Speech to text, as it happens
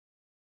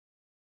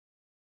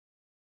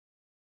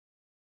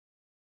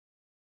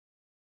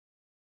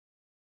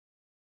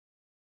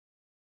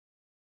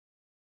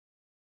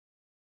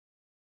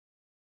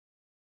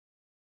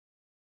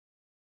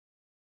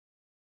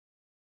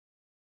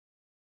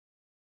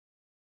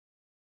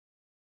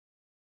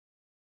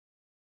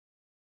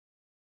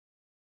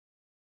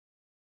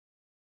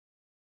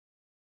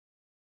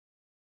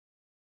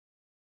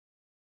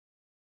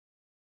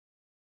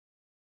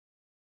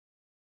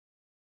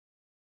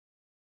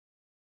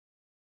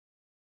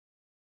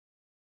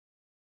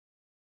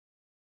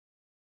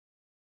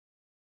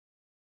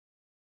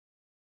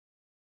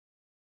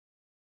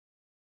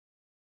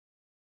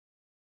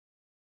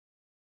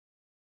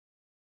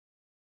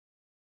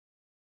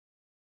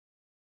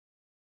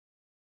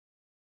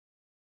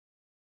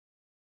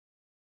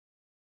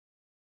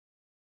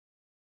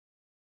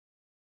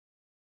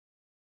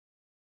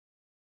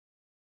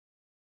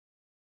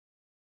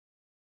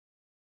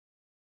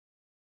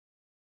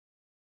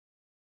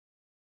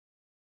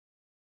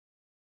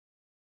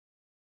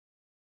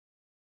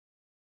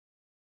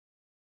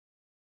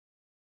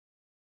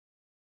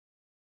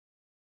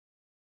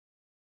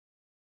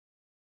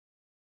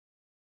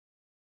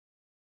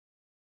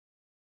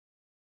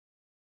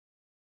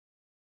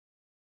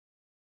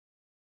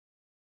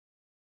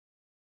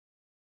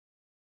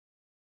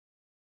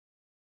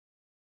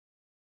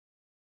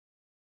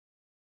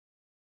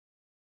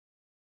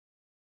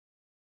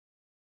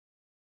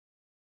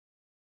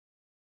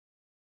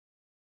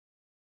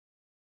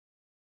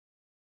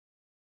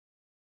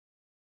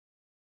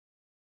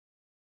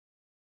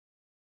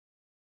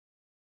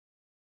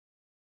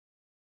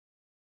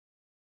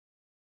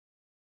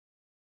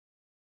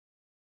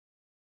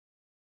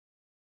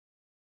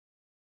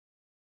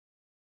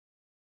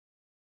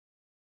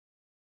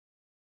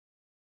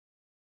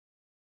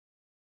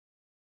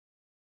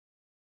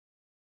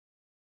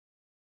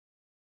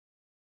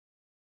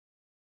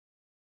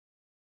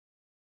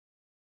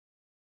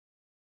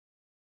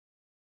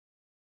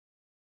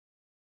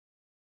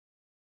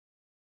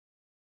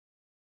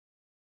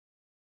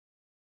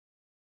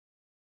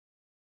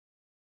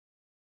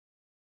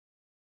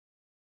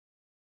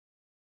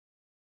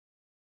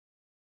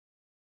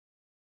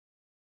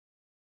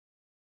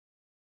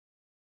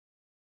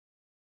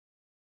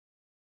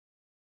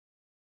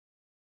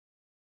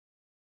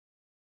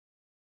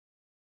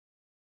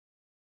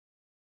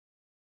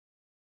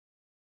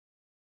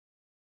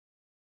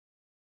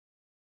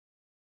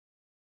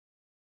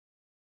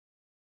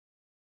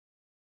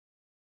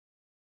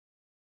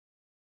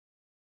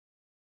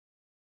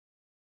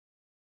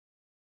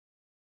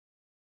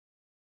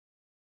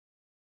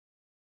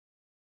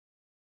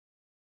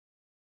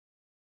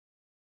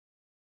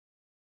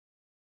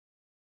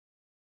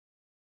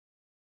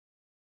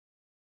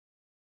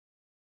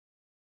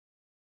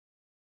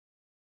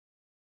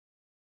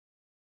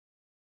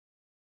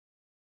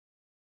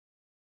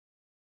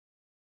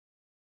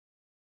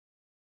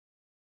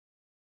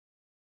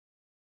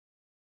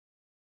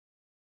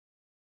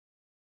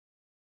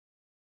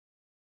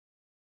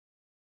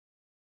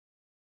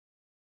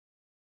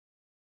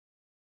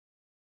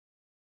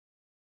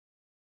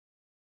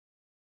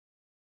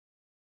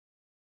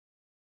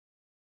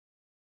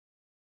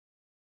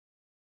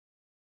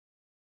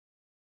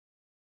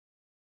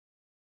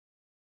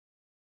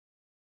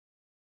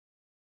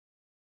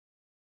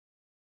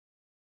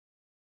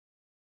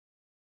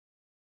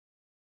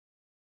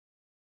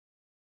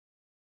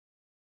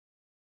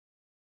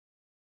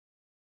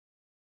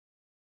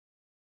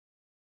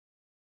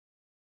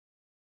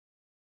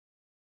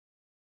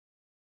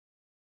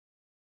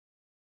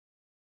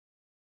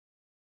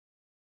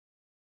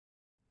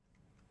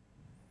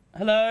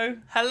Hello.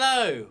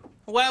 Hello.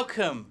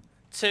 Welcome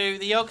to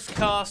the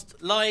Yogscast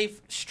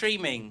live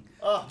streaming.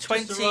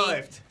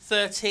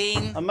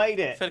 2013. I made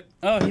it.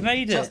 Oh, he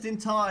made it. Just in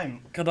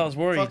time. God, I was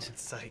worried. Fuck's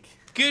sake.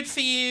 Good for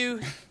you.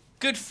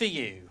 Good for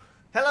you.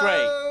 Hello.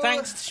 Great.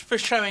 Thanks for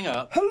showing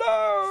up.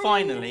 Hello.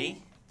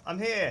 Finally. I'm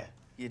here.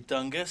 You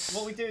dungus.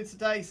 What are we doing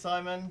today,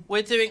 Simon?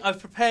 I've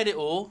prepared it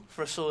all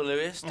for us all,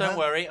 Lewis. Don't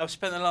worry. I've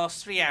spent the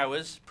last 3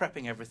 hours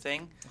prepping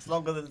everything. It's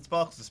longer than the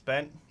Sparkles have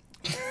spent.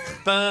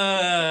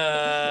 But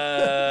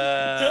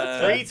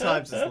 3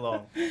 times as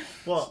long.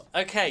 What?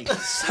 okay,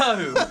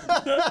 so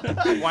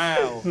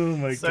wow. Oh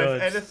my So God.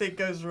 if anything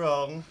goes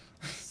wrong,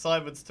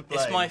 Simon's to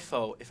blame. It's my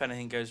fault if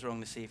anything goes wrong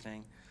this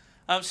evening.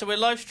 So we're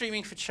live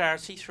streaming for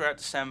charity throughout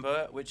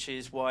December, which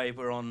is why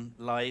we're on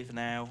live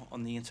now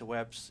on the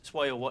interwebs. It's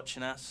why you're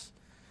watching us.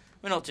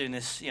 We're not doing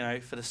this,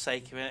 for the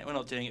sake of it. We're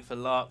not doing it for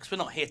larks. We're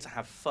not here to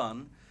have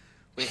fun.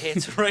 We're here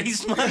to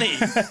raise money.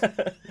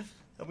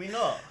 Are we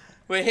not?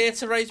 We're here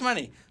to raise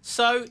money.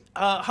 So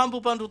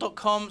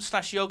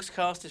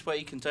humblebundle.com/yogscast is where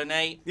you can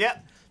donate.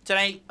 Yep.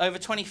 Donate over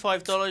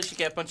 $25, you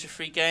get a bunch of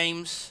free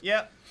games.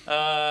 Yep.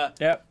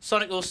 Yep.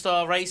 Sonic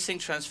All-Star Racing,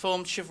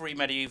 Transformed, Chivalry,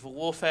 Medieval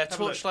Warfare, Have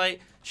a look.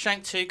 Torchlight,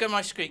 Shank 2. Go to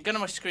my screen. Go to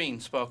my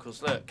screen,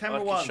 Sparkles. Look. Camera I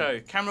can one. show.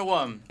 Camera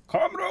 1.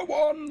 Camera It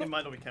 1.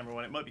 might not be camera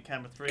 1. It might be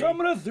camera 3.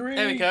 Camera 3.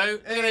 There we go.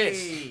 Look at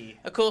this. Hey.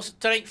 Of course,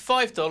 donate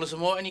 $5 or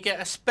more and you get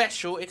a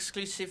special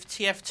exclusive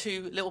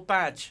TF2 little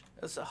badge.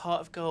 That's a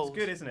heart of gold. It's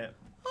good, isn't it?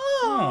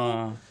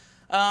 Oh.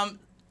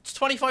 It's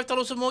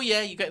 $25 or more,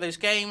 yeah, you get those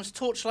games.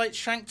 Torchlight,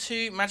 Shank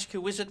 2,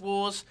 Magical Wizard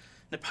Wars,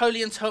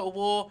 Napoleon Total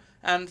War,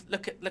 and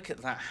look at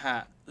that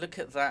hat. Look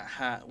at that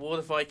hat. War of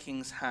the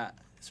Vikings hat.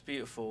 It's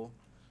beautiful.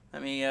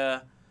 Let me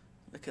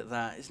look at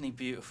that. Isn't he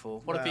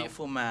beautiful? What Wow. a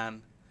beautiful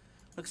man.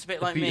 Looks a bit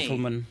A like beautiful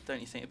me. man.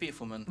 Don't you think? A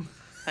beautiful man.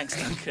 Thanks,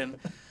 Duncan.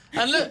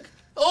 And look,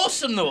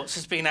 Awesome Noughts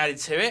has been added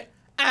to it,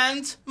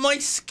 and my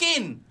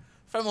skin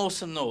from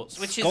Awesome Noughts,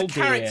 which is a Scaldy,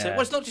 character. yeah.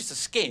 Well, it's not just a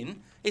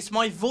skin, it's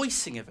my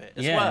voicing of it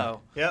as Yeah.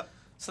 well. Yep.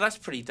 So that's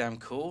pretty damn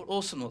cool.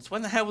 Awesome Noughts.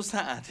 When the hell was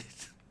that added?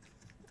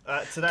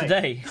 Today.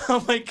 Today.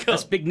 Oh my god.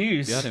 That's big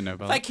news. Yeah, I didn't know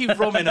about Thank you,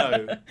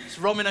 Romino. It's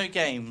Romino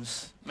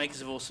Games, makers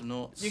of Awesome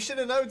Noughts. You should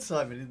have known,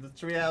 Simon, in the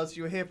 3 hours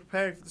you were here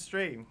preparing for the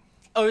stream.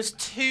 I was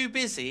too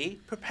busy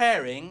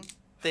preparing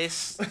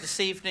this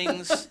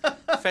evening's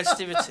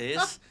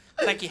festivities.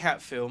 Thank you,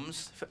 Hat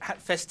Films.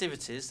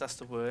 Festivities, that's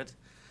the word.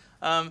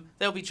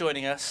 They'll be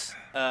joining us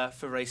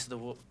for Race for the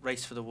Wall.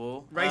 Race of the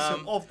Wall. Race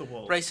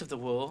of the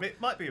Wall. It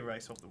might be a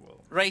race off the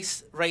wall.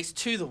 Race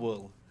to the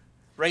wool.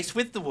 Race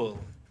with the wool.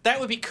 That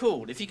would be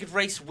cool if you could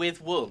race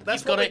with wool.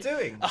 That's You've got what we're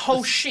doing. A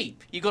whole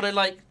sheep. You've got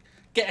to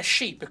get a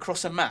sheep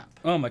across a map.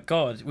 Oh my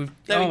God.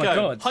 There oh we my go.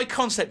 God. High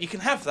concept. You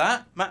can have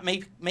that. Map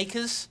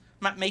makers.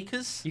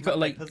 You got to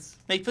Papers.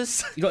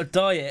 Mapers. you got to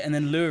dye it and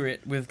then lure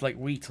it with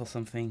wheat or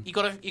something. You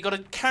got to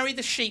carry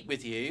the sheep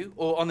with you,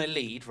 or on a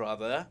lead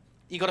rather.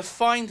 You got to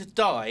find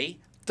dye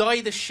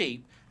the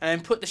sheep, and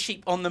then put the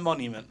sheep on the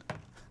monument.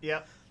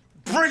 Yep.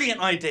 Brilliant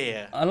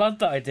idea. I love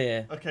that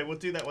idea. Okay, we'll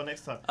do that one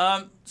next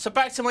time. So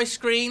back to my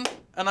screen,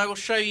 and I will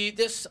show you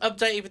this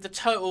updated with the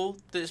total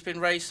that has been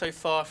raised so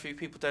far through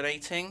people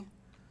donating.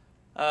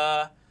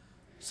 So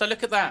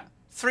look at that,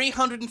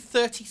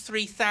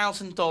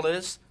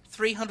 $333,000,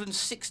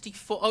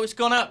 364. Oh, it's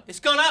gone up! It's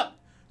gone up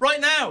right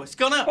now! It's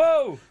gone up.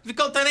 Whoa! We've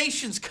got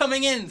donations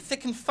coming in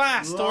thick and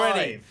fast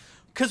already Live.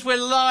 because we're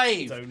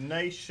live.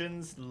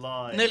 Donations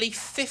live. Nearly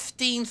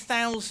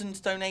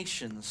 15,000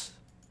 donations.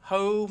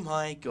 Oh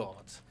my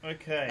god!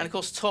 Okay. And of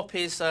course, top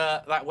is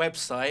that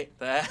website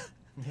there.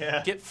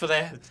 Yeah. Get for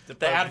their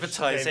The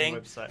advertising.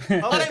 website. I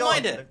don't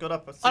mind it. They've gone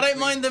up. I don't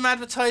mind them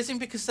advertising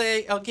because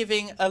they are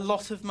giving a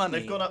lot of money.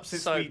 They've gone up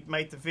since So- we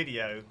made the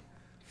video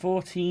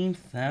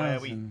 14,000. where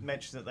we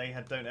mentioned that they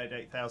had donated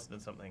 8,000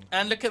 and something.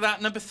 And look at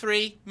that, number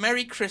 3,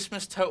 Merry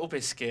Christmas Total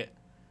Biscuit.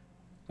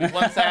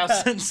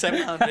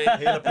 1,777.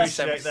 He'll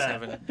appreciate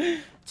that.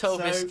 Total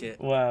So- Biscuit.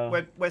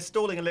 Wow. We're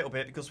stalling a little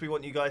bit because we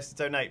want you guys to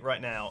donate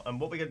right now. And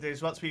what we're going to do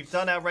is once we've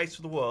done our race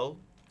for the wall,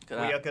 Look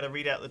at we that. are going to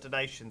read out the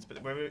donations.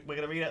 But we're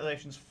going to read out the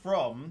donations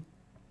from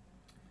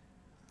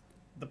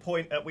the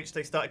point at which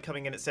they started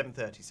coming in at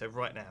 7:30. So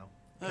right now.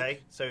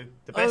 Okay? So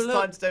the best look,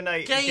 time to donate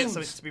and get games.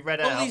 something to be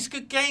read All out these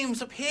good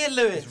games up here,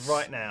 Lewis. is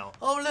right now.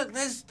 Oh, look,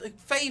 there's a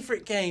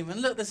favourite game.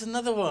 And look, there's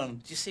another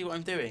one. Do you see what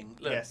I'm doing?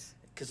 Look, Yes.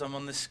 because I'm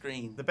on the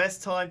screen. The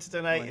best time to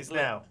donate Wait, is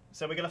look. now.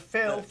 So we're going to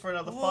fill Look. for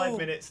another Whoa. 5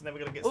 minutes and then we're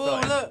going to get Oh,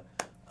 started. look.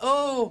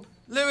 Oh,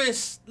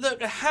 Lewis,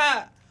 look, a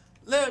hat.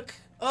 Look.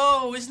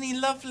 Oh, isn't he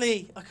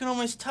lovely? I can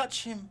almost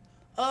touch him.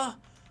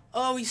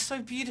 Oh, he's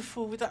so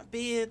beautiful with that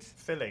beard.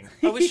 Filling.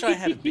 I wish I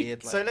had a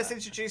beard like So let's that.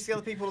 introduce the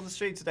other people on the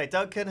stream today.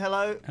 Duncan,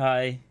 hello.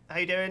 Hi. How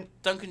you doing?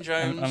 Duncan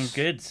Jones. I'm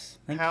good.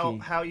 Thank you.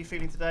 How are you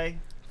feeling today?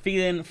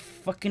 Feeling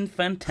fucking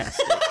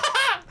fantastic.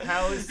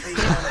 How's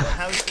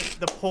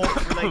the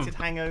pork-related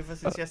hangover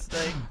since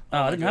yesterday? Oh,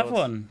 I my didn't have God.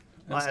 one.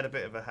 I had a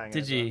bit of a hangover.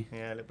 Did you?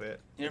 Yeah, a little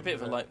bit. You're a bit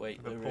of a lightweight,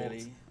 A bit though, port.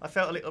 really. I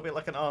felt a little bit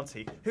like an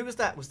auntie. Who was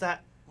that? Was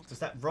that Was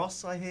that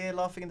Ross I hear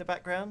laughing in the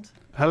background?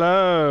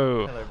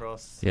 Hello. Hello,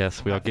 Ross.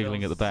 Yes, we are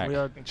giggling at the back. We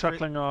are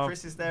chuckling our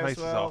Chris is there as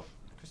faces well. off.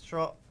 Chris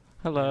Trott.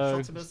 Hello.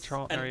 Trottimus.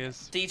 Trot, there he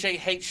is. DJ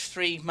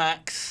H3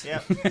 Max.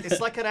 Yeah, it's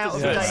like an out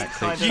of date Yeah.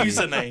 kind of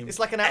Username. It's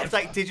like an out of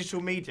date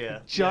digital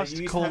media. Just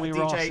you used call to have me a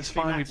Ross, DJ it's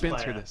fine, we've been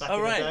through player this. back Oh, in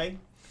the right. day.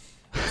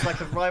 It's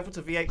like a rival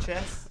to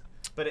VHS,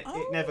 but it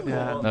never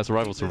Yeah. caught on. That's a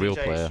rival to The real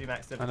DJ player. H3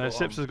 Max never I know caught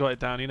Sips on. has got it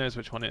down. He knows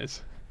which one it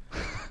is.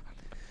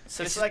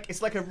 So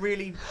It's like a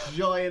really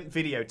giant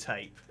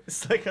videotape.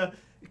 It's like a.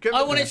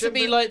 I want it to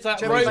be like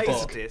that robot.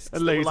 Laserdiscs A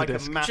that were like a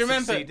Laserdisc. massive Do you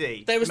remember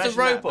CD. there was the Imagine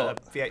that, robot?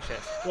 but a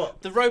VHS.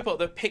 What? The robot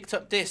that picked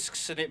up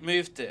discs and it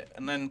moved it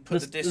and then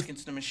put the This- disc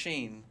into the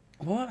machine.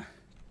 What?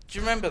 Do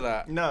you remember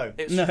that? No.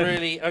 It's No.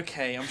 really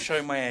okay. I'm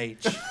showing my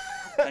age.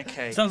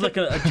 Okay. Sounds like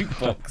a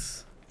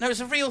jukebox. No, it's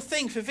a real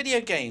thing for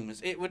video games.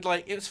 It would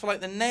it was for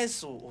like the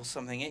NES or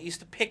something. It used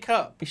to pick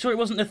up. You sure it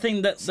wasn't the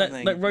thing that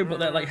Something. robot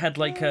that like had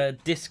like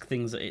disc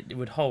things that it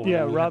would hold?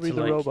 Yeah, and you had Robbie to,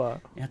 the like,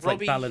 robot. You had to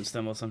Robbie- like balance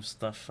them or some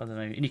stuff. I don't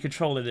know. And you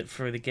controlled it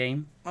through the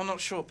game. I'm not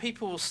sure.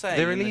 People will say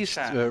They in the released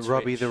chat on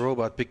Robbie Twitch. the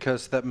Robot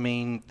because that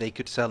mean they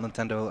could sell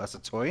Nintendo as a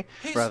toy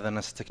Who's- rather than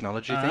as a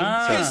technology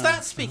Ah. thing. Who's So,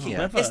 that speaking?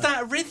 clever. Is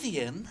that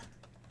Rithian?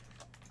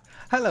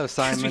 hello,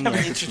 Simon.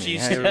 haven't Yes, it's me.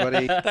 introduced Hey, you.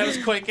 everybody. That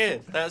was quite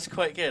good. That was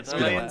quite good. I like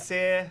Brilliant's that.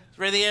 here.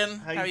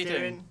 Rithian, How how you you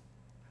doing?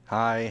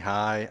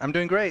 Hi. I'm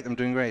doing great.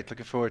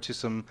 Looking forward to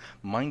some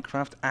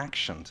Minecraft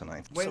action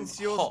tonight. When's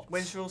Some your hot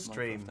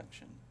stream? Minecraft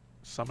action.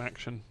 Some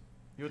action.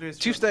 You'll do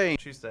Tuesday.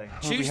 Tuesday.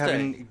 We'll be Tuesday.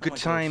 having Oh good my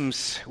God.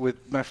 times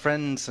with my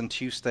friends on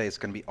Tuesday. It's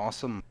going to be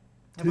awesome.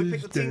 Have we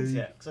picked the teams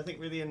yet? Because I think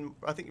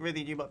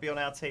Rithian, you might be on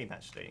our team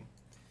actually.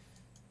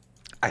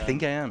 I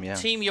think I am, yeah.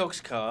 Team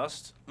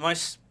Yogscast.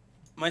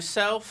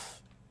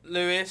 Myself,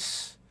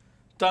 Lewis,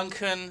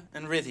 Duncan,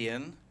 and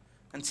Rithian,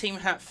 and Team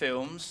Hat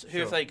Films. Who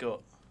have Sure. they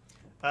got?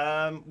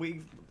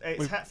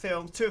 It's Hat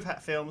Films, two of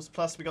Hat Films,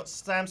 plus we got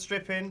Sam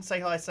Stripping. Say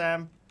hi,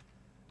 Sam.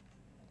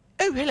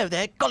 Oh, hello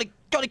there. Golly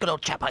good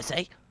old chap, I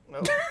say.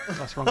 Oh.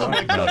 That's wrong. Oh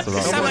my guy. God. That's the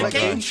wrong Sam one. a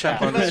game Chap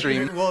chat. on the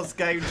stream. It was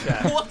Game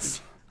Chat. What?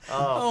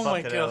 Oh,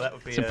 my fucking hell, God. that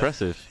would be It's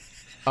impressive.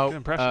 Oh,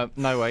 impressive.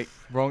 no, wait,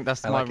 wrong.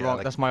 That's I my like it, I wrong.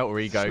 like That's it. my alter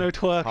ego. There's no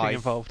twerking Hi.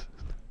 involved.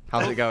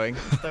 How's it going?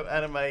 Don't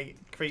animate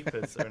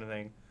creepers or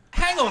anything.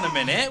 Hang on a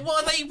minute.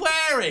 What are they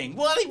wearing?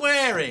 What are they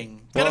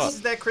wearing? This What?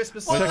 is their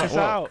Christmas Check us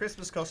out.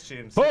 Christmas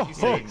costumes. Ho, Have you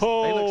ho, seen?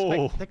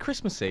 ho. They're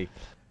Christmassy.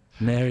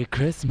 Merry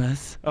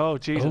Christmas. Oh,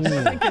 Jesus.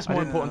 I think it's more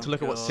Oh, important to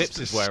look at what God. Sips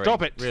is wearing.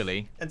 Stop it.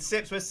 Really. And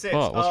Sips, where's Sips?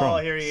 What? What's oh,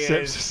 wrong? here he is.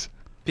 Sips.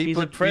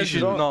 People, a you should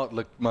president. not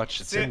look much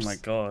at Sips. Oh my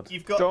god.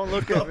 You've got, Don't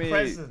look you've got at me. a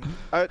present.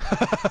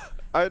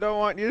 I don't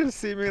want you to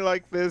see me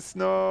like this.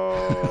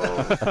 No.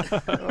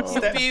 You're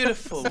Step-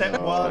 beautiful.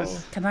 Step one,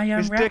 Can I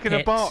His unwrap dick in a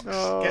it? box.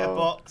 No. get a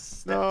box.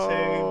 Step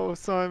No,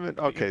 Simon. Put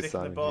your Okay, dick in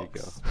Simon. the Here you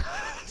go. box.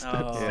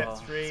 Oh, Step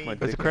three, my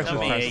It's a dick. Christmas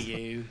come present. here,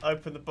 you.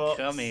 open the box.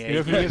 Come here. You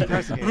opening his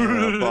present?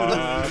 In a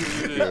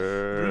box,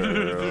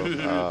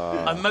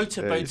 girl. I'm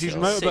motorboating. He's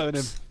motorboating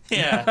him.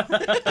 Yeah.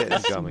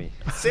 Getting gummy.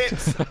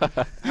 Sips,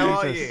 how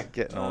are you? Jesus,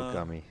 getting all Uh,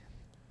 gummy.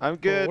 I'm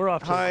good. we're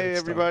off to a Hi, good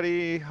start.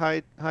 everybody.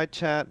 Hi,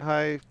 chat.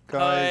 Hi,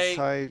 guys.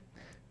 Hi. Hi.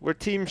 We're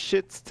Team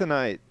Shits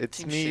tonight. It's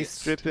Team me, Shits.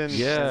 Strippin',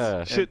 Yeah.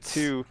 and Shits.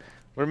 two.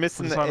 We're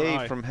missing With the a silent A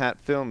I. from Hat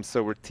Films,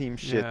 so we're Team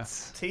Yeah.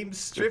 Shits. Team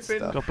Stripping,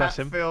 stuff. God bless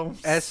Hat him.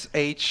 Films,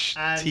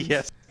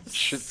 SHTS.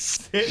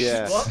 Sips.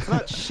 Yeah. What? It's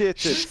not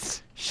shit.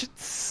 It's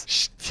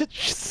shits.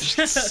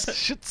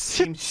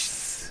 Team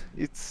Shits.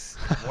 It's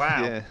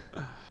Wow. yeah.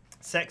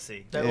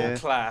 Sexy. They're Yeah. all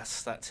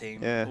class, that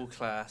team. Yeah. All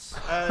class.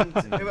 And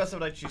who else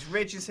would I choose?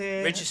 Ridge is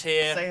here. Ridge is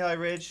here. Say hi,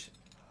 Ridge.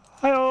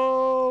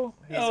 Hi-oh.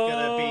 He's going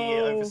to be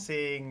Oh.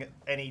 overseeing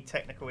any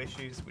technical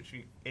issues which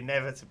we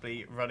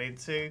inevitably run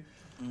into.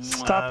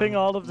 Stopping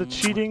all of the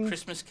cheating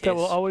Christmas kiss. that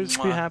will always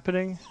be Mwah.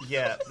 happening.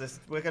 Yeah,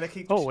 we're going to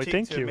keep Oh, wait,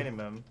 cheating thank to you. a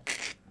minimum.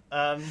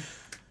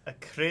 A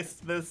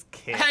Christmas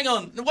kiss. Hang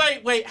on.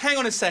 Wait. Hang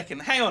on a second.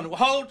 Hang on.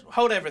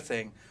 Hold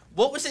everything.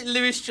 What was it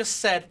Lewis just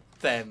said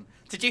then?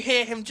 Did you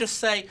hear him just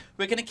say,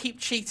 we're going to keep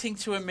cheating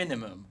to a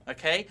minimum,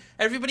 okay?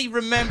 Everybody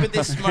remember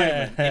this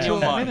moment in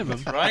your To a mind,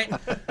 minimum. right?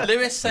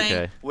 Lewis saying,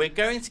 Okay. we're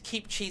going to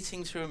keep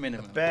cheating to a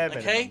minimum, bare okay?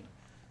 minimum.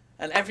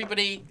 And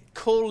everybody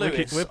call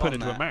Lewis we're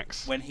putting on it to a that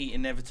max. when he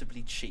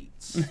inevitably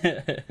cheats.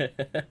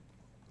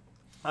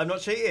 I'm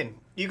not cheating.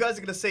 You guys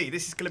are going to see.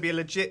 This is going to be a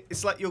legit...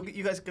 It's like you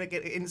guys are going to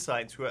get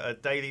insight into a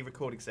daily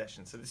recording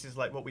session. So this is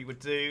like what we would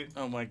do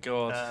Oh my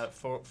god.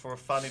 for a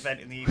fun event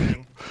in the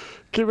evening.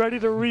 Get ready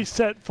to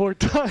reset 4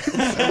 times.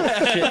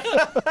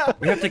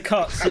 We have to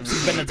cut. Sips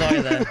is gonna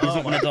die there. He's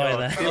not gonna die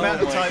God. there. The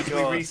amount of my times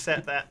God. we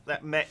reset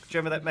that mech... Do you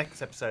remember that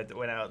mechs episode that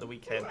went out at the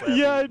weekend? where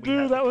Yeah, I we do.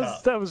 had to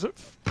That cut? was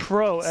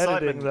pro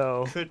editing Simon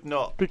though. could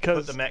not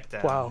Because put the mech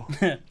down. wow.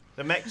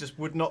 The mech just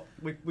would not.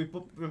 We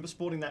remember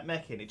spawning that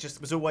mech in. It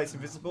just was always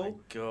invisible.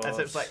 God. And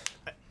so it's like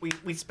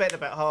we spent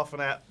about half an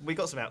hour. We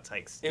got some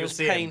outtakes. It You'll was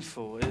see 'em.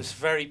 painful. It was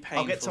very painful.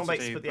 I'll get Tom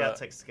Bates to do, put the but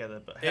outtakes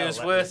together. But It hell, was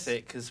that worth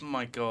it because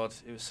my god,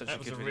 it was such That a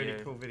was good a really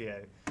video. cool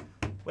video.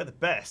 We're the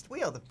best.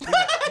 We are the.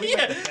 We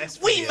Yeah, make the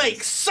best we videos.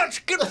 make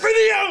such good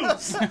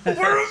videos.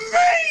 We're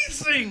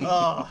amazing.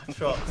 Oh,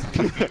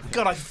 dropped.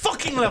 God, I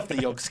fucking love the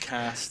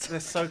Yogscast. They're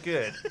so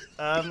good.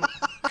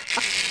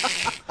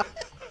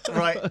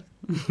 Right.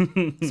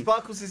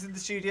 Sparkles is in the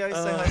studio.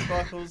 Say hi,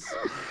 Sparkles.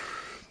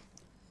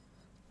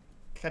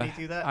 Can you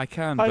do that? I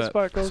can, Hi, but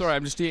Sparkles. sorry,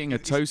 I'm just eating a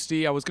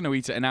toasty. I was going to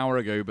eat it an hour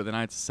ago, but then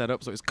I had to set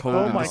up, so it's cold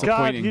Oh and my god,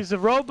 disappointing. he's a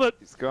robot.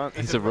 He's gone.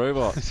 He's a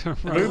robot.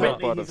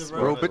 Robot of He's a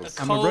sparkles.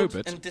 A I'm a cold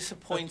robot. and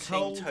disappointing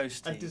Cold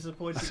toasty. and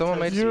disappointing. Someone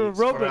made You're a toasties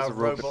for robot. our He's a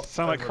robot. robot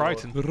Sound like overlord.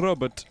 Crichton.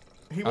 Robot.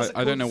 He wasn't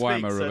I don't know called to why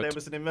speak, I'm a so robot. there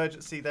was an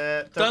emergency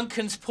there.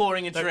 Duncan's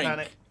pouring a don't drink.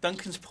 panic.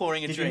 Duncan's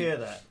pouring a Did you drink. hear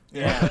that?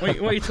 Yeah. What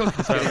are you talking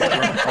about?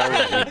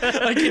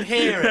 I can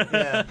hear it.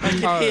 Yeah. I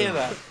can hear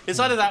that. It's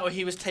either that or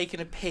he was taking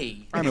a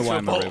pee. I know into why a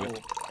I'm a bottle.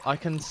 robot. I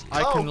can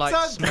Oh, like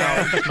Duncan!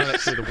 smell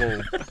it through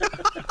the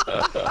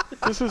wall.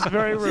 This is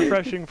very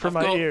refreshing for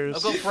my I've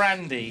ears. got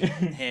brandy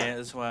here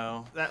as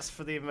well. That's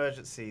for the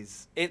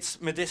emergencies. It's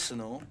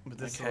medicinal.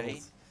 Medicinals.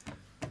 Okay.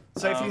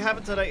 So if you Um,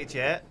 haven't donated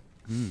yet,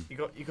 you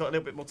got a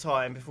little bit more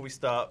time before we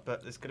start.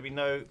 But there's going to be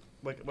no.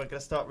 We're going to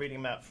start reading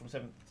them out from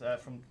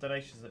from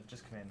donations that have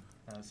just come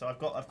in. So I've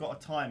got a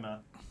timer.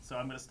 So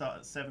I'm going to start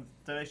at 7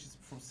 donations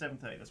from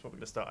 7:30. That's what we're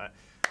going to start at.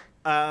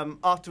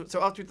 After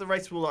the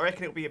race rule, I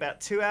reckon it'll be about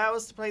 2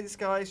 hours to play this,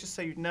 guys. Just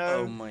so you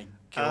know. Oh my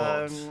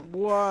god.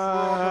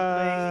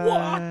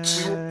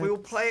 We will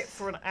play it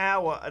for an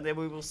hour, and then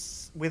we will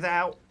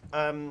without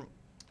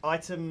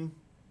item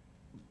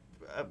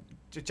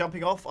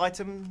jumping off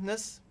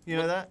itemness. You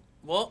know that?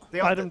 What?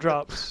 The Item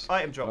drops.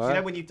 Item drops. You What?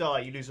 know when you die,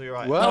 you lose all your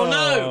items. What? Oh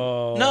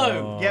no!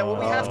 No! Yeah, well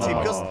we have to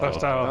because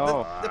First hour.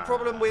 No. the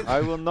problem with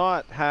I will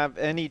not have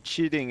any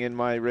cheating in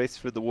my race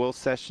for the wool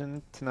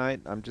session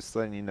tonight. I'm just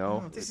letting you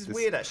know. Oh, this is Just-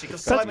 weird actually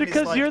because That's Simon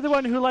because is like, you're the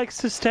one who likes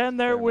to stand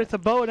there Damn with a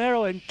bow and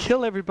arrow and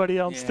kill everybody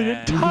else the Yeah.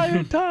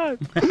 entire time.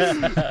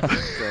 Damn it.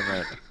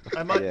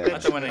 I might Yeah. mention I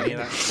don't want any of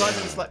that.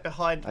 Simon's like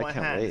behind I my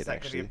can't hand. wait, Is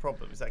that going to be a actually.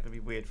 problem? Is that going to be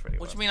weird for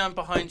anyone? What do you mean I'm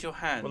behind your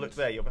hand? Well, look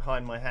there. You're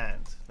behind my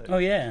hand. Oh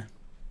yeah.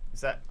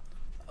 Is that?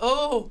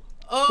 Oh!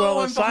 well,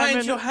 I'm a behind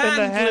Simon your hand, in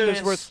the hand Lewis.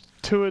 is worth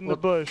 2 in the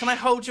bush. Can I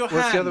hold your Well,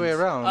 hand? it's the other way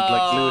around.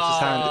 Like Lewis's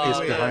hand is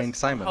Oh, behind yes.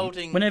 Simon.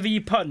 Holding. Whenever you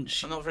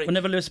punch, I'm not very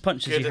whenever Lewis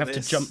punches, good you at have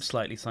this. to jump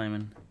slightly,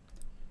 Simon.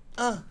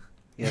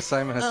 Yeah,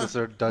 Simon has to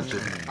sort of dodge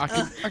it. I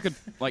could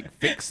like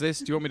fix this.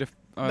 Do you want me to?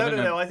 I No, don't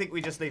no, know. no. I think we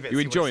just leave it. and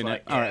You see what it's enjoying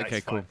like. it? All right, Yeah, okay,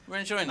 it's cool. fine. We're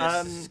enjoying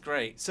this. This is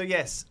great. So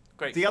yes,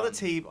 Great the fun. other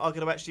team are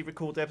going to actually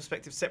record their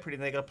perspectives separately,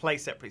 and they're going to play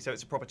separately, so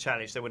it's a proper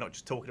challenge. So we're not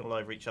just talking all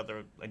over each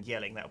other and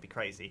yelling. That would be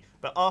crazy.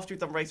 But after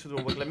we've done race for the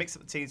wall, we're going to mix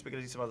up the teams. We're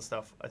going to do some other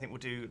stuff. I think we'll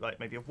do like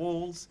maybe a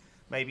walls,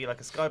 maybe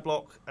like a sky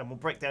block, and we'll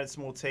break down into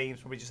small teams.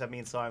 Probably just have me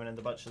and Simon and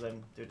a bunch of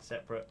them do it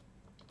separate.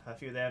 Have a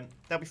few of them.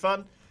 That'll be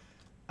fun.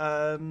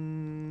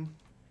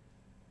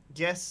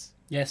 Yes.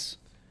 Yes.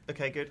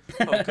 Okay, good.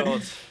 Oh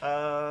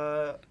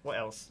god. What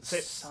else? The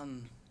Sips.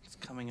 sun is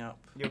coming up.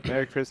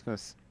 Merry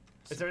Christmas.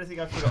 Is there anything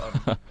I've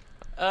forgotten?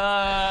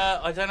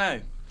 I don't know.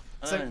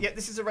 So yeah,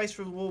 this is a race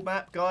for the wall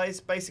map, guys.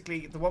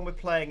 Basically, the one we're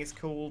playing is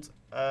called.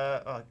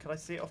 Can I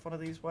see it off one of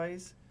these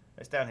ways?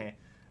 It's down here.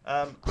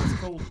 It's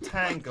called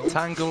Tangled.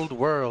 Tangled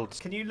Worlds.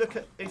 Can you look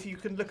at if you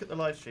can look at the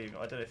live stream?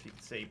 I don't know if you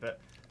can see, but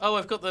Oh,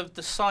 I've got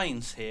the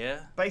signs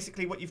here.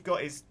 basically what you've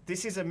got is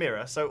this is a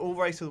mirror. So all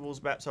race for the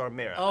walls maps are a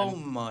mirror. Oh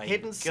and my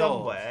hidden god.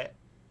 somewhere.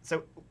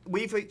 So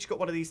we've each got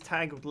one of these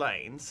tangled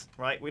lanes,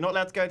 right? We're not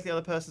allowed to go into the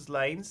other person's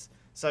lanes.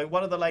 So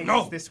one of the lanes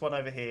is this one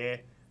over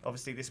here.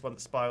 Obviously, this one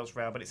that spirals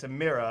round, but it's a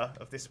mirror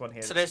of this one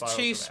here. So that there's spirals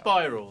two around.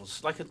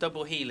 spirals, like a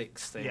double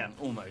helix thing, Yeah.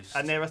 almost.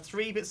 And there are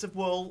 3 bits of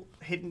wool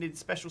hidden in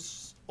special,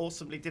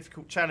 awesomely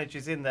difficult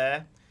challenges in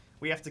there.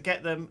 We have to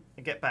get them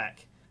and get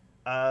back.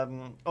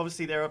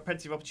 Obviously, there are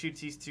plenty of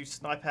opportunities to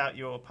snipe out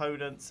your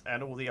opponents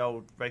and all the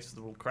old Race of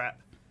the Wall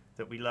crap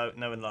that we know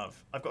and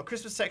love. I've got a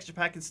Christmas texture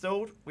pack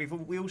installed. We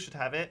all should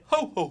have it.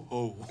 Ho ho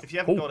ho! If you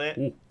haven't got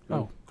it,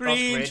 Oh,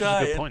 Green Grid.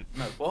 giant. good point.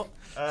 No, what?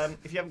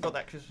 if you haven't got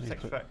that Christmas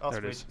texture pack, ask there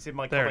it Grid. is. It's in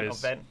my There it comment on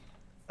is.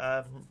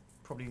 Vent.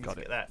 Probably need Got to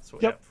it. get that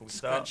sorted Yep. out before we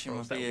start. Scratching or my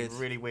else that would be beard.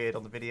 really weird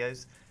on the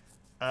videos.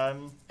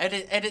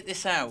 Edit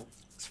this out,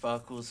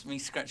 Sparkles. Me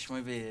scratching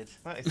my beard.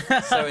 That is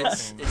So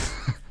it's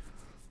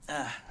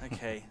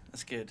okay.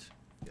 That's good.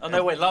 Oh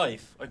no, we're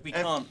live. We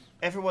can't.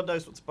 Everyone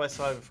knows what to buy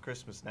Simon for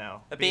Christmas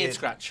now. A beard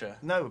scratcher.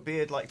 No, a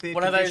beard like beard.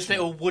 One of those conditioner.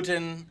 little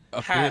wooden A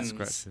beard hands,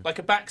 scratcher. like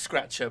a back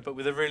scratcher, but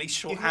with a really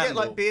short You can get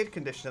handle. like beard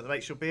conditioner that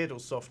makes your beard all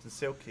soft and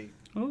silky.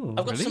 Oh.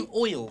 I've got some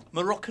oil,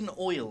 Moroccan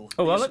oil.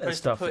 Oh, that I you're like that supposed to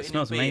stuff. put It in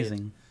your smells beard.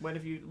 amazing.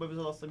 When was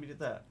the last time you did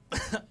that?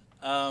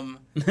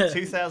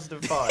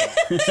 2005.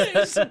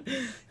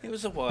 It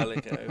was a while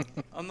ago.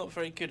 I'm not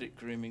very good at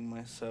grooming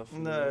myself.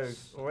 No,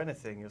 Lewis. or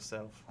anything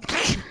yourself.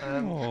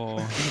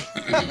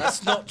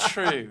 That's not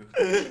true.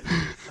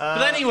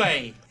 But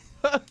anyway,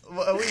 Well,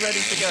 are we ready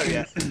to go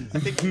yet? I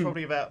think we're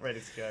probably about ready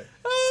to go.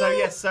 So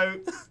yes,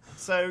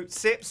 so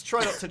Sips,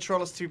 try not to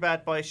troll us too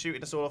bad by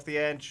shooting us all off the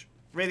edge.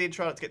 Really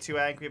try not to get too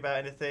angry about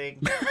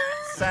anything.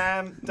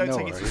 Sam, don't No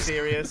take it too worries.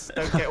 serious.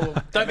 Don't get all.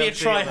 Don't be a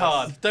MLG on us.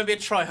 tryhard. Don't be a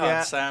tryhard,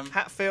 Yeah. Sam.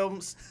 Hat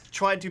Films,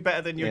 try and do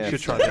better than you Yeah.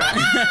 used Should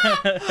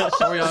to.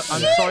 Sorry, I'm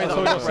sorry that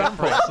we got Sam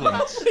for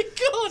excellence. Oh my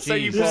God. So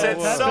you Jeez. present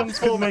Yeah, some Adam's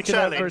could form of make an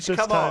effort challenge. this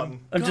Come time. on.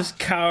 I'm just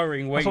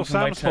cowering, waiting what for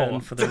my Sam's turn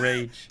for. for the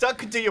rage. Doug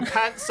could do your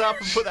pants up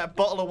and put that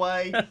bottle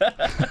away.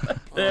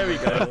 There we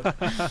go.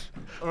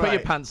 Put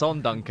your pants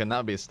on, Duncan.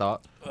 That'd be a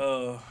start.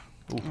 Do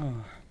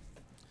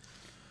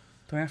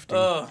I have to?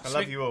 I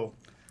love you all.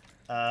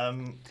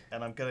 And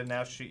I'm going to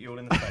now shoot you all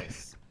in the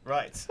face.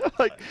 Right.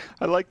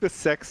 I like the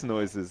sex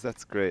noises.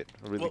 That's great.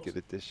 A really What? good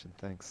addition.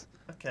 Thanks.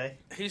 Okay.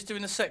 Who's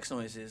doing the sex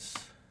noises?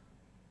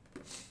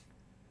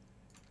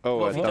 Oh,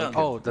 What have you Duncan.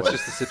 done? Oh, that's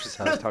just the Sips'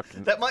 house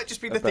talking. That might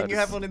just be the thing About you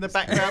his- have on in the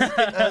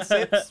background,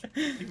 Sips.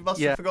 You must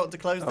Yeah. have forgotten to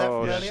close that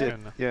Oh from earlier. shit!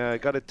 Yeah, I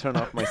gotta turn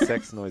off my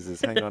sex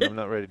noises. Hang on, I'm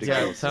not ready to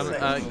Yeah,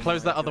 go.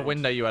 close that other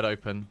window you had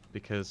open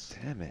because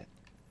Damn it!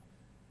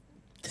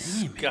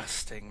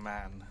 Disgusting,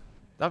 man.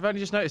 I've only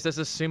just noticed there's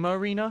a sumo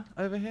arena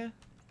over here.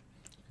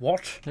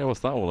 What? Yeah,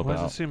 what's that all Where's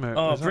about? the sumo?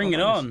 Oh, Is that bring what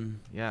it that is? on.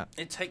 Yeah.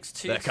 It takes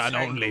two. There to can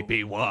only tangle.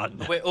 be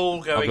one. We're all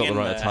I've going got the in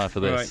right there. attire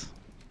for Right. this.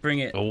 Bring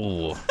it.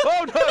 Oh.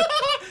 Oh no!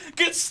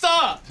 Good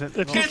start. If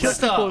you Good kill people,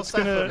 start. it's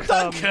gonna.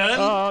 Duncan!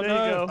 Oh, there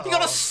you no. go. You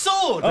got a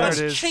sword. There That's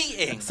it is.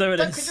 cheating. So it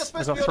Duncan, you're is.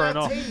 supposed to I be got on thrown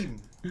our off.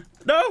 team.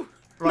 No!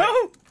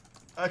 Right.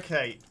 No!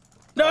 Okay.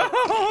 No!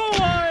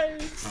 Why?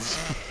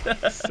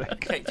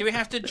 Okay, do we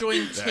have to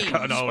join teams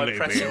by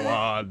pressing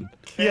one.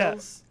 Yeah.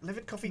 Kills, Live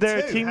It Coffee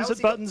There 2. are teams How's and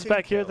he got buttons 2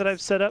 back here that kills?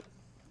 I've set up.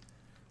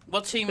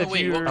 What team are If we?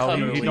 What you're- colour Oh,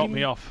 are he we? knocked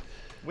me off.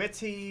 We're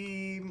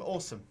Team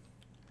Awesome.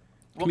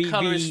 What We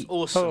colour be- is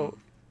awesome? Oh,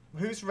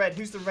 Who's red?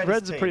 Who's the reddest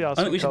red's a team? pretty I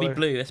awesome think we should be color.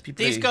 blue. Let's be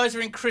blue. These guys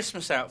are in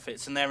Christmas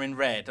outfits and they're in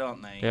red,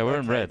 aren't they? Yeah, we're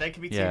in Okay, red. they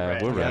can be team yeah,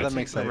 red. we're Yeah, red. that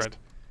makes sense. Red.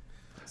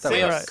 So,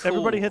 Yeah. Alright,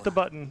 everybody hit the Cool.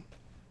 button.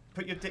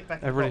 Put your dick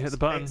back in Everybody the hit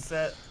box. the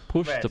button. It's,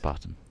 Push red. the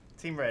button.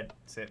 Team Red,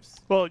 Sips.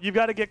 Well, you've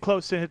got to get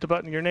close to hit the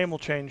button. Your name will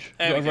change.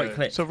 There we Got a right go.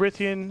 click. So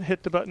Rithian,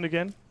 hit the button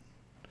again.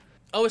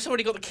 Oh, it's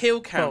already got the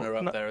kill counter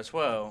up no. there as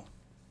well.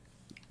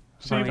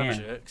 So Oh, you- yeah.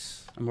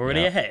 Jerks. I'm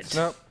already Yeah. ahead.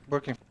 No,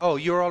 working. Oh,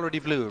 you're already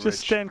blue, Just Rich.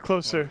 stand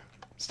closer.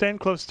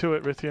 Stand close to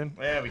it, Rithian.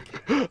 There we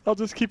go. I'll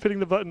just keep hitting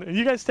the button. And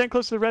you guys stand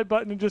close to the red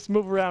button and just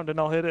move around and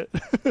I'll hit it.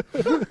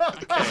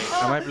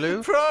 Am I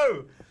blue?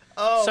 Pro!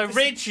 Oh, So this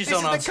Ridge is this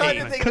on our is the kind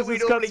team. of thing 'Cause that we'd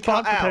it's got normally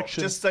spawn cut out,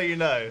 protection. just so you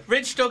know.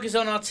 Ridge Dog is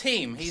on our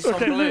team. He's on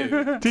Okay. blue.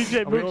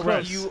 DJ, we all move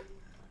red? close.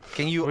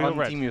 Can you we all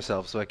red? unteam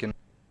yourself so I can...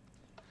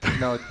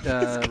 No,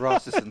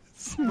 Ross isn't.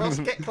 Ross,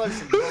 get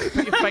closer. Put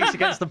your face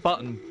against the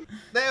button.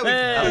 There we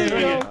Hey. go.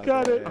 There you go,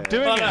 got it. I'm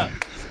doing Well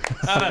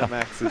done.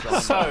 Max is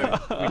on. So,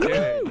 We did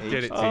it. We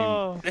did it, team.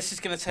 Oh, this is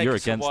going to take You're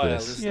us a against while,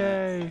 this. isn't it?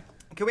 yay.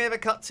 Can we have a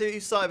cut to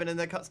Simon and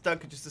then cut to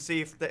Duncan just to see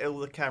if all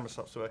the camera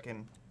stops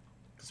working?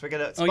 Because we're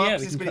going to... Oh, yeah,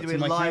 Sparks we is can going to cut do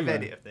to a my live camera.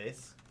 edit of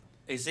this.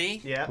 Is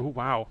he? Yeah. Oh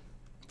wow.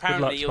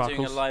 Apparently luck, you're doing a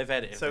Sparkles. live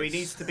edit of So he this.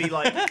 needs to be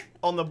like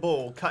on the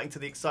ball, cutting to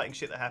the exciting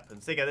shit that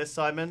happens. There you go, there's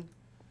Simon.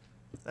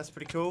 That's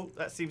pretty cool.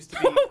 That seems to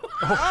be...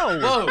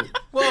 Whoa!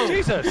 Whoa!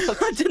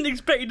 Jesus. I didn't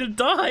expect you to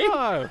die.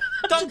 No.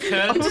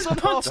 Duncan!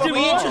 Punched Will him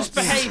you once. just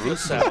behave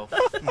yourself?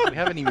 We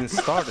haven't even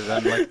started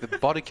and like the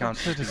body count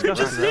is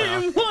disgusting. Just hit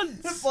him the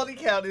once. body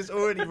count is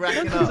already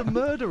racking Duncan's a up.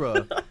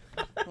 murderer.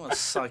 What a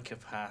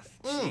psychopath.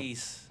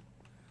 Jeez.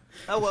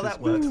 Oh, well, that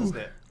works, doesn't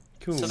it?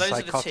 Cool. So those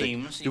Psychotic. are the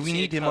teams. Do You we see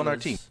need the him on our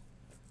colours. team?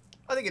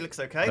 I think it looks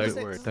okay. Don't,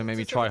 doesn't it? don't make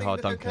me Does try everything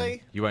hard, look Duncan.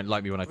 okay? You won't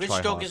like me when I Rich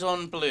try Dog hard. is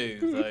on blue,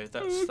 though.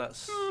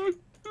 That's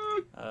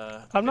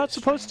I'm not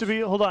supposed to be.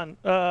 Hold on.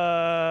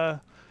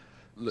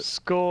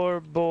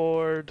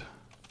 Scoreboard.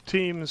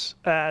 Teams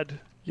add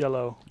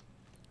yellow.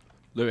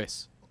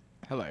 Lewis.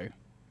 Hello.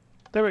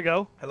 There we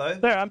go. Hello?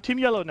 There, I'm team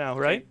yellow now,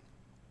 right?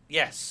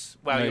 Yes.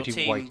 Well, No, your team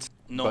team white.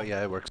 not But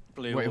yeah, it works.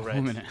 blue Wait or red.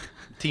 1 minute.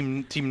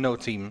 Team no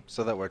team,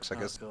 so that works, I Oh,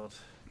 guess. God.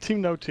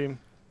 Team no team.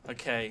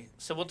 Okay,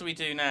 so what do we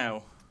do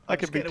now? I I'm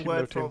could just be getting team a no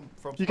word team.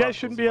 from You guys Sparkles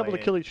shouldn't in be my able to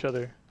ear. kill each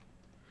other.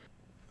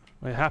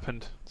 It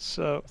happened.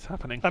 So, What's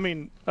happening? I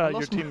mean, I your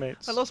lost my-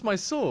 teammates. I lost my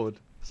sword.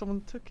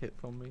 Someone took it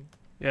from me.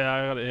 Yeah,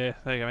 I got it here.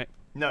 There you go, mate.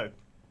 No.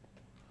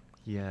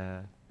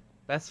 Yeah.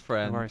 Best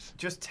friend. No worries.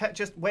 Just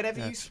whenever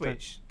Yeah, you just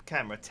switch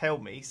camera, tell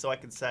me so I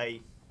can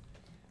say,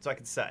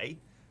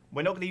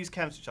 we're not going to use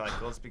cam switch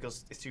icons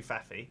because it's too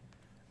faffy.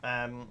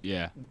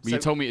 Yeah. Well, So- you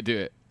told me to do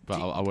it, but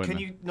Do- I won't. Can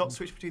know. you not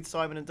switch between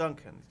Simon and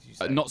Duncan? Did you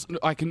say? Not.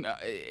 I can.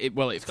 It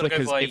gotta go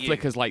flickers. via It you.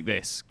 flickers like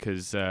this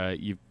because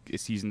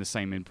it's using the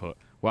same input.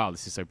 Wow,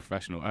 this is so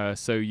professional.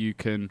 So you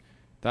can.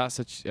 That's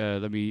such.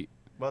 Let me.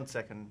 1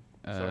 second.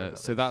 Sorry about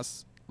So this.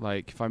 that's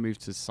like if I move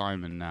to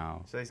Simon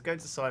now. So he's going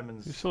to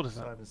Simon's. Whose sword is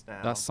that? Simon's now.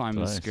 That's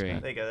Simon's Nice, screen.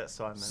 There you go. That's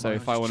Simon. So I'm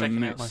if I just want to checking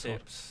move, out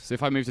Sips. so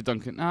if I move to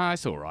Duncan,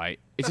 it's all right.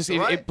 It's That's just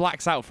all right. it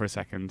blacks out for a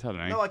second. I don't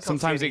know. No, I can't see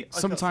sometimes any- I it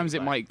can't sometimes see it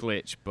black. might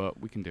glitch, but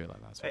we can do it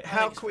like that. as well. How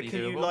think it's quick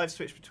pretty can you doable. live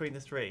switch between the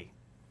three?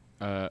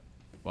 Well,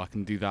 I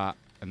can do that,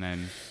 and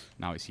then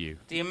now it's you.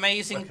 The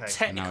amazing Okay. Now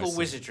technical it's-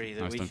 wizardry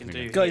now that it's we Duncan can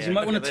do. again. Guys, here. you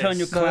might Look want at to turn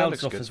your this. No, that clouds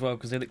looks off good. as well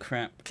because they look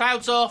crap.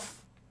 Clouds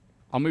off.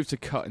 I'll move to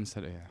cut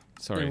instead of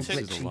Sorry, Yeah, this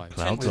is all live.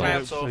 Clouds Turn off.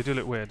 clouds off. They do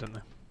look weird, don't they?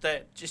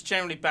 they're just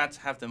generally bad to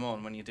have them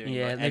on when you're doing.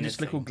 Yeah, like, they just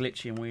look all anything.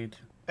 glitchy and weird.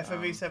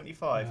 FOV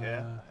 75,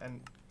 yeah, and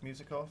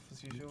music off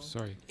as usual.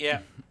 Sorry. Yeah.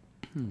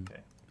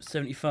 Okay.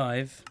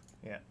 75.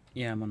 Yeah.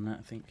 Yeah, I'm on that.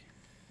 I think.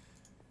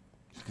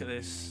 Look at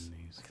this.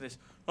 Look at this.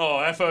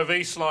 Oh,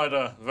 FOV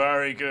slider,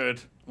 very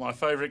good. My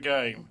favourite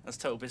game. That's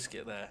Total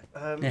Biscuit there.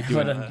 Yeah, Do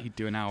well an, done. he'd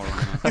do an hour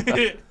on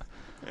that.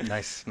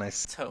 Nice,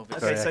 nice. Total Biscuit.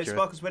 Okay, Very so accurate.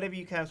 Sparkles, whenever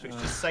you can switch,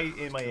 just say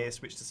in my ear,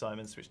 switch to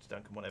Simon, switch to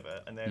Duncan, whatever,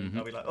 and then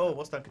I'll be like, oh,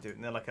 what's Duncan doing?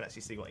 And then I can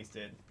actually see what he's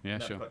doing. Yeah,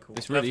 That'd be sure. quite cool.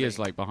 This really Lovely. is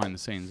like behind the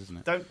scenes, isn't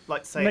it? Don't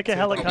like say Make it a to the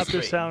helicopter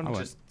screen, sound. I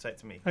won't. Just say it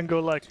to me. And go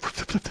like.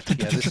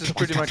 Yeah, this is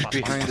pretty much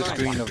behind the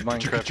screen of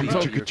Minecraft video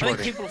I think recording.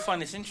 people will find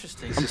this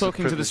interesting. I'm is a talking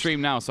to the privilege. stream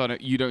now, so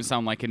you don't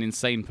sound like an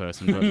insane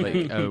person. But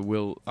like,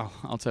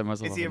 I'll turn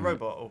myself. Is he a off in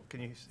minute. robot, or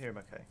can you hear him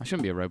okay? I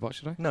shouldn't be a robot,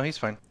 should I? No, he's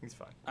fine. He's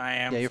fine. I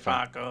am Yeah, you're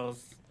fine.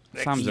 Sparkles.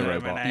 Sam's a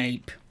robot.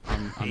 Exterminate. Beep.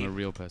 I'm a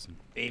real person.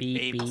 Beep,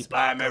 Beep, beep. beep.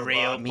 I'm a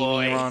real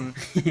boy.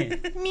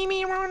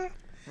 Mimi Ron.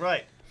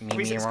 Right, Mimi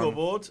precinct Ron.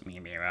 scoreboard, Me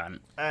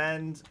run.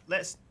 and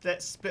let's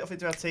split off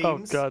into our Oh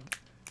teams. God.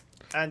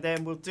 And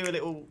then we'll do a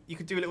little. You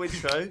could do a little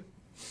intro,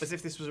 as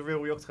if this was a real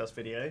Yogscast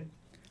video,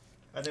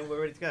 and then we're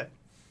ready to go.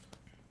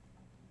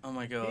 Oh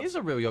my god. It is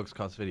a real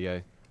Yogscast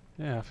video.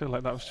 Yeah, I feel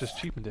like that was just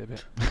cheapened it a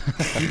bit.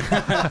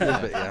 A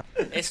little bit, yeah.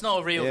 It's not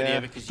a real Yeah.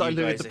 video because you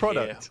Dilute guys the are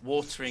product. here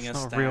watering It's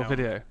us not a down. real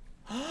video.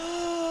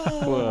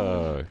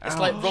 Whoa. It's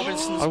like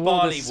Robinson's I wore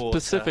barley this water,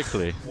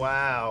 specifically.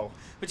 Wow.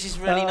 which is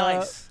really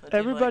nice. I do like-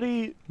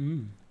 Everybody,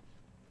 Mm.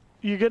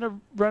 you're gonna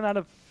run out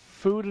of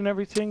food and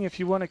everything. If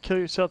you want to kill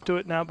yourself, do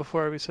it now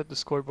before I reset the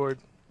scoreboard.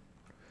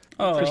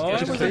 Oh, Just I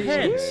get was to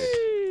ahead.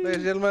 Ladies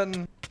and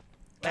gentlemen,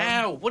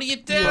 Ow! What are you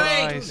doing?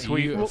 Nice.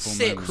 Beautiful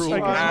Sit. moments. Cruel I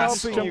can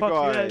ass. helping jump you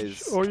off the edge,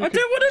 guys. or you I could.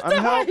 don't want to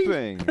I'm die.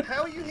 helping.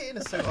 How are you hitting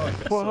us so hard?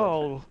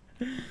 Whoa!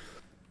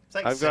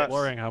 Thanks, I've got- Sips.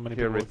 Worrying how many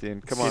Here, people.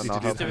 Rithian. Come on, Easy I'll to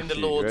do help Doing the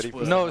you. Lord's Ready for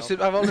work. no,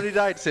 Sips, I've already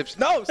died, Sips.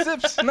 No,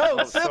 Sips, no,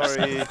 Oh, Sips.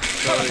 sorry,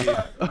 sorry.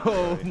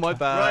 Oh, my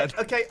bad. Right,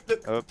 okay,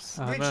 look, Oops.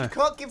 Oh, Rich, no. you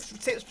can't give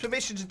Sips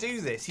permission to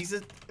do this. He's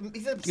a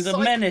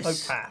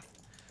menace. psychopath.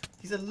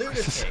 He's a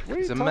lunatic. What are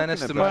He's you a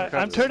menace talking to about?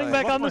 Right, I'm turning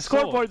back Lost on my the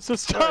sword. scoreboard, so Why,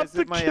 stop is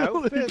the it my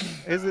killing. outfit?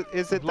 Is it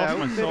the lost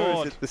my outfit or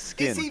sword. is it the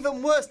skin? It's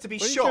even worse to be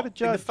Well, you shot gotta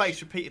in the judge.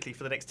 face repeatedly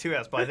for the next 2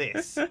 hours by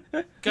this.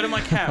 Go to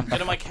my cam. Go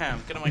to my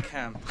cam. Go to my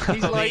cam. He's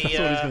like, That's what he's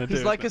gonna he's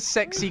do. like a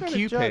sexy gotta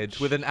Cupid judge.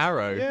 with an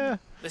arrow. Yeah,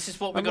 This is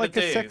what we're I'm gonna like do.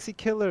 a sexy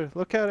killer.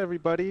 Look out,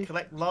 everybody.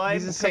 Collect lime,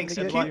 He's a pink,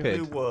 sexy and light blue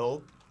Cupid.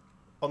 wool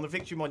on the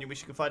victory monument,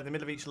 which you can find in the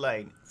middle of each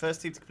lane.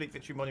 First team to complete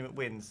victory monument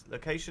wins.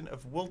 Location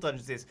of wool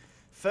dungeons is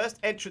first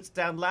entrance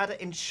down ladder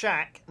in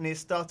shack near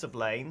start of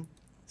lane.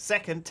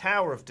 Second,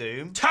 Tower of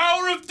Doom.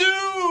 Tower of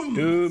Doom.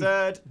 Doom.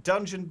 Third,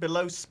 dungeon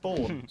below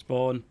spawn.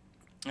 Spawn.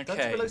 Dungeon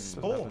Okay. below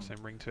Doesn't have spawn. the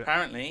same ring to it.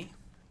 Apparently,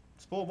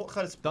 Spawn. What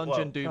kind of spawn?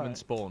 Dungeon, Well, Doom, alright. and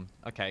Spawn.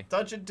 Okay.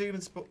 Dungeon Doom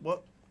and spawn.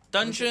 What?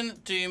 Dungeon,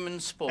 Doom,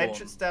 and Spawn.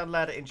 Entrance down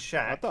ladder in Oh,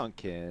 shack.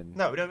 Duncan.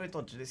 No, we don't have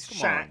dungeon. It's Come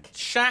shack.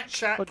 Shack,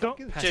 Shack. But don't.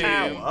 Doom.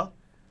 Tower.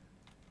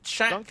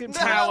 Shack, Duncan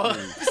Tower.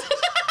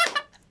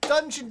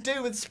 Dungeon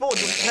Doom and spawn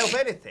doesn't help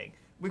anything.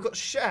 We've got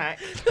shack.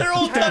 They're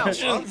all Tower.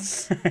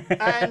 dungeons.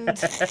 And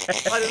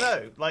I don't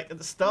know, like at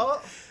the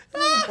start.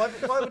 Why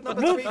would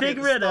number We'll three be at the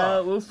figure it start?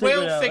 out. We'll figure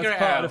We'll it out. figure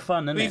That's it part out. of the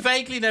fun, isn't We it?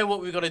 vaguely know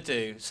what we've got to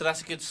do, so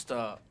that's a good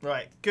start.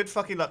 Right, good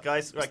fucking luck,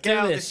 guys. Right, Let's get do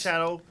out of this. this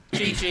channel.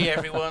 GG,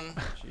 everyone.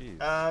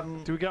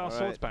 Jeez. Do we get our Alright.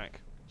 swords back?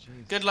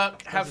 Good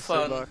luck. Have Good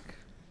fun. luck.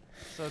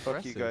 So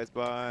Fuck you guys.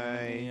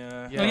 Bye.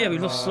 Yeah. Oh yeah, we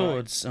lost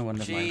swords. Oh, well,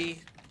 never mind.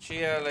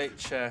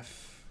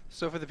 GLHF.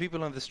 So for the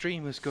people on the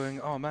stream who's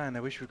going, oh man, I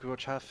wish we could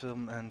watch half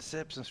film and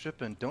Sips and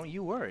Strippin', don't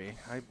you worry.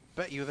 I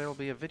bet you there'll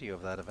be a video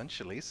of that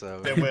eventually,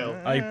 so... There will.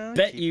 I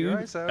bet keep your you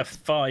eyes out. a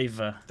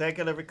 $5. They're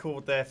gonna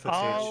record their footage.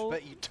 Oh.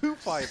 bet you 2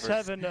 fivers.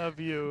 7 of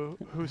you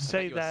who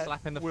say you a that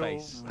slap in the will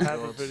face. have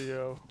a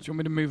video. Do you want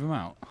me to move them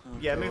out?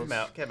 Yeah, move them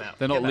out. Get them out.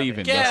 They're Get not 'em out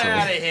leaving. Get That's all.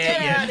 out of here,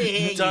 Get outta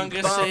here, you you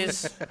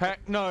dunguses.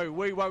 Heck no,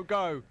 we won't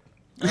go.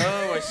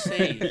 Oh, I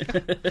see.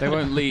 They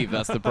won't leave.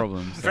 That's the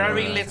problem. So,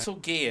 Very little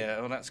gear.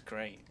 Oh, that's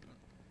great.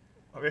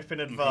 Rip in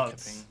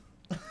advance.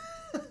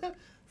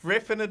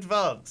 Rip in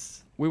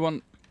advance. We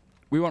want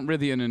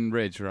Rithian and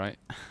Ridge, right?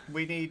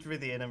 We need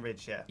Rithian and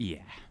Ridge, yeah. Yeah.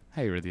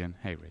 Hey Rithian.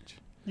 Hey Ridge.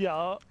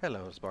 Yeah.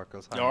 Hello,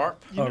 Sparkles. Hi. Yarp.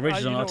 You Oh, know, Ridge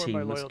is you on know our where team,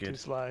 my that's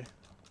loyalties good. lie.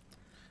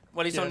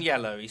 Well, he's on Yeah.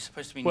 yellow. He's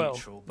supposed to be Well,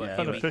 neutral, but yeah,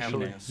 here we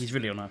unofficially. have He's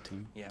really on our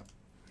team. Yeah.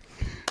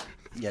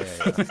 Yeah,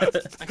 yeah, yeah.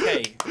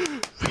 Okay,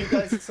 You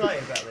guys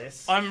excited about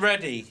this? I'm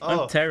ready.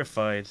 Oh, I'm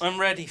terrified. I'm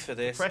ready for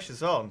this.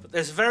 pressure's on.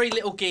 There's very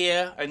little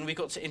gear, and we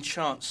got to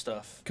enchant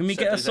stuff. Can we So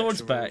get our there's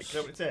swords extra back? rules. Is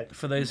that what it said?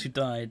 For those who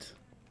died.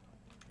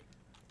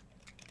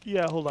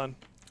 Yeah, hold on.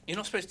 You're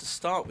not supposed to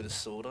start with a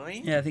sword, are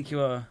you? Yeah, I think you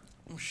are.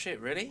 Oh shit,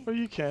 really? Well,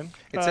 you can.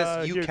 It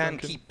says you here, can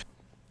Duncan. keep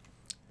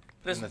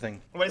There's- in the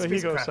thing. Well, it's a Well, here piece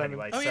of you go, crap Simon.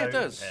 anyway. Oh, so yeah, it who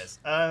does.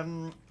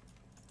 cares?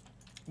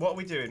 What are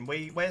we doing?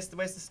 Where's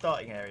the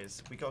starting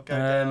areas? We got to go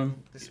Um,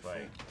 down this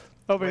way.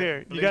 Over Wait, here.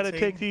 You blue gotta team?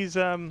 take these.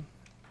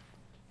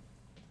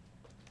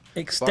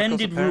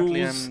 Extended Sparkles,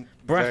 apparently rules, I'm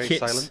very brackets,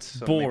 silent,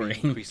 so maybe boring.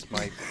 increase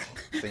my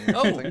thing or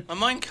Oh, something. a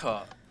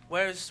minecart.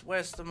 Where's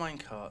the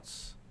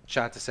minecarts?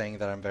 Chat is saying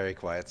that I'm very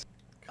quiet.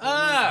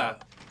 Ah!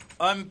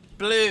 I'm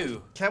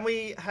blue. Can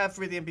we have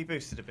Rythian be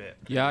boosted a bit?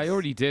 Yeah, I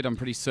already did. I'm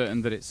pretty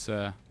certain that it's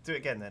Do it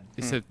again then.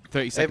 it's a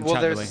 30-second Well,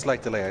 chat there's delay. a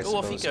slight delay, I Oh,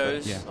 off he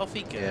suppose. goes. yeah. Off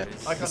he goes. Yeah.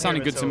 I can't It sounded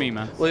hear good to at me, all.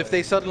 man. Well, if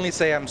they suddenly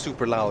say I'm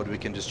super loud, we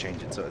can just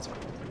change it, so it's fine.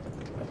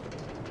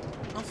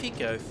 Off you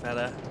go,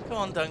 fella. Come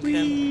on,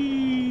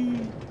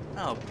 Duncan.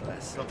 Oh,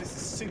 bless. God, this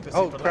is super.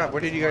 Oh, super crap, loud.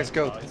 where did This you is guys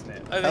go? Minecart, isn't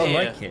it? Over I here.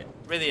 like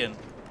it. Rythian.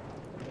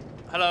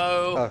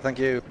 Hello. Oh, thank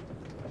you.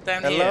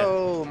 Down here.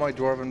 Hello, my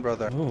dwarven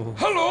brother. Oh.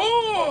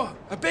 Hello!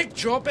 A big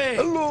jobby!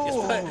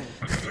 Hello!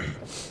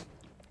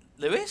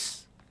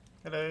 Lewis?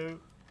 Hello.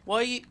 Why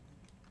are you...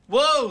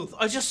 Whoa!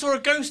 I just saw a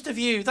ghost of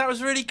you. That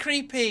was really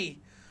creepy.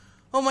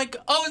 Oh my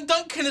god. Oh, and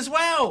Duncan as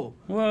well.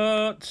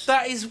 What?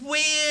 That is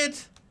weird.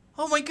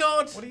 Oh my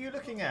god. What are you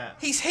looking at?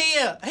 He's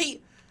here.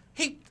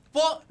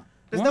 What?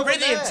 There's no one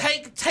Rythian,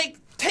 there.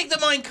 take the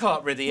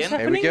minecart, Rythian.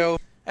 Here we go.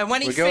 And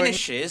when he We're going.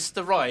 finishes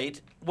the ride,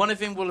 one of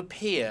them will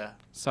appear.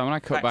 So when I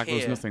cut Back back, there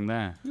was here. nothing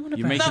there. What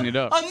You're about- making it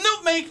up. I'm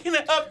not making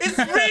it up. It's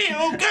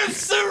real.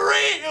 Ghosts are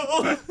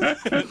real.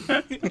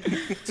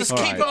 Just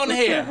keep it on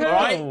here, all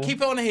right? hell?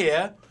 Keep it on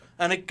here,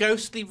 and a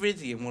ghostly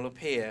Rythian will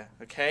appear.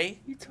 Okay?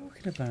 What are you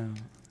talking about?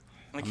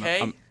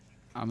 Okay.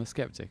 I'm a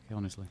skeptic,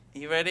 honestly.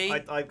 You ready?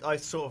 I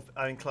sort of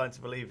am inclined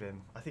to believe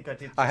him. I think I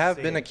did. I have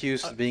see been it.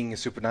 accused of being a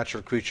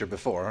supernatural creature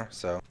before,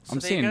 so... So I'm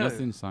there you seeing go.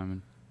 nothing,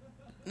 Simon.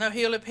 No,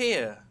 he'll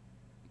appear.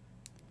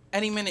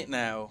 Any minute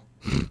now.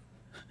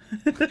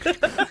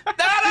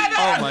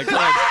 Oh my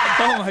god!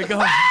 Oh my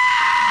god!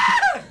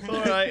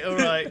 All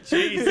right.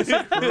 Jesus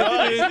Christ.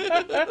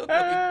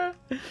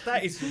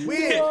 That is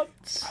weird.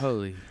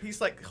 Holy. He's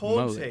like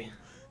haunting. Moly.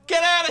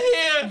 Get out of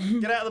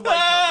here! Get out of the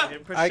minecart.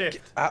 Rythian. Press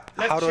shift. how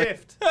Left do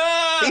shift.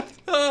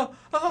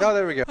 Oh,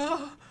 there we go.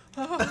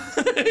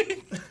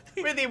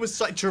 Rythian was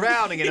like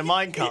drowning in a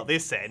minecart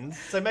this end,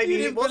 so maybe You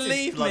it didn't was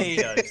believe his blood me.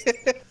 ghost.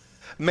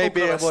 Maybe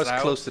God, I that's was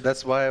loud. close to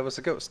that's why I was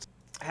a ghost.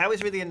 How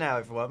is Rythian now,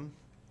 everyone?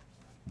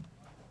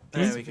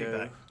 There Some we go.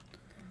 feedback.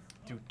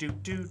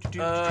 Do.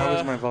 How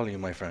is my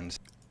volume, my friends?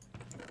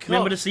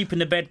 Remember to sleep in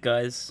the bed,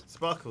 guys.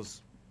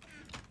 Sparkles.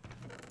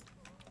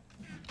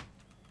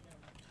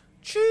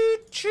 Choo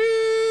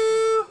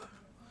choo!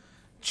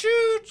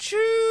 Choo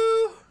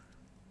choo!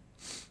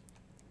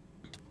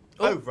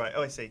 Oh right.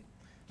 Oh, I see.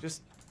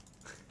 Just.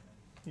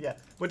 Yeah.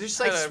 Well, just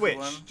say Hello, switch.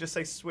 everyone. Just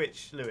say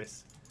switch,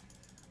 Lewis.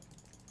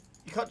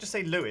 You can't just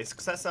say Lewis,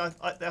 because that's.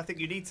 I think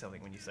you need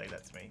something when you say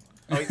that to me.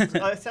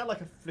 I sound like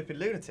a flipping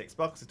lunatic.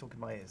 Sparkles are talking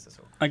in my ears. That's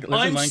all.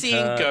 I'm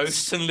seeing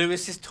ghosts and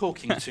Lewis is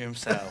talking to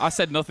himself. I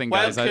said nothing,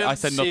 guys. I Welcome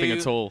said nothing to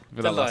at all for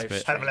the that last live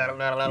bit. stream.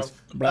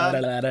 Blah, blah,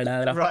 blah,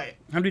 blah, blah. Right.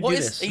 How do we What do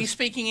is? this? Are you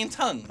speaking in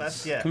tongues?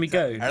 That's yeah. Can we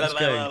go? Let's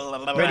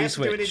go. We Ready, have to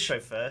do an switch. intro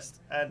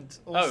first, and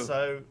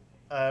also.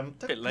 Don't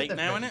Bit late put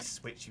the now, ready innit?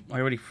 Switch. You, I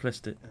already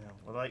pressed it.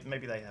 well,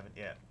 maybe they haven't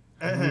yet.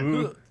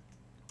 Ooh.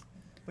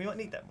 We might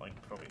need that mic,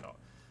 probably not.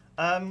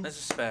 There's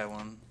a spare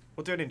one.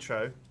 We'll do an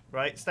intro,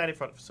 right? Stand in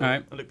front of us all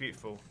Alright. and look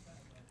beautiful.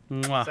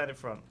 Mwah. Stand in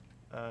front.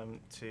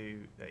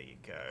 There you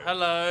go.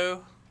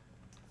 Hello.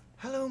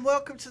 Hello and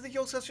welcome to the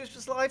Yogscast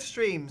Christmas live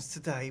streams.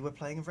 Today we're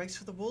playing a Race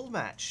for the Wall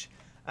match.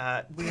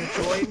 We are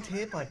joined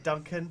here by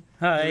Duncan,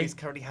 Hi. who is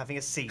currently having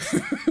a seat,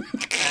 and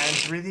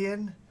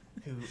Rythian,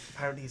 who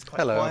apparently is quite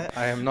Hello, quiet.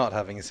 I am not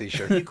having a Are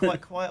seizure. you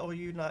quite quiet or are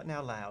you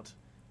now loud?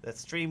 The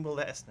stream will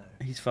let us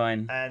know. He's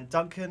fine. And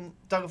Duncan,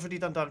 I've already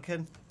done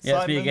Duncan. Yeah,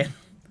 it's Simon, me again.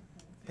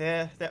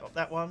 Here,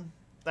 that one.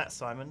 That's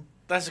Simon.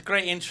 That's a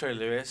great intro,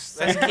 Lewis.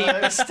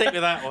 Let's stick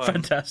with that one.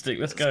 Fantastic.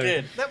 Let's That's go.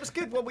 good. That was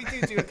good. Well, we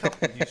do a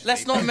couple usually.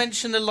 Let's not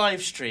mention the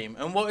live stream.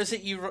 And what is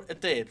it you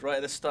did right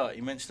at the start?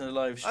 You mentioned the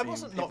live stream. I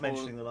wasn't not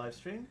mentioning the live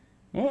stream.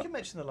 You What? can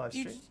mention the live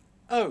You- stream.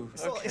 Oh,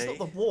 It's, okay. it's not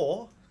the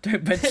war.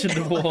 Don't mention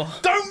the war.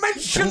 Don't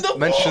mention the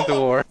Mention the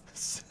war.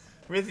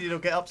 Rythian will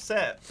get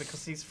upset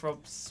because he's from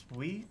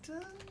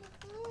Sweden.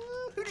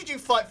 Who did you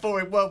fight for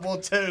in World War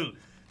II,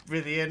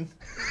 Rythian?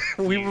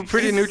 We were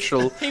pretty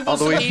neutral, He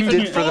although we wasn't even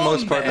did for the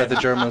most born part there. let the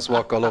Germans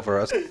walk all over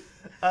us.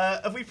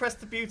 Have we pressed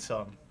the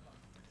button?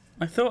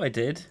 I thought I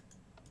did.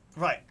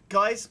 Right,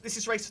 guys, this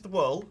is Race to the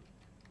World.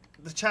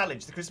 The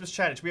challenge, the Christmas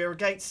challenge. We are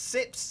against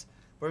Sips.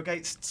 We're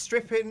against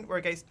Stripping. We're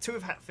against two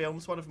of Hat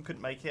Films. One of them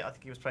couldn't make it. I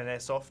think he was playing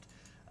Airsoft.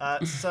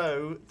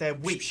 So they're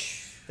weak.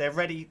 They're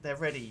ready. They're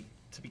ready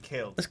to be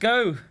killed. Let's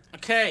go.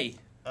 Okay.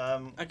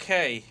 Um,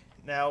 Okay.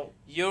 now,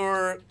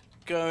 You're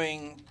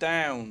going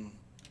down,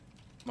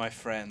 my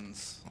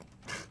friends.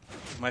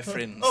 My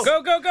friends. Oh.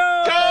 Go, go,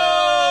 go!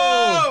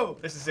 Go!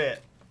 this is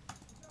it.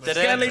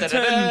 Skeleton.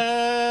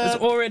 There's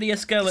already a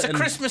It's skeleton. a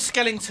Christmas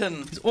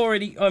skeleton. It's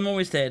already. I'm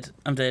always dead.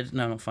 I'm dead.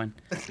 No, I'm fine.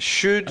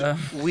 Should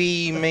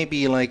we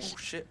maybe like Oh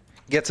shit.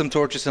 get some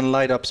torches and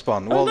light up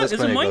spawn? Oh, Well, look, there's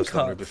there's a plenty of ghosts,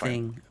 then we'll minecart be fine.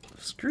 thing.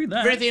 Screw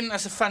that. Rythian,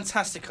 that's a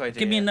fantastic idea.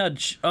 Give me a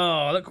nudge.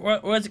 Oh, look,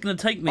 where's it going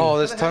to take me? Oh,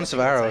 there's Where the tons of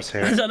hell is it arrows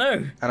I here. don't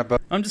know. And a bow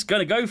I'm just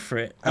going to go for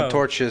it. and Oh,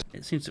 torches.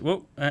 It seems to.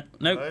 Whoa. No.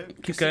 No,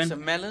 Keep Some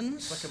going.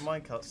 melons. It's like a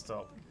minecart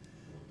stop.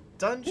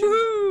 Dungeon.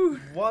 Woo!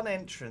 One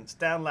entrance,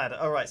 down ladder.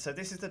 All right, so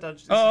this is the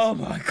dungeon. Oh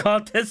my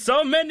god, there's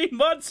so many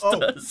monsters.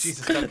 Oh,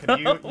 Jesus, Duncan,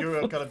 you're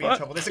going to be in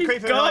trouble. There's a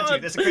creeper behind you.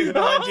 There's a creeper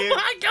behind you.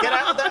 My god. Get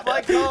out of that,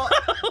 my god.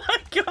 Oh my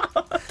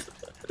god.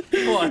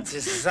 What a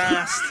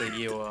disaster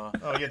you are.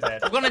 Oh, you're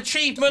dead. I've got an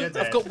achievement.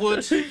 I've got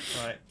wood.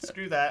 Right,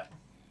 screw that.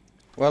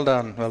 Well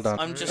done, well done.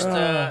 I'm just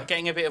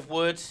getting a bit of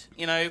wood,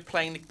 you know,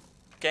 playing the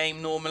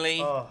game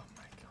normally. Oh,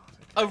 my god.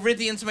 Oh,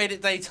 Rydian's made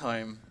it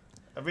daytime.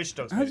 A Ridge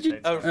Dog's How made did you-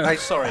 it daytime. Oh,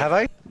 sorry. Have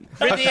I?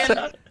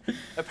 Rydian,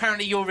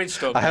 apparently you're Ridge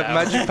Dog I have now.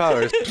 magic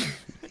powers.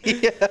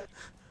 Yeah.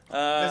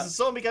 There's a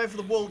zombie going for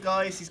the wall,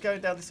 guys. He's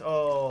going down this.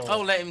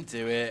 Oh, let him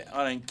do it.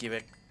 I don't give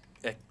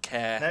a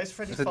care. Now it's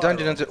friendly The fire.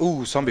 dungeon.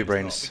 Ooh, zombie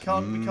brains. We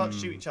can't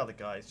shoot each other,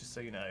 guys. Just so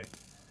you know.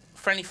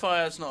 Friendly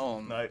fire's not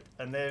on. No,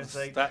 and there's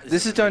a.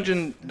 This is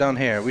dungeon down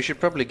here. We should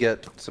probably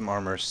get some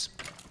armors.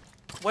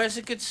 Where's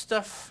a good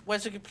stuff?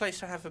 Where's a good place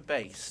to have a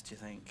base? Do you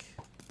think?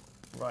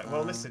 Right.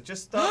 Well, listen.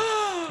 Just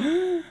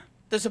start.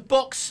 There's a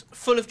box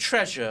full of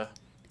treasure,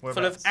 full of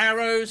Whereabouts?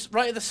 arrows,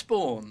 right at the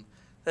spawn.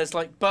 There's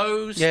like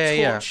bows,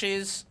 Yeah.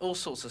 torches, all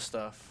sorts of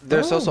stuff.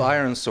 There's also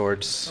iron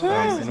swords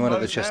in one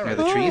of the chests near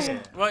the trees.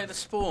 Right at the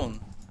spawn.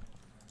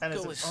 And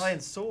there's Got this- an iron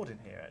sword in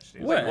here,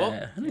 actually. Where? what?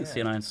 I didn't see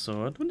an iron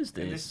sword. What is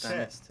In this this?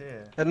 chest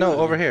here. No,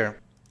 over here.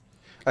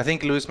 I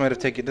think Lewis might have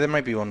taken. There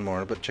might be one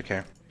more, but check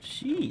here.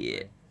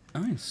 Shit.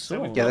 Iron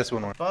sword. Yeah, there's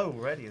one more. Bow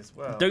ready as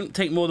well. Don't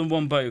take more than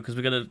one bow because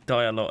we're gonna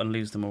die a lot and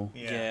lose them all.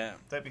 Yeah.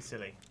 Don't be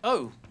silly.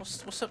 Oh,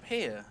 what's up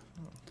here?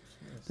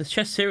 There's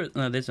chests here.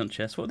 No, there's not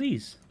chests. What are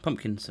these?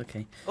 Pumpkins.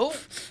 Okay. Oh.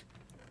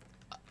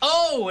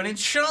 Oh, an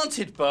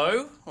enchanted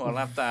bow. Oh, I'll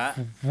have that.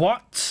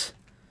 What?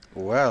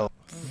 Well,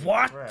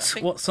 What? crap.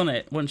 What's on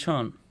it? What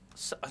enchant?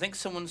 So, I think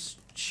someone's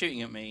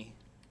shooting at me.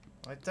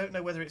 I don't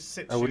know whether it's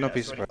sit. I would not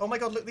be shoot us or surprised. Oh my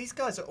god! Look, these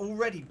guys are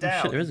already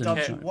down. shit, there in is an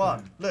dungeon enchant.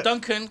 1. Look.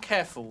 Duncan,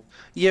 careful.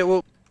 yeah.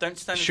 Well, Don't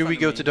stand in should we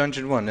front go of to me.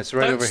 dungeon 1? It's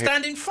right Don't over here.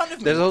 stand in front of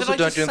me. There's Did also I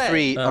just dungeon say?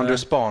 3 under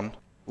spawn,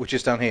 which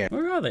is down here.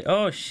 Where are they?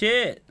 Oh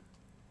shit!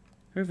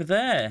 They're over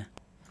there.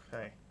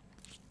 Okay.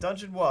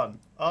 Dungeon 1.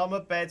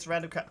 Armor, beds,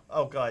 random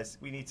Oh, guys,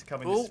 we need to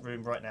come in this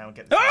room right now and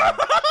get this.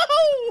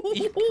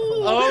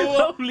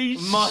 Oh, Holy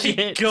my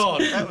shit!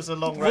 God. That was a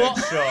long range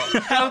What?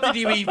 shot. How did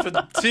you even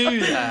do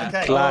that?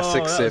 Okay.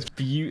 Classic Oh, that sip. was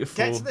beautiful.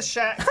 Get to the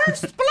shack.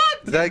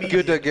 That good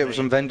to get immediately.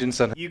 some vengeance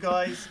on. You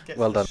guys get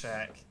Well to the done.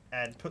 shack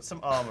and put some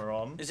armor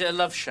on. Is it a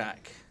love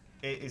shack?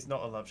 It is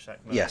not a love shack.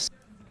 No. Yes.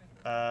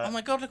 Oh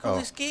my God, look at all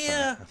this sorry,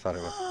 gear. I thought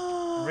it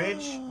was.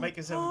 Ridge, make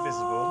yourself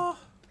invisible,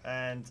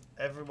 and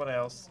everyone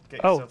else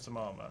get Oh. yourself some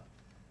armor.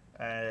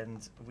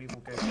 And we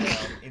will go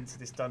down into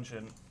this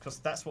dungeon because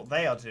that's what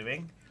they are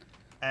doing,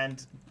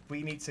 and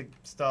we need to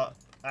start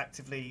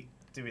actively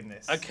doing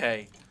this.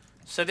 Okay.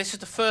 So this is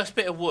the first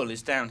bit of wool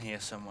is down here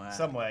somewhere.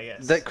 Somewhere,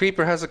 yes. That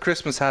creeper has a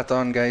Christmas hat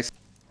on, guys.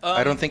 I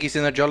Um, don't think he's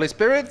in a jolly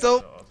spirit, though.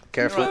 God.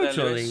 Careful. Right there,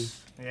 Actually.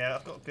 Lewis. Yeah,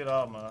 I've got good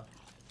armor.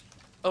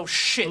 Oh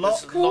shit, Block.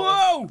 there's a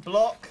lot Whoa!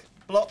 Block,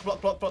 block, block,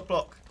 block, block,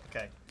 block.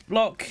 Okay.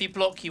 Block. of... If you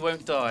block, you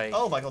won't die.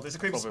 Oh my god, there's a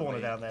creeper Probably.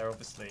 spawner down there,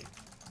 obviously.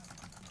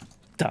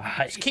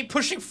 Die. Just keep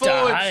pushing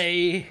forward.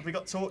 Die. Have we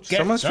got torches? Get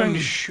Someone's trying to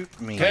them.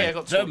 shoot me. Okay, I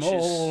got Them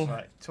torches. all.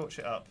 Right, torch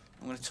it up.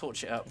 I'm going to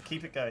torch it up.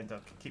 Keep it going,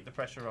 Duncan. Keep the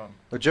pressure on.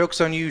 The joke's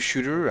on you,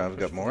 shooter. I've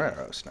got more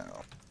arrows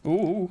now.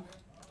 Ooh.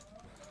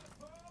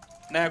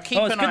 Now keep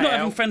Oh, it's an good eye not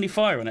having out. friendly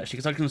fire on actually,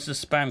 because I can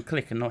just spam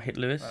click and not hit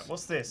Lewis. Right,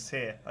 what's this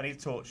here? I need a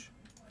torch.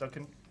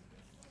 Duncan?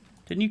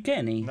 Didn't you get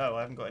any? No,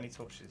 I haven't got any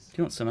torches. Do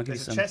you want some? I'll give you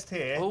There's a some. chest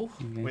here Oh,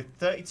 Okay. with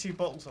 32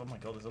 bottles. Oh my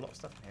god, there's a lot of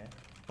stuff in here.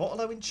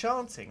 Bottle of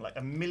enchanting, like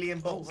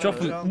 1,000,000 bottles Drop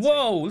of 'em. enchanting.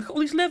 Whoa! Look at all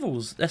these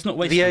levels. Let's not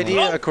waste The them all.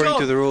 idea, Oh, according God.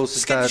 to the rules,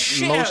 is Scared the that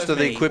shit most out of of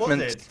the me. What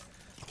equipment. did?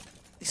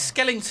 these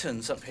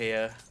skeletons up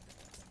here.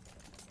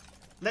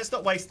 Let's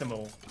not waste them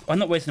all. I'm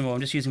not wasting them all.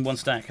 I'm just using one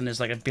stack, and there's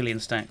like 1 billion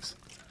stacks.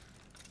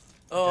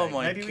 Oh Okay,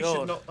 my maybe we should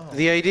God. not. Oh,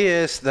 The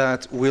idea is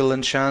that we'll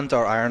enchant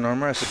our iron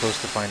armor as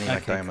opposed to finding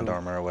like Okay, diamond cool.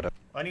 armor or whatever.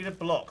 I need a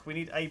block. We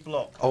need a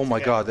block. Oh my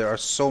Yeah. god, there are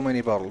so many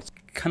bottles.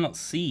 Cannot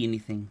see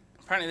anything.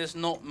 Apparently there's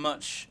not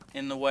much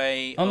in the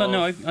way Oh no,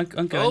 no, of...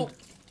 I'm going. Oh,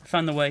 I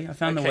found the way. I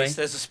found the okay, way. so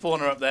there's a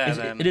spawner up there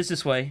then. It is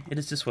this way. It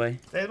is this way.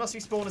 There must be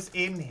spawners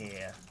in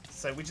here,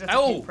 so we just have to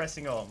Ow. keep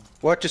pressing on.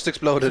 What just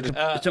exploded?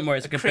 Don't worry,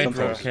 it's like a creeper.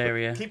 bedrock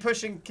area. Keep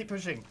pushing, keep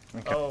pushing.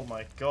 Okay. Oh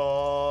my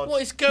god.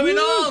 What is going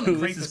Woo! on? This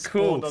Creepers is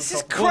cool. spawned on This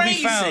is top of- What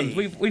have crazy.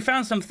 we found? We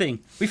found something.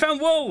 We found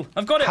wool.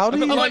 I've got it. How I've do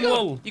got you- the Oh my lime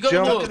God, wool. you got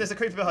Jump. the Duncan, wool. there's a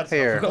creeper behind us.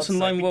 Here. For I've got God's some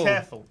sake, lime be wool.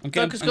 careful. I'm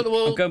going, Duncan's got the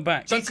wool. I'm going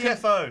back. Duncan.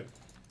 GTFO.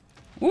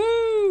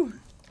 Woo!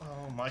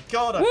 Oh my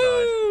god, I died.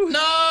 Woo!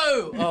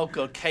 No! Oh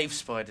God, cave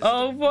spiders. are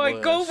Oh the my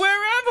worst. god, where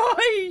am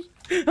I?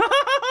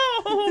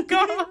 Oh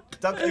god!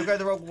 Duncan, you're going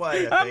the wrong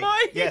way, I Am think.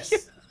 I?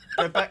 Yes.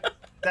 Go back.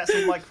 That's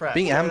all my crap.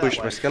 Being Go that ambushed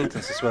way. by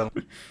skeletons as well.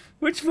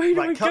 Which way do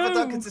Right, I cover go?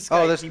 Duncan's escape.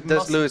 Oh, there's He there's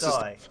mustn't Lewis's.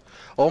 die.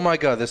 Oh my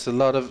god, there's a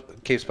lot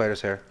of cave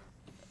spiders here.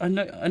 I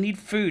know. I need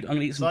food. I'm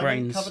gonna eat some Simon,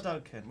 brains. cover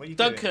Duncan. What are you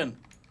doing? Duncan.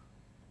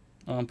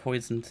 Oh, I'm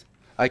poisoned.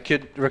 I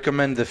could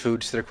recommend the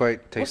foods. They're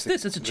quite tasty. What's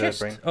this? It's a The chest.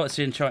 brain. Oh, it's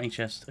the enchanting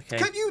chest. Okay.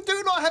 You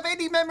do not have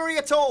any memory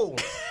at all.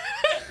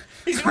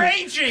 He's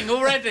raging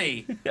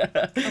already.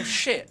 Oh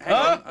shit! Hang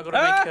on, I've got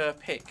to make a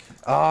pick.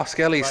 Ah,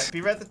 skellies.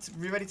 Right,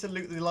 be ready to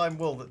loot the lime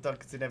wool that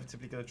Duncan's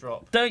inevitably going to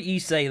drop. Don't you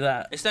say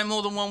that. Is there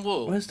more than one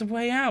wool? Where's the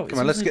way out? Come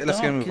on, let's get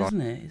a move on.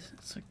 Isn't it?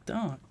 It's so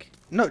dark.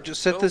 No,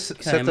 just set Oh, set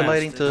the I'm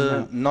lighting out.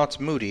 to not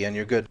moody, and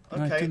you're good.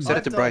 Okay, Set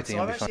it to I've brighting,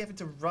 So you'll I'm be fine. actually having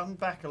to run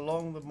back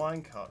along the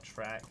minecart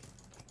track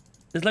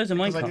There's loads of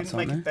because I minecarts, didn't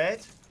make a aren't there?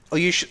 bed. Oh,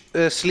 you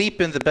should sleep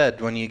in the bed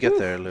when you get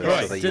there, Lewis,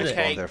 Right, so that you did can it.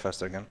 spawn Okay. there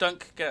faster again.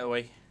 Dunk, get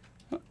away.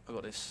 I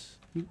got this.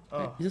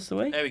 Oh. Is this the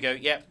way? There we go.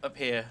 Yep, up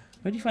here.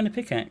 Where do you find a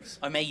pickaxe?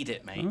 I made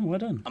it, mate. Oh, well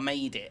done. I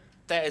made it.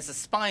 There's the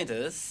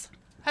spiders.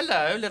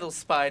 Hello, little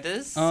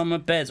spiders. My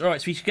beds. All right,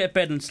 so we should get a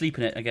bed and sleep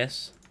in it, I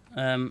guess.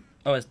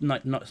 Oh, it's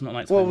night. It's not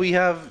night. Well, we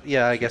have.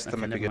 Yeah, I guess that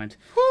Okay, might be never good.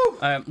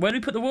 mind. Where do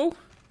we put the wall?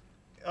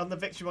 On the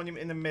Victory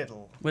Monument in the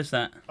middle. Where's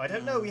that? I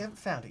don't know. We haven't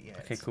found it yet.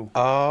 Okay, cool.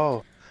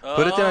 Oh,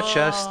 put it in a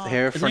chest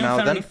here Has for anyone now,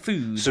 found then, any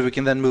food? so we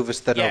can then move a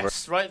step over.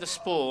 Yes, right at the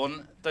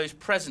spawn, those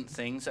present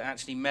things are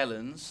actually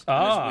melons.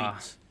 Ah. And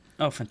there's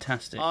Oh,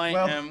 fantastic. wheat. I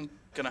Well, am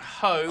gonna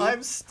hoe.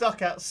 I'm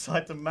stuck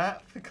outside the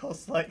map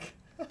because, like,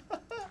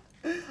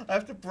 I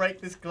have to break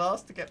this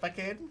glass to get back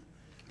in.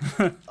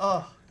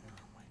 Oh,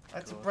 I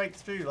had to break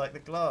through, like, the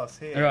glass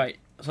here. All right.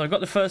 So I got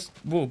the first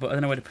wall, but I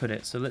don't know where to put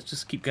it. So let's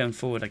just keep going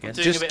forward, I guess.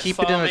 Doing a Just bit of keep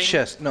it in a farming.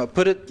 chest. No,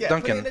 put it, Yeah,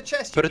 Duncan. put it in a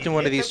chest, Put you it in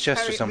one of idiot. these Don't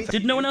chests or carry it something. with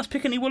Did no one else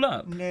pick any wool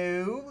up?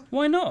 No,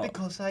 Why not?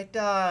 because I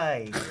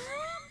died.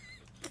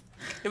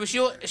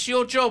 It's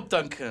your job,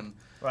 Duncan.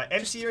 Right,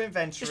 empty your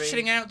inventory. Just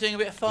chilling out, doing a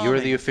bit of farming. You're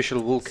the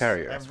official wool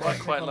carrier. And What I right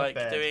quite click on the like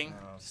bed. doing.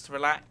 Oh, Just to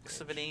relax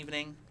of an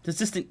evening. Does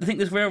this thing? I think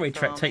this railway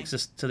track Farming. takes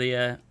us to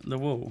the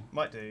wall.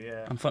 might do,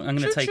 yeah. I'm going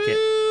to take it.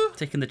 Choo-choo!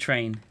 Taking the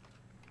train.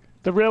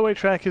 The railway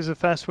track is a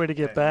fast way to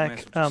get Okay, might back.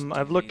 as well just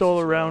I've do looked these all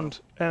as well. around,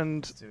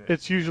 and Let's do it.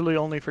 it's usually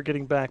only for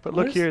getting back. But What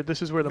look is- here,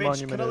 this is where the Rich,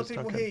 monument can other is,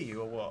 people Duncan. hear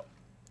you or what?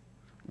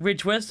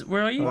 Ridge, where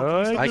are you?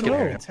 I Stop can don't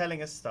hear know. you.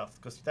 telling us stuff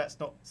because that's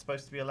not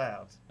supposed to be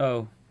allowed.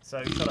 Oh,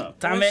 So shut up.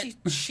 damn Why it!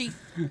 is she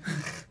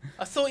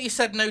I thought you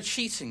said no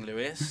cheating,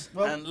 Lewis.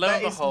 Well, and lo that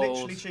and is behold,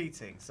 literally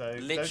cheating. So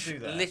don't do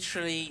that.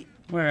 literally.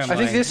 Where am I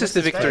think this is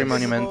the Stay Victory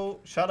Monument. invisible.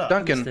 Shut up.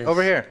 Duncan, this?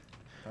 over here.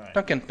 Right.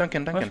 Duncan,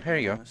 Duncan. What? Here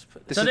you go. Let's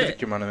put This Is is that the it?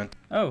 Victory Monument.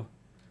 Oh.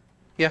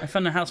 Yeah. I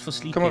found a house for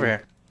sleeping. Come over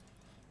here.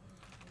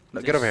 No,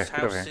 get over here. This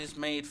Get over house here. is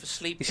made for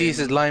sleeping. You see, it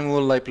says lime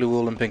wool, light blue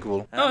wool, and pink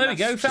wool. Oh, there we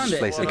go. that's Found just it.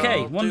 place what it.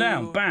 Okay, I'll one do.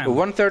 down. Bam. But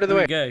 1/3 of the There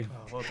way. we go.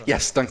 Oh, well done.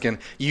 Yes, Duncan,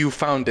 you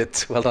found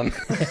it. Well done.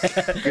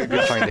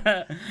 Good find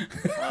it.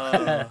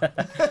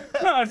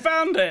 No, I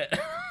found it.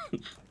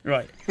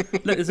 Right.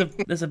 Look,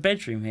 there's a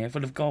bedroom here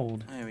full of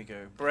gold. There we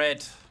go.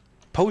 Bread.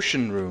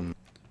 Potion room.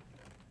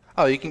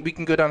 Oh, we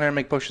can go down here and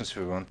make potions if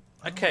we want.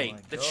 Okay, my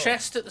the God.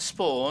 chest at the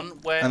spawn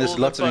where And there's all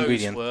lots the of bows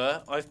ingredient.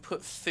 were, I've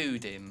put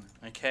food in.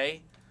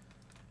 Okay.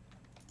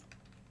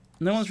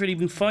 No one's really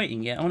been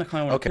fighting yet. I kind of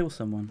want to Okay. kill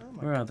someone. Oh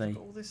my Where are God, they? look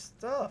at all this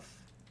stuff.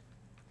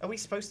 Are we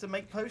supposed to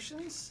make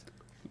potions?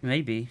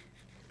 Maybe.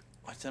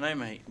 I don't know,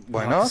 mate.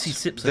 Why Oh, I not? see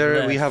sips over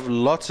There we there. have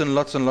lots and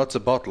lots and lots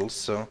of bottles,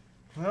 so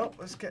Well,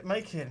 let's get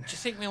making. Do you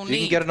think we'll you need?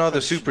 can get another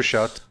potions? super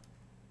shot.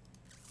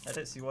 I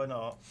don't see why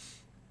not.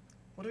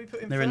 What do we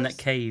put in They're first? in that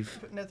cave.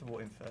 Put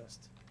netherwort in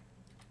first.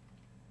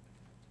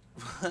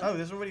 Oh,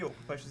 there's already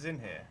awkward potions in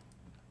here.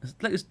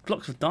 There's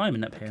blocks of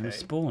diamond up here and a Okay.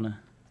 spawner.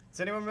 Does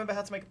anyone remember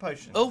how to make a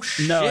potion? Oh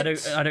shit! No, I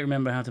don't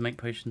remember how to make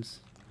potions.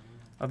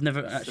 I've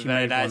never actually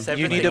very made nice. one.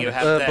 You Everything need you a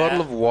have there.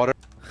 bottle of water.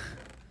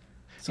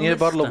 So You need a much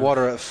bottle of stuff.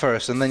 water at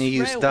first, and then you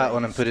use that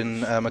one and put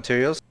in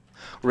materials.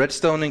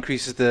 Redstone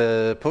increases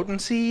the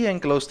potency,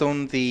 and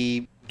glowstone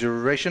the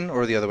duration,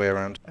 or the other way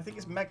around. I think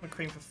it's magma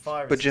cream for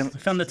fire. But Jim- I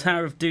found the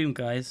Tower of Doom,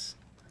 guys.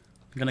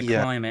 I'm gonna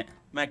Yeah. climb it.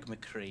 Magma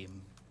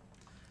cream.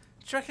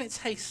 Do you reckon it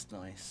tastes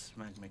nice,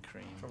 magma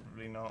cream?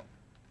 Probably not.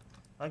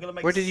 I'm gonna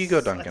make. Where did you go,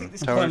 I Duncan? think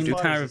this Tower is of Doom?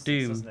 fire Tower of resistance,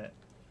 Doom. isn't it?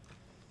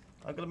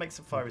 I'm gonna make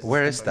some fire resistance.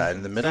 Where is that? In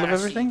the potions. middle of That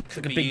actually everything? Could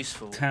Like a be big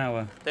useful.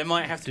 tower. There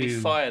might have to be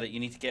Doom. fire that you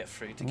need to get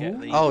through to get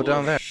Ooh. the. Oh,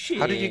 down there.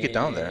 How did you get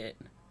down there? Shit.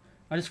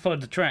 I just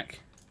followed the track.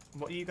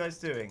 What are you guys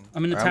doing?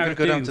 I'm in the I'm Tower gonna of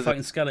go down Doom to the-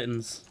 fighting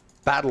skeletons.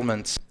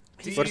 Battlements.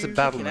 Do What is a you-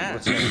 battlement?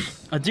 What's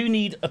it? I do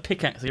need a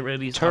pickaxe to get rid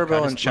of these. Turbo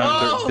okay, I and just-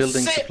 Chandler Oh,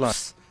 building sips! supply.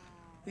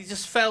 He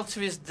just fell to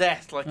his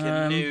death like a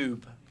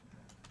noob.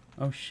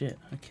 Oh shit.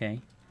 Okay.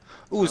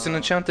 Ooh, it's an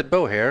enchanted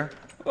bow here.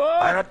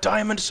 Ah! And a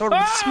diamond sword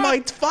with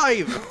smite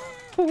 5!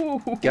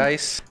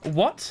 Guys,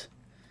 What?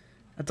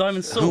 A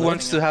diamond sword. who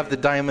wants to have the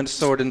diamond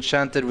sword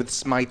enchanted with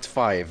smite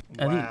 5? I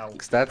think Wow.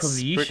 'Cause that's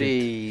probably you should. If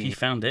you pretty...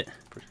 found it.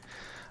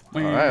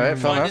 Alright, fair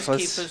Finders enough.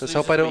 keepers, Let's losers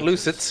hope I don't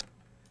lose weakers.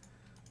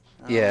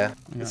 it. Yeah,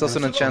 Yeah. it's also an There's a lot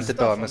of enchanted stuff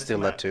bow. I on must this steal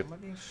that map. too. Am I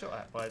being shot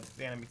at by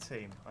the enemy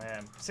team? I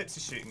am. Sips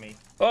is shooting me.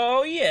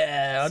 Oh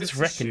yeah. I'll Sips just is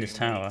wreck in this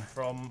shooting me tower.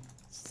 From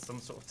some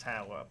sort of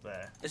tower up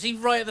there. Is he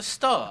right at the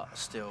start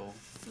still?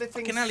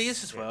 Flipping Fucking hell, he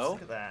is as Sips, well.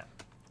 Look at that.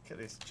 Look at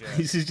this jerk.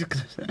 This is just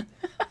gonna-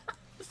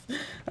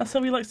 That's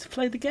how he likes to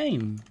play the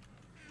game.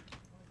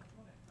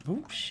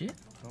 Oh shit.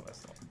 Oh,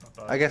 that's not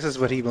bad. I guess that's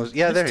what he was.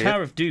 Yeah, there This he is.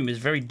 Tower of Doom is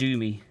very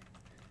doomy.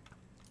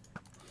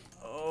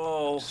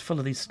 Oh. It's full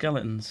of these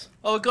skeletons.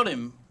 Oh, I got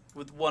him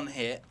with one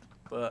hit,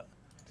 but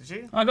Did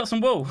you? I got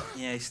some wool.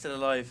 Yeah, he's still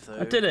alive though.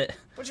 I did it.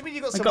 What do you mean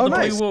you got I some? got the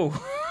nice. blue wool.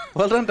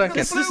 Well done, Duncan.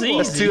 This is easy.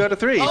 That's 2 out of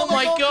 3. Oh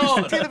my god!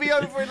 It's gonna be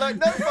over in like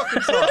no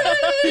fucking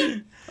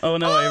time. Oh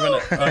no, I run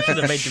it. Oh, I should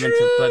have made them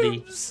into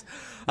bloody.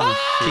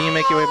 Can you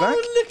make your way back?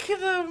 Look at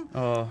them!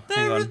 Oh, They're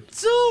hang on.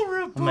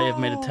 adorable! I may have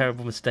made a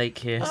terrible mistake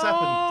here. What's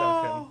happened,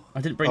 Duncan?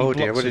 I didn't bring Oh any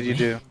dear, blocks what did with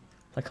you me. do?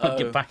 I can't Oh.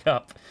 get back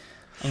up.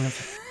 You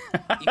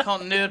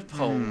can't nerd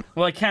pole.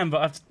 Well, I can,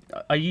 but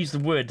I used the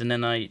wood and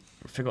then I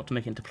forgot to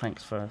make it into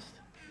planks first.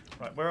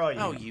 Right, where are you?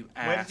 Oh, you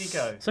ass. Where did he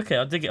go? It's okay.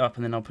 I'll dig it up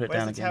and then I'll put it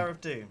Where's down the again. Tower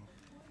of Doom?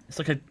 It's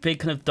like a big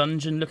kind of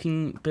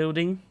dungeon-looking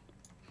building.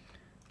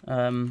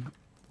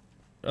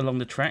 Along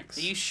the tracks.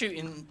 Are you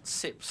shooting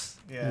sips?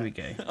 Yeah. Here we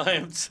go. I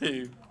am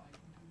too.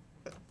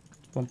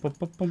 Bum, bum,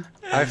 bum, bum.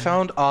 I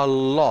found a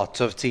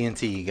lot of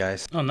TNT,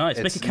 guys. Oh, nice.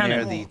 It's Make a cannon.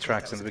 near the Oh,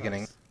 tracks that in the was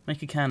beginning. close.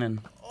 Make a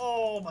cannon.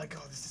 Oh my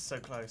god, this is so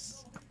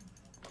close.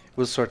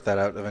 We'll sort that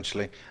out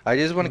eventually. I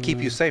just want to keep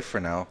you safe for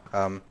now.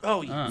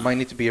 Oh, you. Ah. Might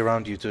need to be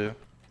around you to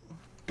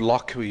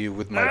block you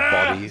with my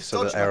body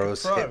so dodge the like a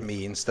arrows pro. hit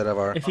me instead of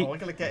our If you, Oh, we're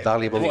gonna get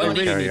valuable what I gun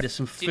really carrier. need is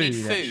some Do you need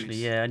food, food? actually.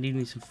 Yeah, I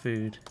need some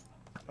food.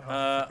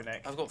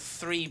 I've got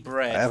 3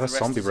 bread. I have the a rest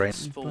zombie is brain.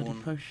 Bloody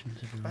Spawn. potions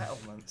everywhere.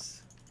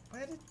 battlements.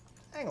 Where did?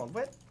 Hang on.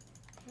 Where's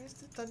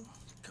the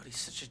God, he's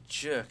such a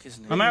jerk,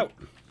 isn't he? I'm out.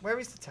 Where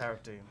is the Tower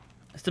of Doom?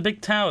 It's the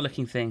big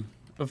tower-looking thing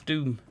of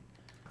doom.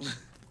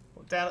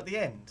 What, down at the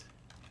end?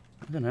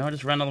 I don't know. I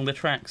just ran along the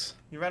tracks.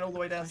 You ran all the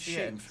way down I'm to the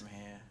shooting end. from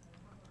here.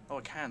 Oh,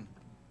 I can.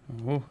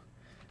 Oh,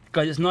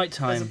 guys, it's night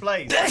There's a time.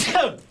 blaze.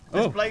 There's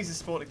Oh. blazes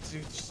spawning.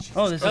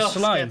 Oh, there's a That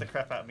slime. scared the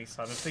crap out of me,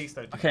 Simon. Please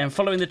don't. Do Okay, I'm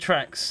following the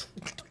tracks.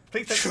 that.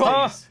 Please don't.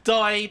 Try- Please.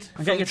 Died.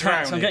 I'm getting from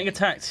attacked. I'm drowning. getting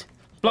attacked.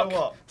 By Block.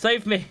 what?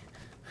 Save me.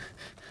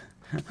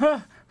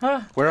 Where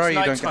are It's you,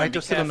 Duncan? nighttime, I be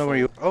just don't know where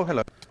you. Oh,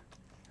 hello.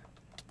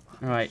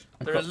 All right.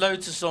 There are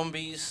loads of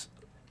zombies.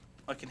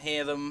 I can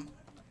hear them.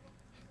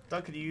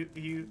 Duncan, you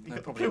They're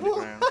got probably the on the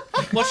ground.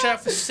 Watch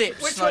out for sips.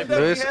 Which one Sniper. don't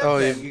we Lewis, have oh,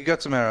 then? you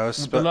got some arrows,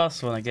 The but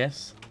last one, I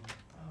guess.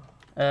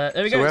 There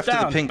we so go. we're It's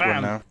after down. the pink Bam.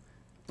 one now.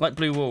 Like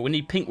blue wool. We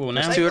need pink wool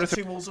now. There's They've two got out of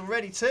 2 walls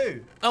already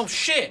too. Oh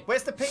shit!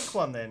 Where's the pink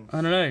one then?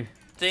 I don't know.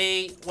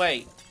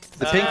 Wait.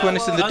 The pink one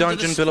is in the under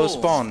dungeon the below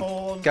spawn.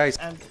 spawn. Guys,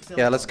 and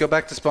yeah, let's go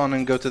back to spawn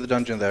and go to the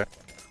dungeon there.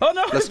 Oh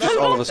no! Let's just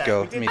all of us that,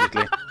 go we did.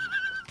 immediately.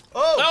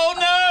 Oh! Oh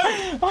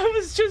no! I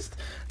was just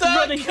Duncan!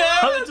 running.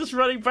 I was just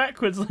running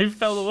backwards. And I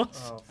fell the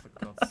walls. Oh,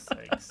 for God's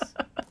sakes.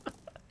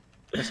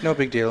 It's no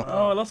big deal.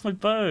 Oh, I lost my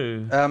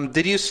bow.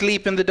 Did you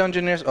sleep in the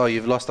dungeon? Oh,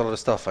 you've lost a lot of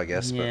stuff, I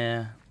guess.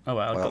 Yeah. Oh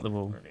well, I Well. got the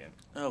wool. Brilliant.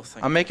 Oh,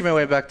 thank I'm making my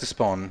way back to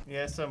spawn.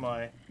 Yeah, so am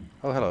I.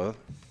 Oh, hello.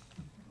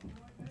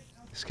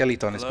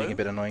 Skeleton is Hello? being a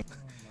bit annoying. Oh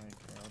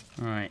my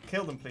God. All right.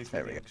 Kill them, please,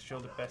 There we William, 'cause you're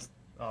the best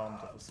armed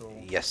of us all.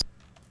 Yes.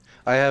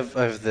 I have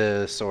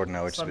the sword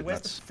now, which is a Simon, bit where's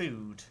nuts. the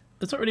food?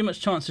 There's not really much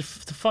chance to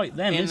fight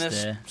them, In is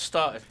this there?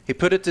 started. He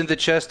put it in the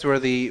chest where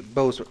the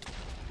bows were.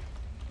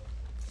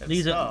 At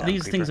These the are start.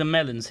 these creeper. things are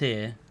melons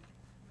here.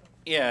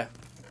 Yeah,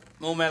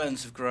 more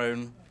melons have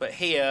grown, but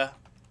here,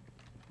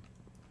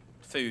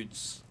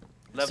 foods.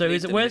 Lovely,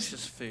 is it- where's-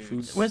 delicious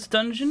foods. Where's the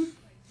dungeon?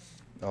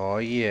 Oh,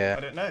 I yeah.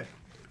 don't know.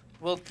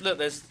 Well, look,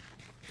 there's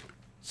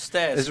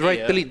stairs It's right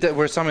here, beneath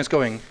where Simon's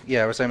going.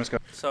 Yeah, where Simon's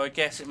going. so I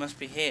guess it must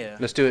be here.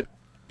 Let's do it.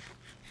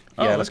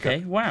 Oh, Yeah, let's go.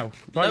 okay. Wow.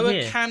 Right Lower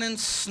here. cannon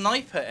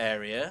sniper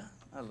area.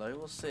 Hello,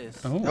 what's this?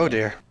 Oh,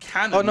 dear.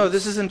 Cannons. Oh, no,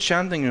 this is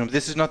enchanting room.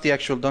 This is not the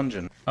actual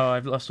dungeon. Oh, I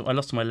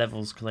lost my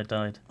levels because I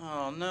died.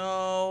 Oh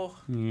no.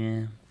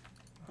 Yeah.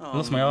 Oh, I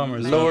lost my armor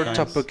as well. Lower guys.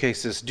 top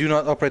bookcases. Do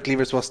not operate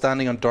levers while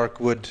standing on dark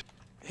wood.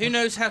 Who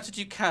knows how to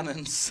do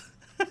cannons?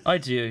 I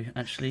do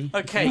actually.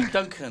 Okay,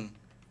 Duncan.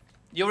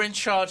 You're in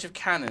charge of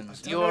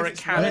cannons. I don't know You're if a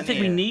it's I cannon. don't think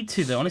we need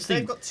to though. Honestly.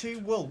 They've got 2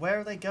 wool. Where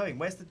are they going?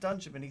 Where's the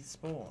dungeon beneath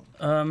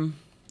spawn?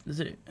 Is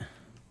it?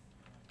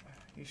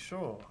 You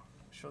sure?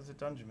 Sure there's a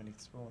dungeon beneath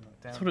spawn. Like,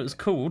 down That's what it was here.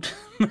 called.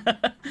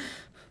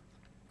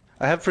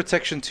 I have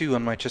protection 2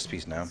 on my chest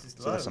piece now. This is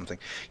So that's low. something.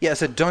 Yeah,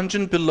 it's a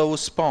dungeon below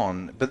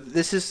spawn. But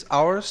this is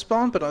our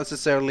spawn, but not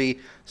necessarily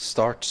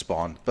start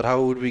spawn. But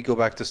how would we go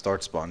back to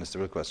start spawn is the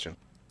real question.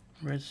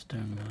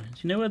 Redstone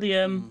mines. You know where the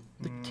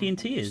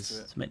TNT used to is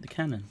it. to make the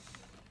cannon?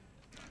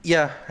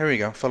 Yeah, here we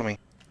go. Follow me.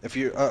 If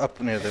you're up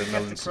near the You have to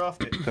melons,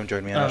 craft it. come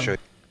join me and I'll Oh. show you.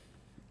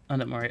 Oh,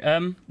 don't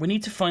worry. We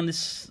need to find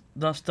this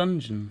last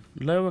dungeon.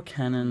 Lower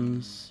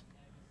cannons.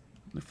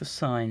 Look for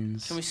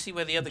signs. Can we see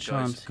where the other guys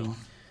have Enchanting. gone?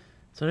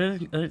 So I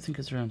don't think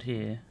it's around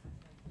here.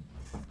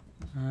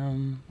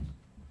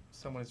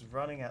 Someone is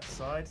running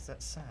outside. Is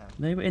that Sam?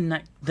 They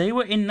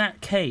were in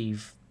that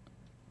cave.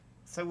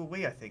 So were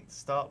we, I think, to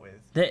start with.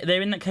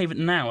 They're in that cave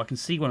now. I can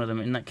see one of them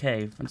in that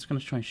cave. I'm just gonna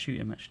try and shoot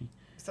him actually.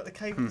 Is that the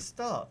cave at the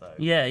start, though?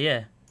 Yeah,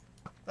 yeah.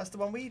 That's the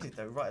one we did,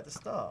 though, right at the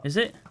start. Is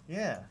it?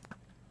 Yeah.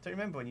 Don't you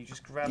remember when you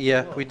just grabbed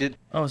Yeah, the wool? we did.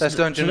 Oh, That's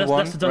dungeon that's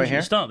 1 the right dungeon here.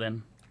 to start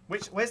then.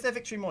 Where's their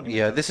victory monument?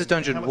 Yeah, this is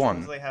dungeon How much 1.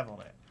 wool do they have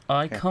on it?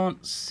 I Okay.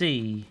 can't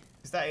see.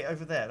 Is that it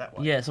over there, that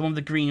one? Yeah, it's one of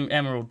the green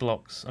emerald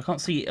blocks. I can't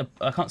see.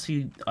 I can't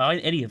see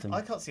any of them.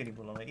 I can't see any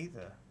wool on it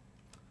either.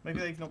 Maybe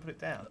they've not put it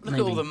down. Look at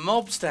all the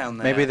mobs down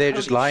there. Maybe they're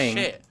just Holy lying.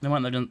 Shit. They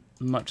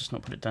might just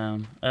not put it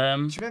down. Do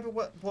you remember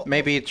what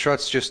Maybe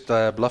Trot's just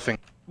bluffing.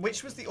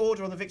 Which was the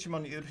order on the victory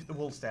monument you put the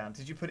walls down?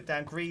 Did you put it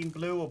down green,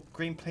 blue, or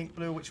green, pink,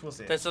 blue? Which was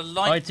it? There's a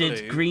light I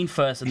did green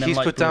first and then He's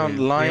light put blue. down We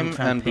lime haven't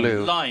found and pink.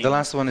 blue. Lime. The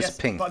last one is Yes,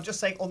 pink. but I'm just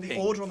saying on the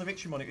Pink. order on the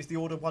victory monument is the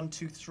order 1,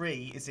 2,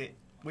 3. Is it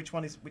which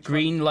one is which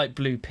Green, one? light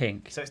blue,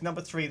 pink. So it's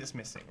number 3 that's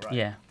missing, right?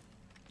 Yeah.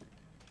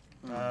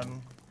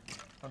 I'm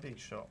being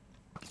shot.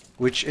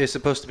 Which is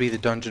supposed to be the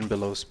dungeon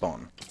below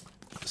spawn.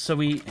 So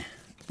we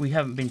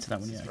haven't been to that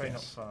one It's yet. I very not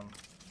guess. fun.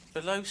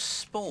 Below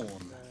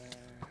spawn.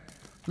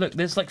 Look,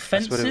 there's like That's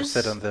fences. what it was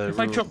said on the If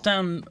I rule. drop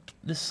down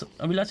this,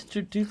 are we allowed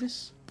to do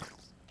this?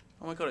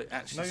 Oh my god, it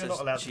actually No, you're says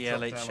not allowed to drop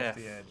down off GLHF.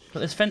 the edge. But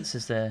there's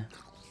fences there.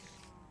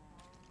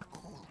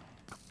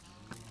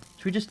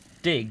 Should we just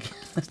dig?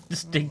 Let's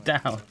just dig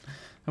down.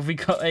 Have we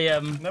got a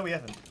No, we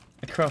haven't.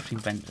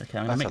 crafting bench? Okay,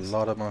 I'm gonna That's make a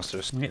lot of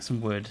monsters. I'm gonna get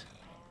some wood.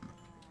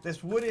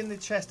 There's wood in the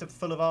chest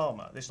full of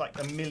armor. There's like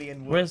a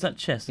million wood. Where's that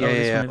chest? Yeah, oh,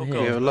 this yeah, one yeah. over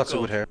You here. have lots of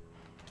Gold. wood here.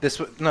 This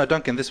way. No,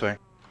 Duncan, this way.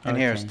 In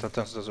here is Okay.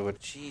 tons of wood.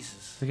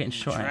 Jesus. We're getting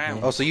shot at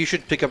here. Also, you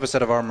should pick up a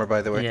set of armor,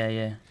 by the way, Yeah,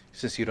 yeah.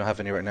 since you don't have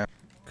any right now.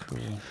 Cool.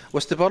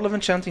 Was the bottle of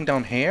enchanting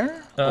down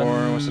here,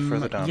 or was it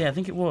further down? Yeah, I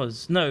think it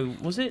was. No,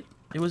 was it?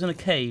 It was in a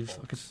cave,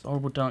 like a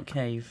horrible dark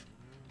cave.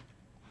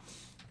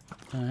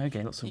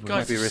 Okay, lots of You wood. guys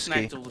Might be have risky.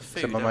 snagged all the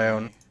food. Some of my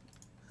haven't own.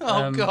 you?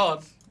 Oh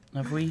god.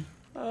 Have we?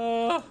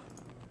 Oh.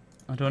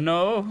 I don't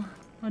know.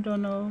 I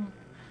don't know.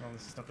 Oh,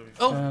 this is not gonna be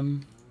Oh.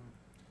 fun.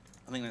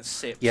 I think that's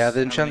Sips. Yeah, the having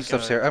a enchanted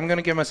stuff's go. here. I'm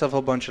gonna give myself a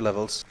whole bunch of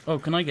levels, Oh,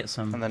 can I get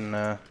some? and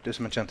then do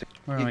some enchanting.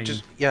 Where You are you?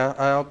 just, yeah,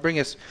 I'll bring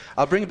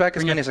back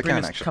as many as I bring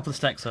can, us a actually. couple of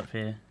stacks up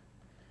here.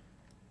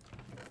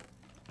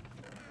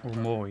 Or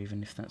more,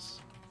 even, if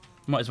that's...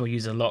 Might as well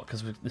use a lot,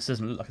 because this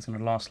doesn't look like it's going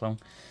to last long.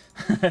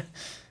 Alright,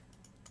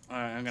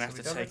 I'm gonna have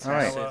So to we take done the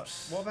Alright. some tower.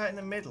 Sips. What about in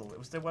the middle?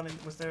 Was there one?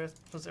 Was there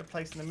a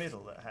place in the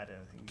middle that had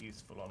anything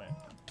useful on it?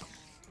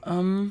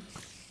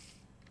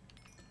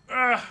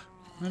 Ah,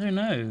 I don't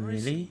know, Where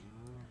is really.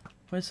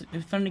 Where's...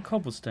 If only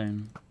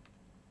cobblestone.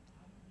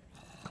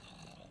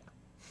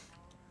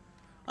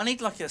 I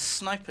need like a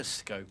sniper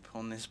scope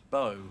on this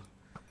bow.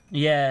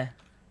 Yeah.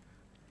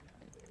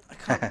 I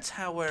can't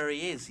tell where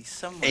he is. He's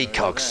somewhere. over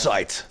ACOG there.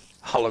 site.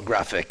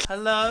 Holographic.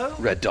 Hello?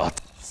 Red dot.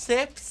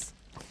 Sips?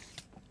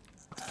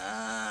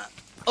 Oh,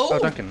 Oh!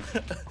 Duncan.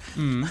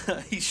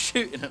 He's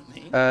shooting at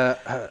me.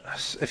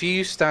 If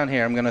you stand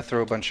here, I'm gonna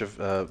throw a bunch of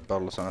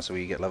bottles on us so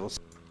we get levels.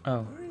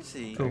 Oh, Where is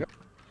he? cool.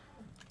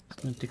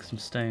 Just going to dig some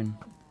stone.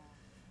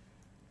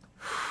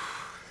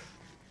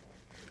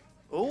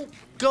 Oh,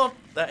 God,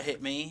 that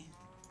hit me.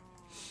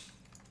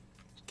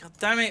 God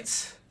damn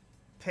it.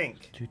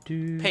 Pink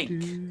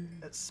Pink.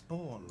 at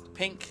spawn.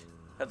 Pink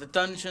at the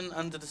dungeon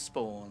under the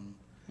spawn.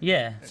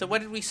 Yeah. So where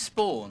did we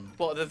spawn?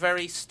 What, at the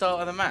very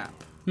start of the map?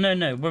 No,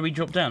 no, where we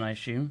dropped down, I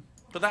assume.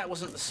 But that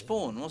wasn't the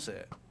spawn, was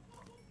it?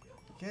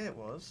 Yeah, it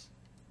was.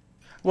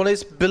 Well,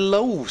 it's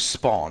below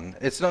spawn.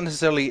 It's not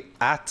necessarily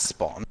at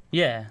spawn.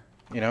 Yeah.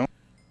 You know.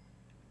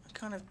 I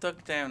kind of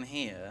dug down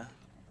here.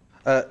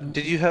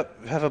 Did you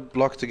have a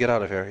block to get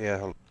out of here? Yeah.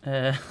 hold-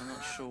 I'm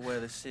not sure where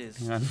this is.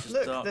 Hang on. It's just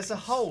Look, dark. there's a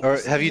hole. Or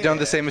See have you done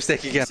the here? same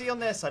mistake You again? see on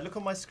their side. Look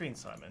on my screen,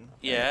 Simon.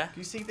 Yeah. Do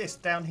you see this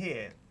down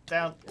here?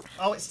 Down.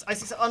 Oh, it's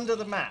under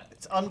the map.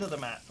 It's under the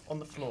map on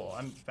the floor.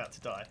 I'm about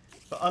to die.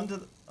 But under.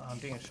 Oh, I'm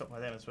being shot by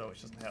them as well,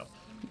 which doesn't help.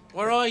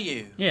 Where are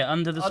you? Yeah,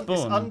 under the It's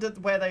spawn. under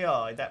where they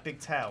are, that big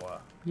tower.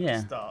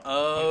 Yeah. Start.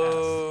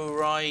 Oh,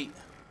 right.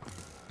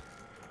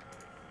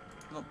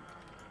 Not...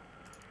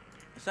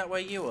 Is that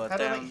where you are? How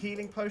do I down? make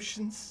healing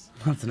potions?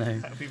 I don't know.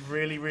 That would be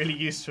really, really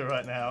useful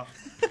right now.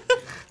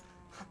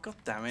 God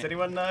damn Does it.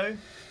 anyone know?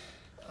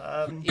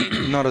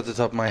 Not at the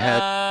top of my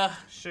head.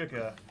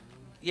 Sugar.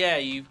 Yeah,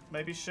 you.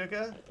 Maybe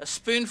sugar? A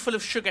spoonful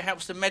of sugar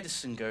helps the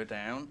medicine go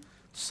down.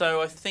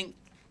 So I think,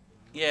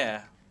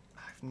 yeah.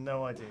 I have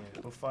no idea.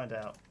 We'll find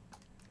out.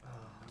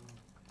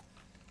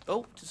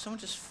 Oh, did someone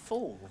just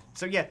fall?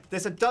 So yeah,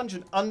 there's a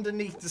dungeon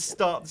underneath the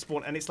start of the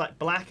spawn, and it's like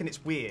black and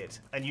it's weird,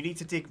 and you need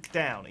to dig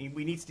down. And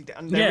we need to dig down.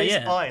 And there is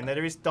iron,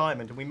 there is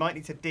diamond, and we might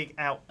need to dig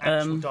out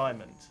actual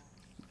diamond.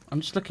 I'm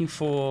just looking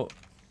for...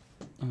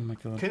 Oh my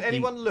god. Can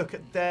anyone look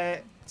at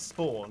their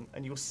spawn,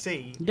 and you'll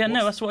see... Yeah,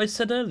 no, that's what I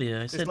said earlier. I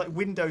There's said... like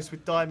windows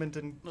with diamond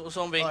and Little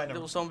zombie, iron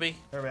little zombie.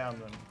 around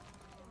them.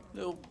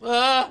 Little...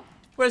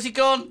 Where's he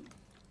gone?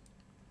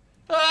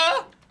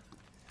 Ah!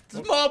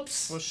 There's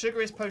mobs! Well,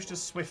 sugar is posted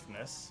as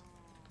swiftness,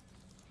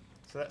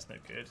 so that's no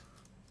good,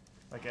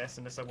 I guess,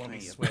 unless I want to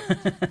be swift.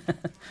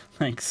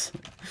 Thanks.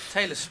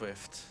 Taylor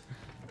Swift.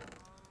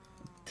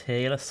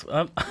 Taylor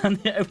Swift. I'm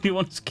the only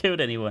one who's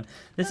killed anyone.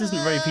 This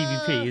isn't very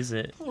PvP, is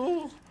it?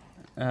 Oh.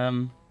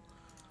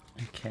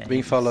 Okay.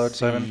 Being followed, let's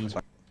Simon. see. That's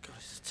fine. God,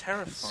 this is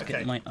terrifying.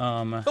 Get my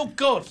armor. Oh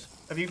God!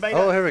 Have you made?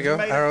 Oh, here we go.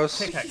 Made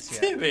Arrows. A pickaxe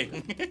What are yet?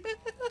 you doing?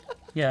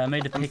 Yeah, I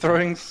made a I'm pick.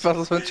 throwing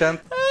bottles of enchant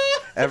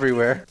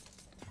everywhere.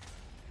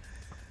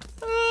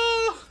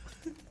 Oh.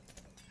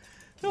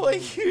 What are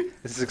you?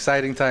 This is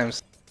exciting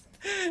times.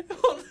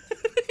 What?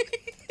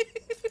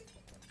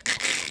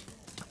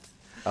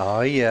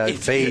 Oh yeah,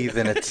 bathe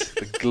in it.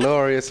 The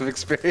glorious of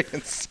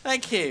experience.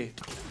 Thank you.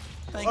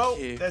 Thank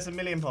you. There's a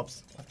million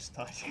mobs. I've just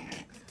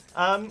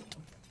died.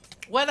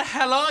 Where the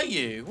hell are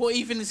you? What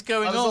even is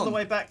going on? I was on the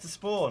way back to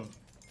spawn.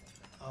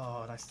 Oh,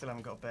 and I still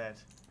haven't got a bed.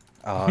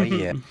 Oh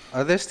yeah.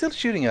 They're still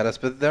shooting at us,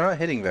 but they're not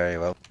hitting very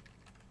well.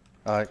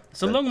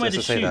 It's a long way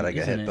to say shoot, that, I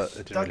get isn't hit, it? but it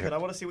didn't Duncan, really I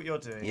want to see what you're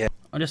doing. Yeah.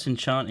 I'm just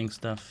enchanting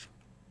stuff.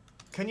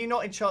 Can you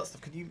not enchant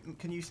stuff?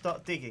 Can you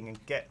start digging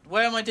and get?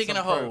 Where am I digging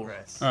a hole?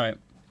 Progress? All right.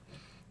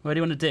 Where do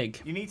you want to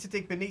dig? You need to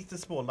dig beneath the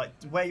spawn, like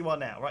where you are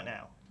now, right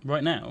now.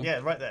 Right now? Yeah,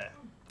 right there.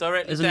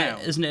 Directly down.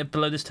 Isn't it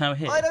below this tower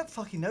here? I don't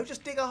fucking know.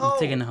 Just dig a hole. I'm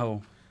digging a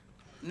hole.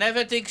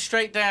 Never dig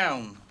straight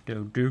down.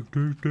 Do.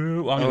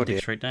 I'm gonna dig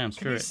straight down.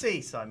 Screw Can you it.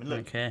 see, Simon? Look.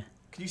 Okay.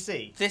 Can you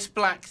see? This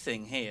black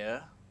thing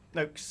here.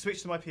 No,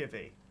 switch to my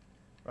POV.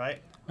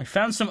 Right. I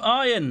found some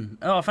iron.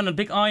 Oh, I found a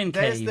big iron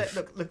cave.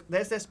 Look,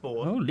 there's their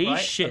spawn. Holy right?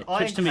 shit. An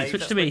Switch to me, iron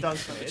switch cave, to me.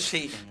 that's where Duncan is.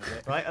 Cheating a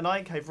bit. Right, an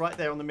iron cave right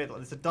there on the middle.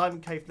 And there's a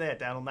diamond cave there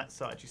down on that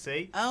side, you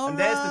see? Oh, and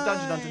there's the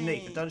dungeon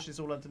underneath. The dungeon is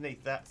all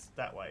underneath. That's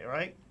that way,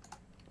 alright?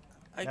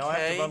 Okay. Now I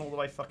have to run all the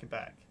way fucking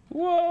back.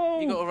 Whoa.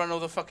 You got to run all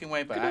the fucking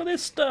way Look at back. all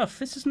this stuff.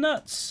 This is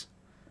nuts.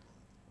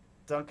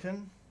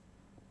 Duncan?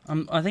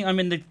 I think I'm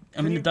in the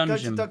dungeon. Go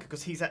to Duncan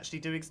because he's actually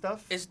doing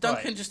stuff. Is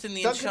Duncan just in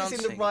the Duncan's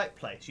enchanting? in the right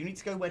place. You need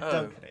to go where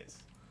Duncan is.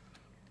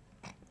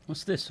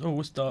 What's this? Oh,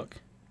 it's dark.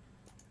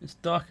 It's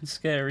dark and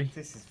scary.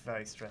 This is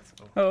very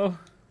stressful. Oh.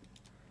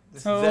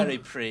 This is very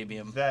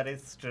premium. That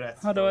is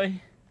stressful. How do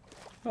I?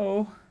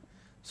 Oh.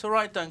 It's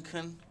alright,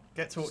 Duncan.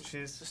 Get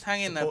torches. Just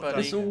hang in there, support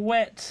buddy. It's all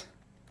wet.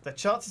 The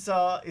chances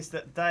are is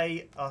that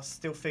they are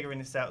still figuring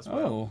this out as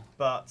well. Oh.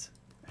 But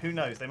who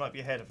knows? They might be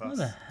ahead of us.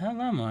 Where the hell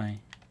am I?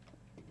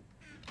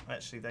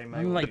 Actually, they may.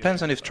 I'm like-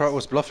 Depends on if Trot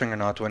was bluffing or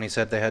not when he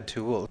said they had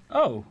 2 wolves.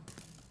 Oh.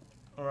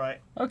 All right.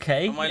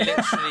 Okay. Am I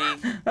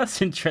literally?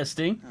 That's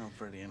interesting. Oh,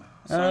 brilliant.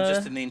 So I'm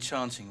just in the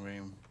enchanting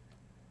room.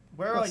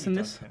 Where are What's you, in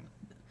Duncan?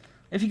 this?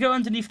 If you go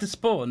underneath the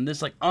spawn,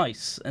 there's like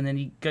ice, and then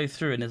you go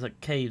through, and there's like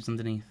caves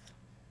underneath.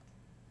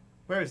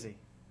 Where is he?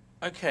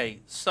 Okay,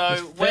 so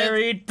It's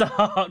very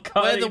dark.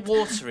 where the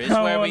water is,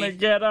 I where wanna we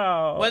get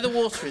out. where the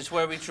water is,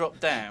 where we drop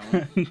down.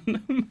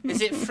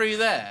 Is it through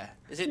there?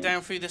 Is it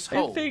down through this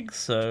hole? I think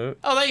so.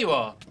 Oh, there you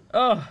are.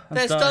 Oh, I'm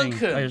There's dying.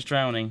 Duncan. I was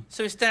drowning.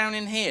 So it's down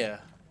in here.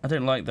 I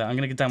don't like that. I'm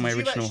gonna go down my Did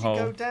original you hole.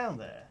 actually go down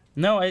there?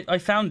 No, I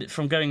found it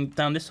from going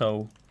down this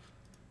hole,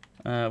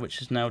 which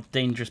is now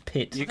dangerous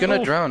pit. You're gonna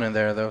Oh. drown in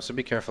there though, so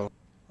be careful.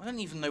 I don't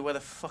even know where the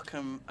fuck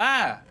I'm.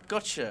 Ah,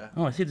 gotcha.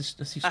 Oh, I see this.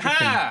 I see stripping.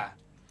 Aha!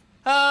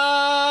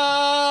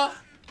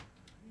 Ah!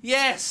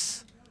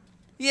 Yes.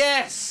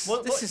 Yes.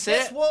 This is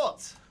guess it.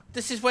 what?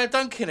 This is where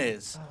Duncan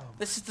is.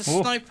 This is the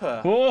Oh.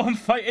 sniper. Oh, I'm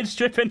fighting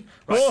stripping.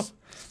 Oh,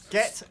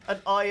 Get an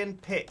iron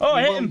pick. oh, I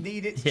you hit will him.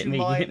 need it He hit to me.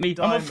 He mine hit me.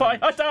 I'm on diamond. fire.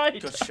 I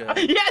died. Gotcha.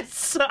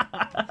 Yes.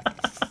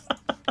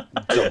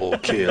 Double Oh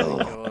kill.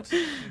 God.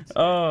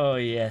 Oh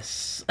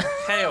yes.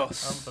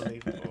 Chaos.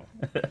 Unbelievable.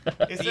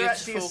 Is there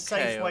actually a Beautiful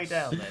safe way chaos.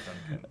 down there,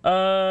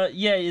 Duncan?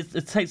 Yeah,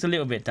 it takes a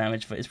little bit of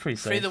damage, but it's pretty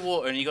Through safe. the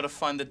water, and you got to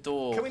find the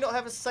door. Can we not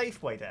have a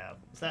safe way down?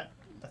 Is that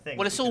a thing?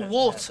 Well, it's we all can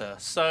actually have? water,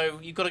 so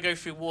you've got to go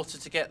through water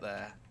to get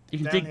there. You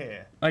can Down dig.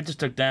 here. I just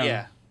dug down.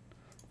 Yeah.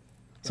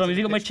 So have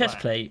you got my Pitch chest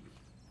black. plate?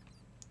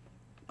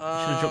 Should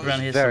have dropped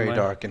around here Very somewhere.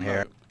 dark in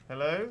here.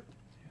 Hello?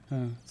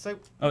 Oh. So,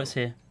 Oh, it's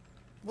here.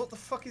 what the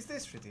fuck is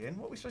this, Ridian?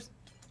 What are we supposed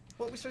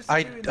to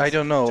I do in I this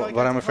don't know, but I'm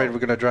gigantic afraid hole? we're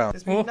gonna drown.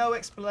 There's been Oh. no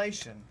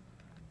explanation.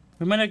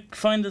 We might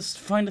find a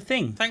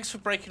thing. Thanks for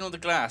breaking all the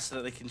glass so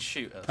that they can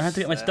shoot us. I had to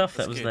get my there. stuff that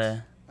That's was good.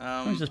 there.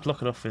 Let me just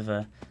block it off with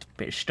a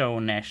bit of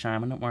stone there,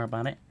 Simon. Don't worry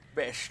about it.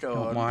 Bit of Don't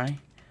stone. worry.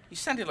 You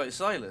sounded like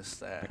Xylus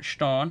there. Bit of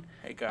stone.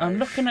 Hey guys. I'm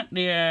looking at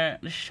the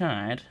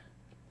side.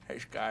 Hey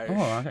guys. Oh,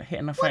 I got hit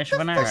in the face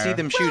with an I arrow. see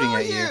them shooting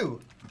at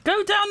you.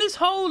 Go down this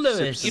hole,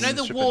 Lewis. You know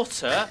the Stripping.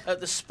 water at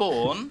the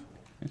spawn?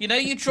 You know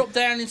you drop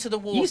down into the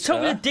water? You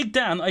told me to dig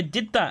down. I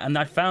did that, and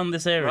I found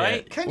this area.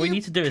 Right. All you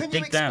need to do is can dig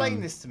you explain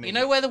down. this to me? You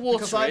know where the water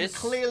because I'm is?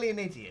 clearly an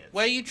idiot.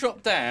 Where you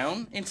drop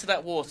down into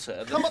that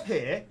water. Come up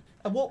here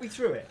and walk me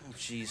through it. Oh,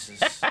 Jesus.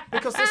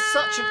 Because there's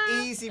such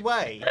an easy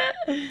way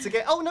to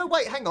get... Oh, no,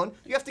 wait, hang on.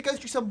 You have to go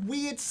through some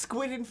weird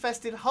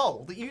squid-infested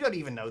hole that you don't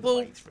even know the Well,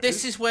 way through.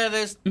 this is where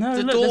there's No,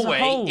 the look, there's a doorway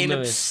hole, in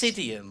Lewis.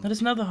 obsidian.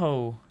 There's another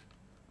hole.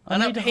 I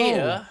And made up a hole.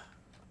 here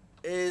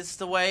is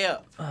the way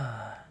up.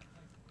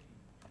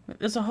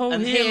 There's a hole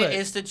And here. here look.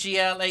 is the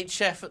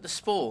GLHF at the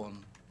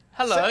spawn.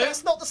 Hello? So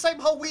that's not the same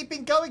hole we've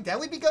been going down.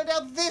 We've been going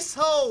down this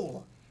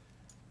hole.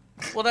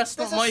 Well, that's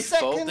not There's a my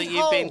fault second that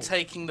you've been hole.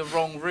 taking the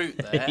wrong route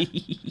there.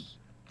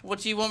 What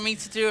do you want me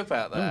to do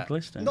about Oh, that?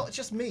 glowstone. Not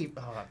just me.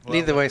 All right, well,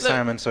 Lead the way, Look,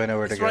 Simon, so I know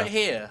where to It's go. right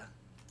here.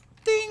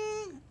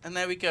 Ding! And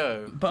there we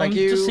go. But Thank I'm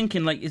you. just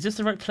thinking, like, is this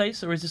the right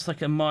place, or is this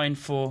like a mine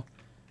for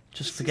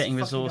just this for is getting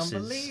fucking resources?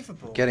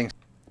 Unbelievable. Getting.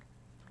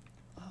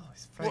 Oh,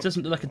 it's very... It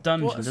doesn't look like a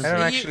dungeon, What? does I don't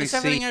it? actually Is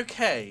everything see-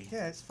 okay?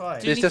 Yeah, it's fine.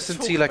 Do you This need to doesn't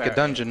talk seem like a about it?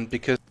 dungeon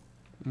because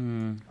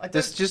Hmm. I don't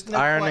there's just know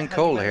iron quite and how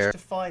coal you managed here. to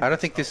find I don't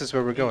this think this hole is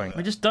where we're going. either.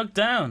 I just dug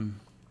down.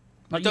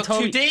 Like Dug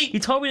too deep? You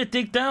told me to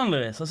dig down,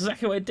 Lewis. That's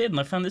exactly what I did, and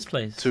I found this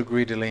place. Too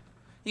greedily.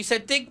 You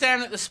said dig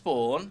down at the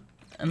spawn,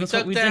 And that's we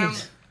what dug we down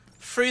did.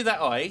 through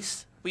that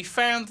ice. We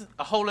found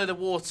a whole load of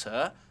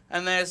water,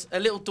 and there's a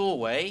little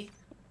doorway,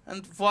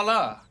 and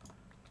voila.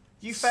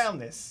 You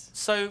found this.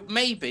 So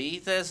maybe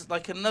there's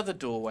like another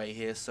doorway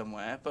here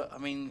somewhere, but I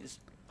mean, it's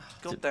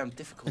goddamn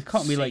difficult. It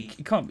can't to be see. like,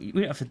 it can't be,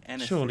 we don't have to,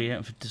 anything. surely you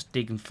don't have to just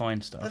dig and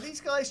find Are stuff.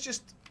 these guys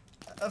just...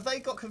 Have they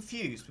got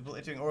confused with what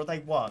they're doing, or are they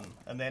won,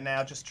 and they're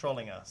now just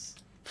trolling us?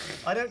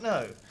 I don't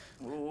know.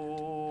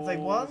 Have they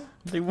won?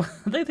 They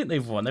don't think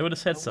they've won. They would have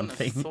said I wouldn't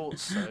something. have thought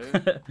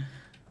so.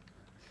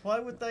 Why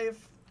would they have...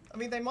 I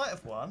mean, they might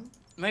have won.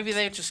 Maybe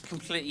they're just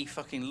completely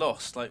fucking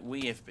lost, like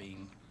we have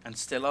been, and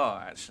still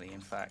are, actually,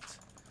 in fact.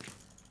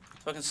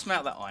 So I can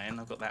smelt that iron.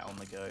 I've got that on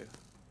the go.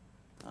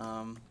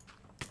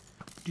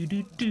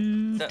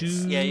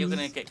 Yeah, you're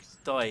gonna get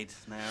died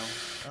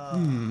now.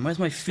 Where's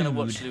my I'm food? gonna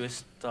watch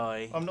Lewis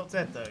die. I'm not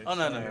dead, though. Oh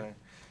no, so- no. Have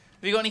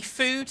you got any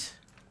food?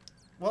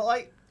 Well,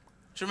 Do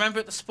you remember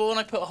at the spawn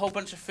I put a whole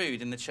bunch of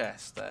food in the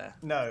chest there?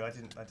 No, I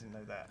didn't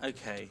know that.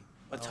 Okay,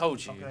 I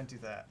told you. I'll go and do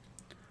that.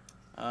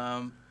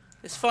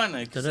 It's fine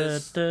though, because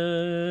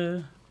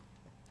Da-da-da.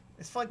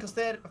 It's fine, because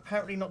they're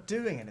apparently not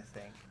doing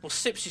anything. well,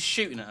 Sips is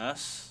shooting at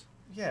us.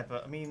 Yeah,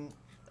 but I mean...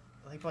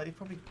 They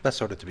probably... That's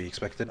sort of to be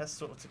expected. That's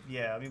sort of...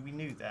 Yeah, I mean, we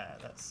knew that.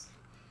 That's...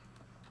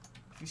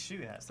 If he's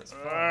shooting at us, that's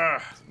fine.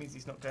 Ugh. It means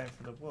he's not going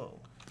for the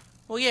wool.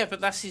 Well, yeah, but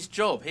that's his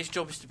job. His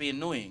job is to be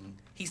annoying.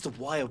 He's the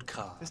wild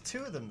card. There's two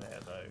of them there,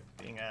 though,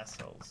 being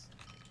assholes.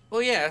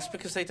 Well, yeah, that's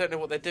because they don't know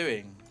what they're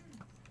doing.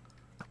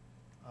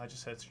 I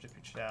just heard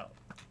Strippage shout.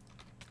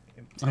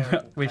 In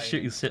terrible We're pain.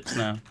 shooting Sips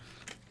now.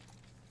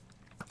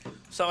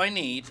 So I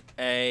need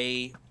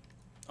a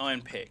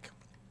iron pick.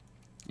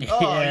 Oh, you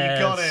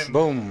got Yes. him!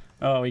 Boom.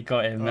 Oh, we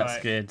got him. That's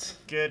Alright. good.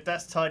 Good,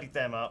 that's tidied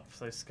them up,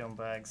 those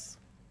scumbags.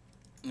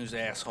 Those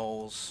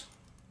assholes.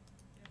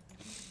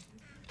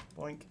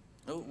 Boink.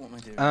 Oh, what am I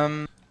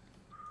doing?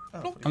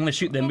 Oh, I'm gonna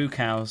shoot their moo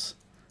cows.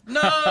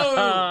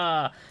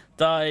 No!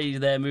 Die,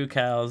 their moo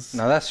cows.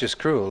 Now that's just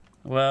cruel.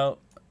 Well,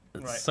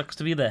 it Right. sucks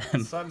to be them.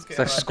 Simon's It's getting like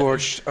right.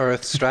 scorched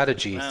earth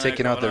strategy, No,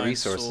 taking got out an the iron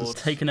resources, sword.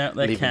 Taking out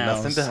their leaving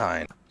cows. nothing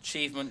behind.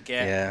 Achievement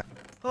get. Yeah.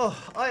 Oh,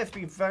 I have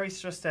been very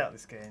stressed out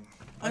this game.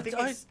 I think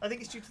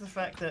it's due to the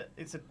fact that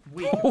it's a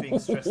week of being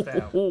stressed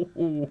out.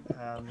 Owned.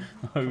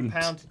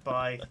 Compounded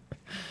by...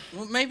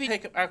 Well, maybe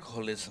take up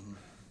alcoholism.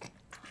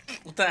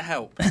 Would that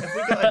help? Have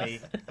we got any?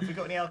 Have we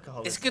got any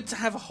alcohol? It's good to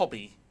have a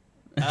hobby.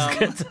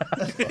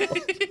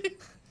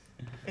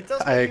 It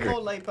does I make me agree.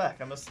 more laid back,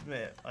 I must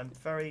admit. I'm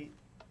very...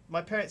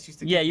 My parents used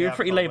to Yeah, give me you were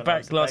pretty alcohol laid when I back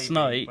was a last baby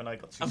night. When I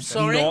got too I'm stressed.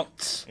 sorry?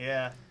 Not.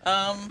 Yeah.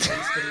 Um,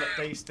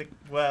 They used to...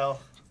 Well...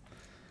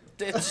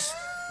 it's,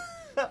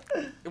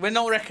 we're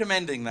not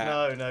recommending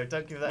that. No,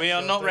 don't give that. We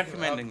are to- not don't give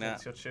recommending alcohol that.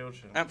 to your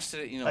children.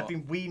 Absolutely I've not.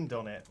 been weaned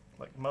on it,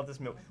 like mother's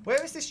milk.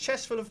 Where is this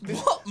chest full of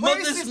milk? What?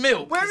 Mother's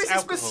milk Where is is this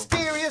alcohol.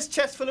 mysterious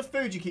chest full of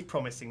food you keep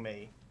promising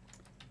me?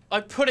 I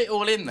put it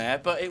all in there,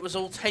 but it was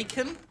all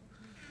taken.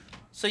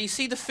 So you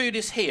see the food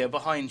is here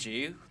behind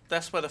you.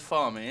 That's where the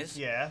farm is.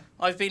 Yeah.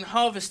 I've been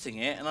harvesting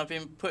it, and I've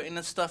been putting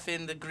the stuff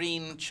in the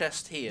green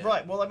chest here.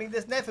 Right. Well, I mean,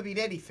 there's never been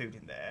any food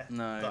in there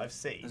No, that I've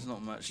seen. there's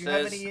not much. Do you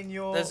have any in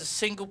your? There's a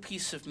single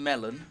piece of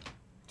melon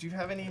Do you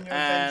have any in your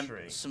and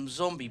inventory? some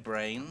zombie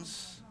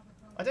brains.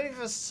 I don't even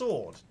have a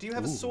sword. Do you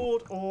have a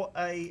sword or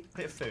a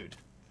bit of food?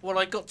 Well,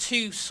 I got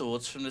 2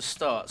 swords from the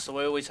start, so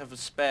I always have a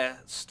spare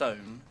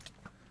stone.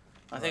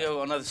 I think I've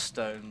got another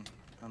stone.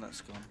 Oh,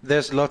 that's gone.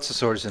 There's lots of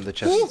swords in the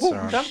chests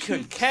around.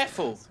 Duncan,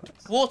 careful!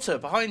 Water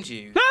behind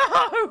you.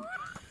 Oh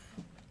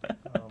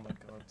my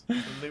god.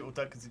 The little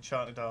Duncan's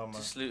enchanted armor.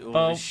 Just loot all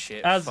Oh, this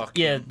shit. as Fuck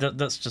yeah, him.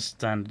 that's just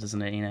standard,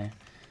 isn't it? You know.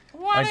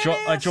 What I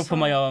is drop on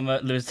my armor.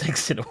 Lewis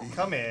takes it all.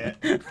 Come here.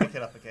 Pick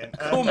it up again.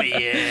 Come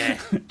here.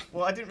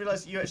 Well, I didn't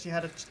realise you actually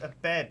had a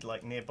bed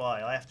like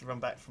nearby. I have to run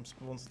back from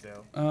spawn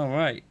still. Oh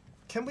right.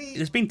 Can we?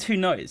 There's been 2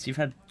 nights. You've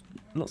had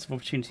lots of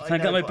opportunities. Can I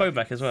know, get my but bow I've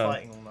back been as well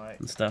Fighting all night.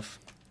 and stuff?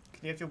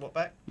 Can you have your what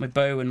back? My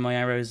bow and my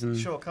arrows and.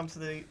 Sure. Come to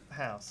the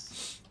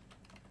house.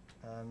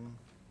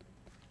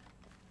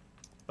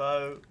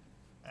 Bow,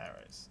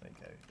 arrows. There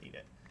you go. Eat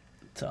it.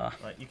 Ta.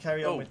 Right. You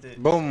carry on Oh. with the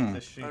Boom.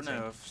 the shooting. Oh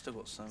no, I've still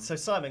got some. So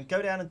Simon,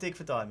 go down and dig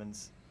for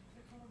diamonds.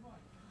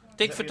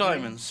 Dig Is for that what you're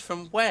doing? diamonds.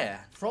 From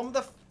where? From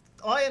the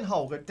iron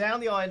hole, go down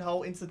the iron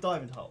hole into the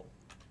diamond hole.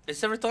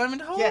 Is there a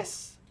diamond hole?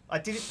 Yes, I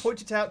did it.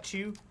 Pointed out to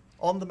you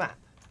on the map.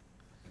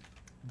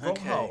 Wrong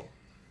Okay. hole.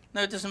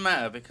 No, it doesn't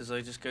matter because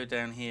I just go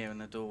down here and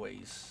the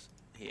doorway's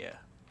here.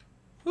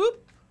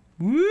 Whoop.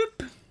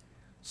 Whoop.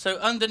 So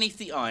underneath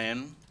the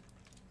iron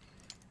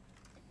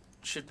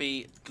should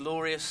be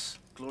glorious,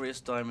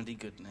 glorious diamondy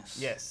goodness.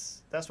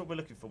 Yes, that's what we're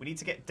looking for. We need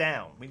to get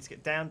down. We need to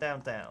get down, down,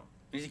 down.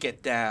 We need to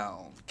get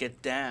down.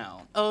 Get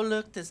down. Oh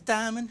look, there's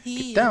diamond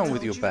here. Down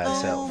with your bad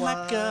Oh self.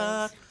 my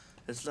god.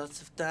 There's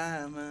lots of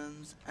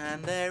diamonds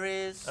and there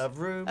is A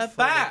room A full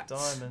bat. of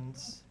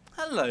diamonds.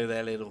 Hello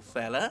there, little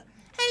fella.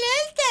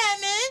 Hello,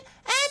 diamond.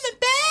 I'm a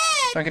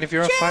bat. Duncan, if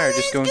you're on fire,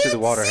 just go into the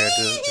water here.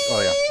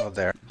 Oh yeah, oh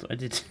there. I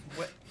did.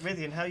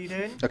 Rithian, how you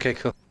doing? Okay,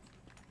 cool.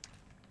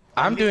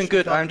 I'm doing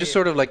good. I'm just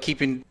sort of like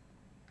keeping.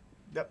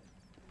 Yep.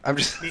 I'm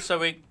just So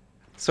we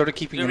sort of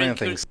keeping an eye on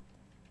things.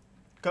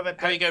 Go back.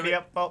 How you go? He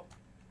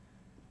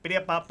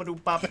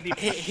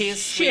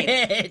is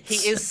Swedish. He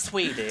is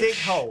Swedish. Dig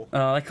hole.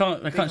 Oh, I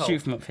can't hole.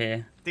 shoot from up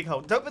here. Dig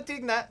hole. Don't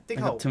dig that. Dig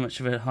I hole. got too much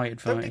of a height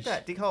advantage. Don't dig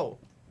that. Dig hole.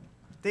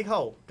 Dig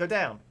hole. Go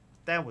down.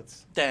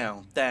 Downwards.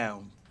 Down.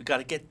 We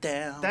gotta get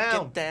down.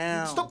 Down. Get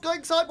down. Stop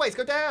going sideways.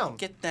 Go down.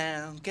 Get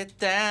down. Get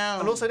down.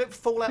 And also, don't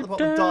fall out the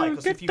bottom and die,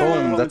 because if you Get fall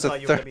down. out That's the a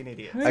bottom, you're going to be an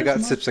idiot. I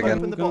got sips again.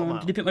 Open the bottom up.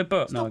 Did you pick my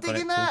butt? No, I Stop got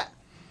digging it. Cool. that.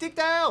 Dig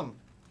down.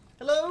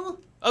 Hello?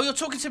 Oh, you're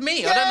talking to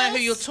me. I don't know who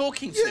Yes! you're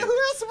talking to. Yeah, who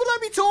else would I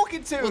be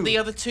talking to? Well, the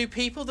other two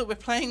people that we're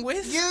playing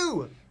with.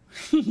 You.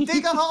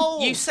 Dig a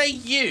hole. You say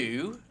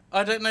you.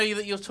 I don't know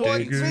that you're Well,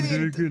 talking.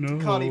 Vivian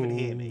can't even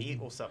hear me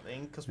or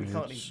something, because we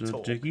can't It's even a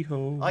talk. diggy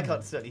hole. I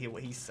can't certainly hear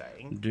what he's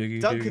saying.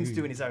 Diggy, Duncan's diggy.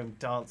 doing his own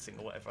dancing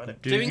or whatever. I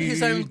don't. Doing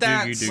his own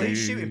dance. Well, he's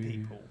shooting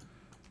people.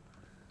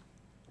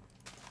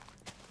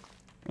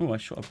 Oh, I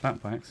shot a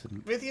bat by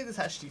accident. Vivian is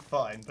actually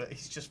fine, but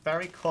he's just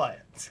very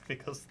quiet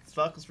because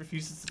Sparkles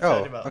refuses to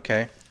turn him Oh, up.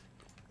 okay.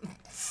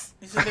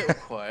 He's a little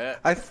quiet.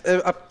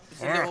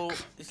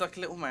 He's like a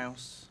little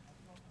mouse.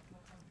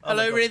 Oh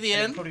Hello, my God, and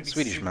Rivian. he'll probably be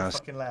Swedish super mouse.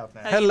 fucking loud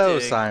now. How you Hello,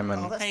 doing? Simon.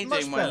 Oh, that's How you much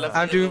doing, my better. lovely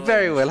I'm doing little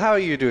very ones? well. How are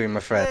you doing, my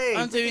friend? Hey,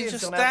 I'm doing Vivian's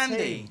just on our dandy.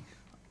 team.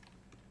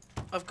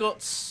 I've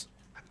got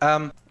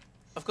Um,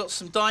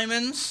 some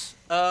diamonds.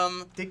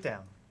 Dig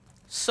down.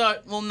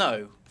 So, well,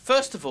 no.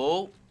 First of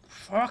all,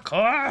 Fuck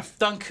off!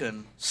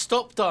 Duncan,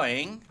 stop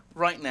dying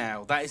right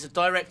now. That is a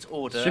direct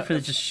order. Stripper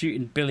is just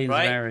shooting billions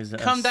Right? of arrows at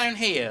Come us. down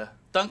here.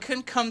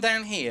 Duncan, come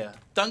down here.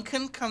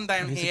 Duncan, come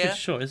down He's a here. good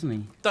shot, isn't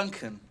he?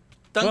 Duncan.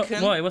 What?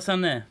 Duncan. Why? What's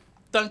down there?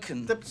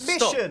 Duncan. The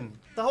stop. mission.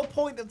 The whole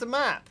point of the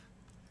map.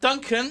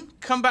 Duncan,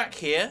 come back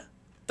here.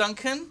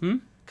 Duncan, Hmm?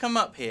 come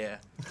up here.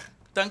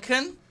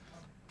 Duncan,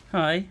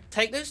 Hi.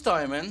 take those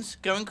diamonds,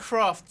 go and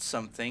craft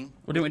something.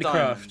 What do you with want me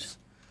to craft? diamonds.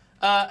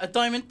 A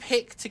diamond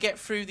pick to get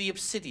through the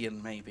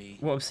obsidian, maybe.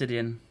 What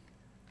obsidian?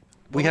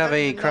 we Well, have we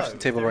a don't even crafting know.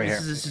 table right here.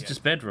 This is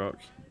just bedrock.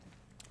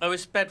 Oh,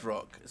 it's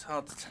bedrock. It's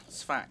hard to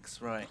it's facts,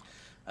 right.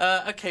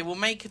 Okay, we'll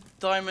make a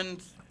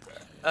diamond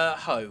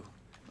hoe.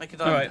 Make a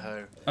diamond Alright.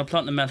 hoe. I'll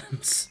plant the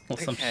melons or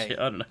some Okay. shit.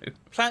 I don't know.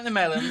 Plant the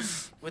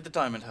melons with the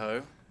diamond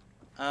hoe.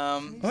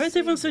 Why is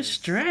everyone so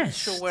stressed?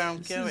 Sure where I'm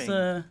This going. Is, it's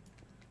a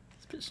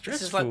bit stressful.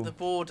 This is like the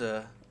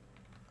border.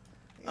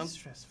 It's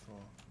stressful.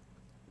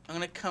 I'm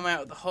going to come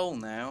out of the hole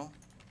now.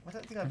 I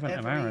don't think I've Everyone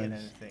have ever eaten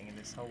arrows. anything in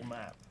this whole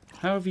map.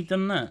 How have you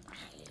done that?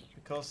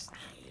 Because...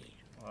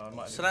 Well, I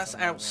might have So eaten that's something over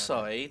there.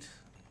 outside.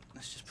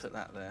 Let's just put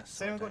that there.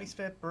 Has anyone got any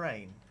spare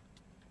brain?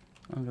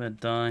 I'm gonna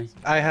die.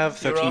 I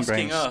have You're 13 asking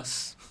brains.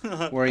 us.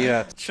 Where are you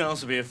at?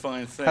 Chance would be a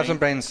fine thing. Have some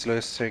brains,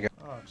 Lewis. Here you go.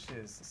 Oh,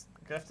 cheers.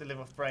 You're going to have to live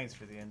off brains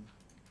for the end.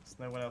 There's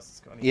no one else that's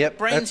got any... Yep,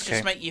 Brains that's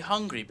just okay. make you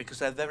hungry because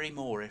they're very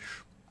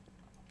Moorish.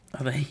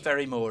 Are they?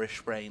 Very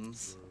Moorish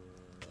brains.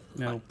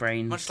 No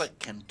brains. Much like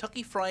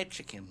Kentucky Fried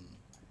Chicken.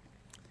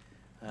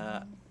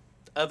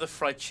 Other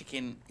fried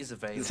chicken is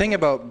available. The thing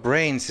about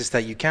brains is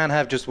that you can't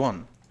have just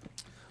one.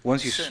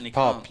 Once you Certainly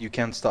pop, can't. you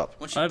can't stop.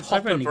 Once you I've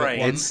pop a only got brain,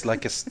 one. It's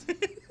like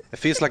it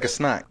feels like a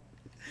snack.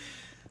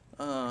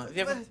 have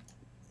you ever...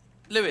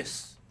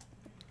 Lewis,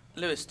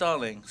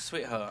 darling,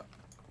 sweetheart.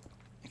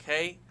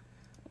 Okay?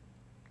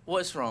 What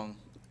is wrong,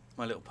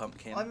 my little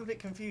pumpkin? I'm a bit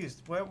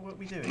confused. What are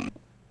we doing?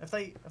 Have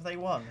they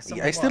won? Has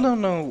I someone still won?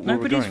 don't know where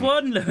we're Nobody's going.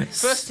 won,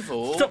 Lewis. First of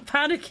all... Stop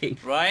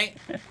panicking. Right?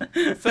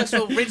 First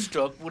of all, Ridge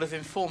Dog would have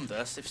informed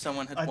us if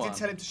someone had I won. did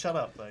tell him to shut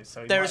up, though,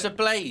 so... he There might is a have-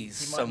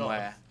 blaze he might not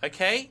somewhere,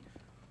 okay?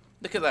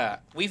 Look at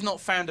that. We've not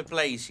found a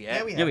blaze yet.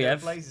 Yeah, we have. Yeah, we There are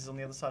have. blazes on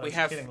the other side. We I'm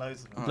have- killing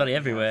loads of them. Oh, Bloody we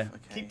everywhere. have,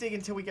 okay. Keep digging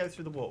until we go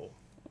through the wall.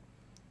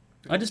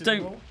 I just Through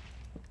the don't- wall?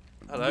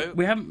 Hello?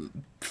 We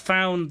haven't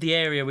found the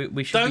area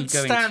we should Don't be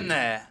going stand to.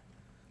 there.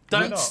 Why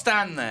Don't not?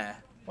 stand there.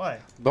 Why?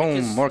 Boom,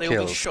 Because more they will be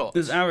kills. shot.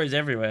 There's arrows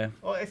everywhere.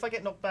 Well, if I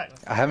get knocked back...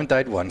 I haven't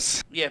died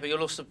once. Yeah, but you'll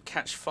also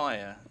catch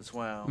fire as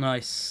well.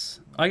 Nice.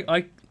 Much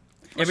like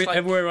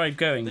Everywhere I'm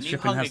going, the new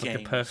shipping Hunger has like a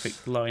Games.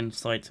 perfect line of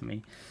sight to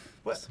me.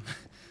 What?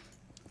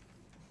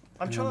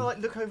 I'm trying to, like,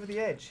 look over the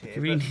edge here,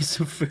 We really but need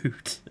some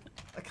food.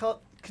 I can't...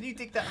 Can you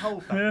dig that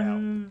hole back out?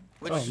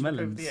 Which- Oh, Look over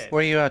melons. the edge.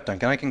 Where are you at,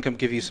 Duncan? I can come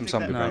give you some Dig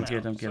zombie that No, one I'm brains.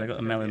 good, I'm out, good. so I got a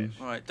can go over the melon.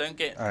 edge.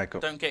 Alright, Alright,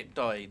 cool. don't get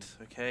died,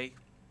 okay?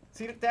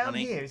 See, look, down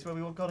Honey. here is where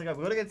we've got to go.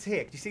 We've got to get to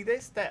here. Do you see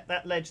this?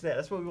 That ledge there.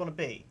 That's where we want to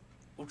be.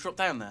 We'll drop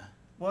down there.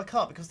 Well, I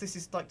can't because this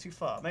is, like, too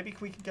far. Maybe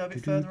we can go a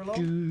bit further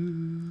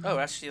along? Oh,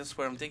 actually, that's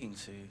where I'm digging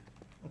to.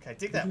 Okay,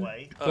 dig that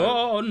way.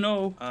 Oh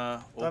no!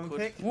 Diamond Awkward.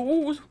 pick? Do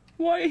Oh,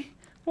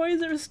 why is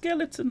there a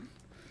skeleton?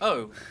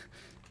 Oh,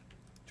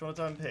 you want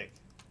a diamond pick?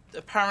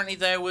 apparently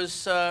there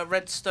was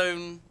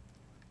redstone.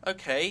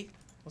 Okay,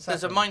 What's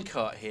there's a happened?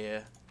 minecart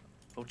here.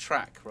 Or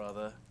track,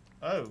 rather.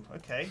 Oh,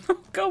 okay.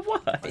 God, why?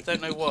 I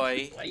don't know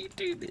why. Why you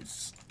do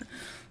this?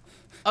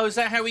 Oh, is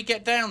that how we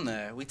get down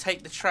there? We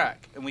take the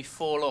track and we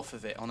fall off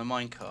of it on a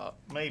minecart.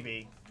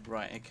 Maybe.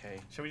 Right, okay.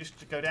 Shall we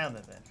just go down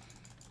there then?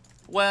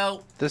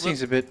 Well... This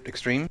seems a bit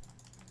extreme.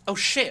 Oh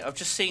shit, I've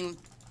just seen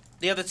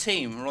the other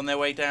team are on their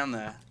way down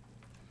there.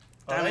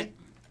 Are Damn they? it.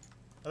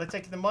 Are they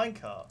taking the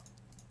minecart?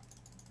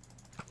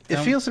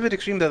 It feels a bit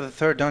extreme that the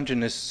third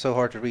dungeon is so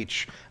hard to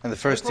reach, and the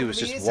first two is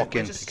just walk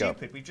in, pick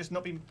up. We've just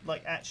not been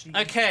like actually.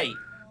 Okay,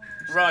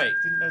 right.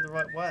 Didn't know the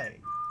right way.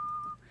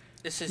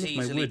 This is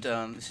easily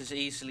done. This is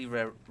easily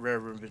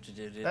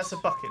remediated. That's a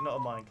bucket, not a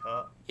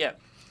minecart. Yeah.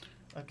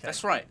 Okay.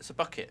 That's right. It's a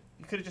bucket.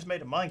 You could have just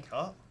made a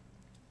minecart.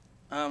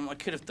 I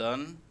could have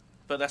done,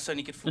 but that's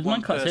only good for There's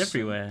one minecarts person.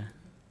 everywhere.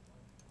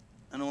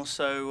 And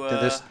also.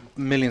 There's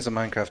millions of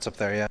Minecrafts up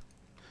there, yeah.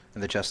 In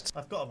the chest.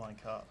 I've got a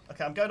minecart.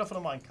 Okay, I'm going off on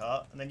a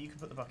minecart, and then you can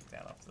put the bucket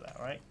down after that,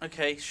 right?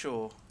 Okay,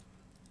 sure.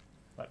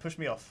 Right, push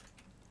me off.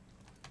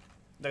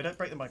 No, don't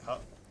break the minecart.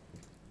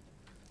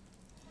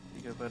 There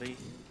you go, buddy.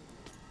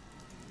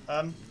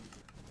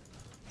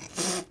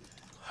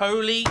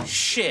 Holy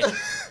shit!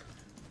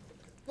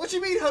 What do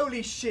you mean,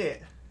 holy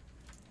shit?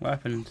 What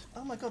happened?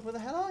 Oh my god, where the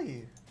hell are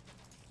you?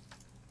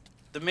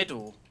 The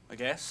middle, I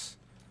guess.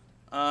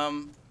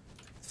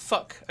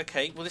 Fuck.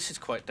 Okay, well this is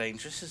quite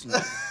dangerous, isn't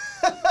it?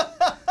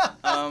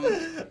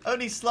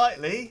 Only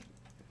slightly.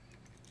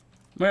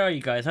 Where are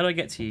you guys? How do I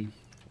get to you?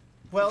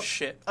 Well, oh,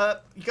 shit.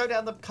 You go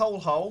down the coal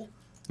hole.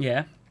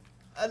 Yeah.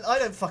 And I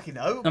don't fucking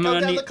know. Go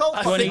down the coal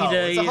hole.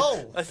 It's a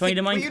hole. Do I need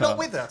a minecart? Were you not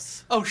with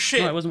us? Oh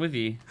shit! No, I wasn't with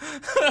you.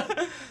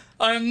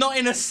 I am not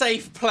in a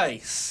safe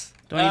place.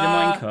 Do I need a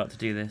minecart to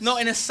do this?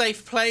 Not in a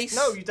safe place.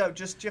 No, you don't.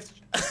 Just you have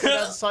to go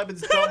down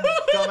Simon's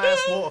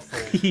dumbass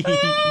waterfall.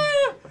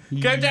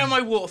 Go down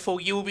my waterfall.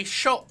 You will be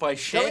shot by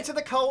shit. Go into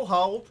the coal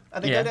hole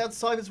and then go down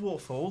Simon's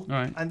waterfall.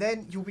 Right. And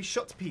then you'll be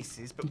shot to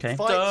pieces. But Okay.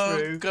 fight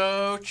through. Don't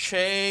go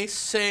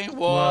chasing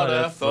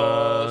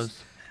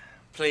waterfalls.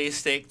 Please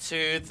stick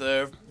to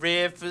the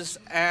rivers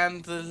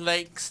and the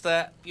lakes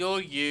that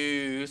you're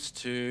used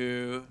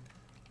to.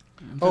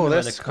 Oh,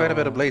 there's quite a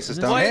bit of blazes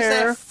down Why is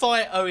there there.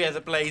 fire? Oh yeah,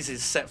 the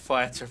blazes set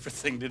fire to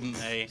everything, didn't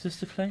they? Is this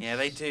the place? Yeah,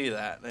 they do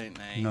that, don't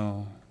they?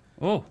 No.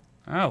 Oh.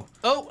 Ow.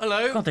 Oh,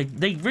 hello. God,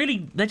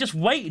 they're just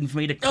waiting for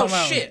me to come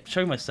out shit. and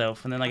show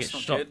myself, and then That's I get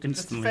not shot good. Just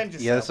instantly. defend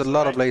yourself. Yeah, there's a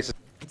lot of blazes.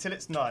 Until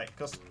it's night.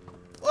 Because.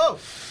 Whoa!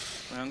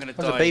 I'm gonna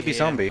There's die a baby here.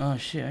 zombie. Oh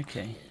shit.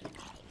 Okay.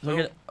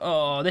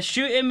 Oh, they're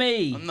shooting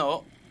me. I'm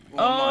not. Or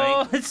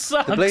Oh, am I? it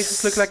sucks. The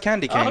blazes look like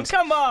candy Oh, canes.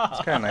 come on.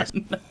 It's kind of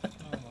nice.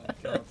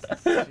 God,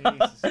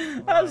 Jesus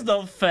That's Christ.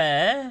 not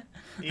fair.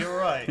 You're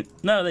right.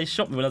 No, they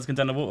shot me when I was going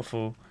down the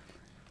waterfall.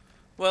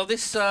 Well,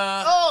 this.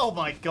 Oh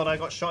my god, I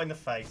got shot in the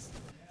face.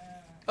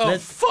 Oh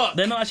fuck!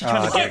 They're not actually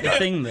trying to get the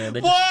thing there.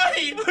 They're just...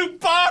 Why,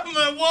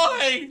 Obama?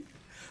 Why?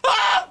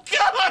 Oh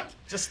God!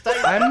 Just stay.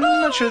 I'm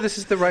not sure this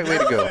is the right way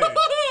to go.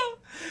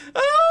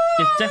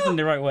 It's definitely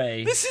the right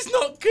way. This is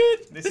not good.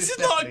 This This is is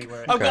not. definitely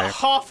where it I've got Okay.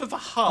 half of a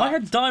heart. I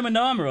had diamond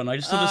armor on. I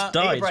just sort of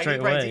died straight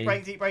away. Eat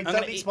brains. I'm Don't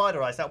gonna eat eat-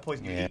 spider eyes. That'll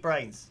poison you. Yeah. Eat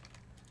brains.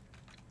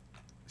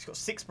 He's got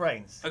 6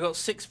 brains. I got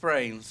 6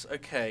 brains.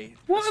 Okay.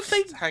 What Let's have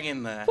they- just hang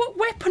in there? What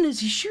weapon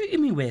is he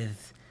shooting me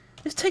with?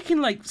 It's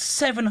taking like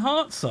 7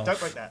 hearts off. Don't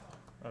break that.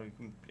 Oh, you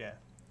can, yeah.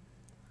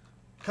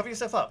 Cover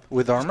yourself up.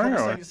 With Just armor,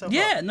 cobblestone or? yourself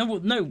Yeah,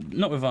 up. no,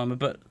 not with armor,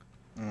 but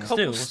still, it's a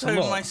Cobblestone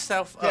lot.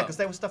 myself Yeah, up. because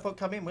then stuff won't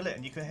come in, will it?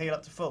 And you can heal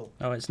up to full.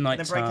 Oh, it's And night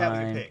then break out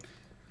with your time.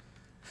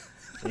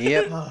 pick.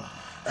 Yep.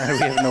 And we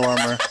have no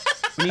armor.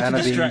 We need And to I'm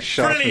being distract.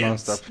 shot Brilliant.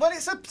 non-stop. Well,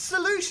 it's a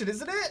solution,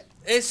 isn't it?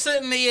 It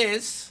certainly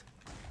is.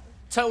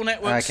 Total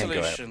network I can't go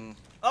out. solution.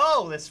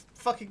 Oh, there's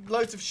fucking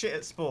loads of shit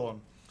at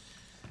spawn.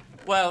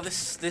 Well,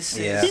 this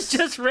Yeah. He's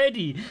just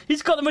ready.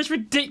 He's got the most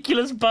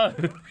ridiculous bow.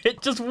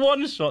 It just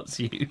one-shots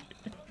you.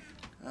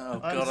 Oh I'm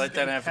God, just I don't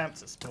getting have.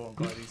 camped at spawn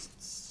by these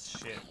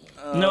shit.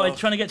 No, I'm Oh.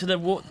 trying to get to the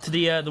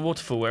the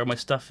waterfall where my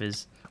stuff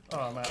is. Oh,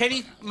 I'm out. Can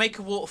you make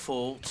a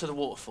waterfall to the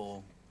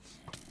waterfall?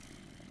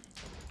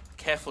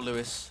 Careful,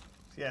 Lewis.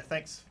 Yeah,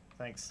 thanks.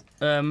 Thanks.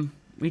 We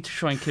need to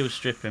try and kill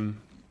strip him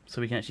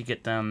so we can actually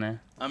get down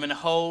there. I'm in a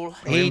hole.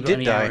 We haven't He got did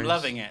any die. I'm arrows.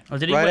 loving it. Oh,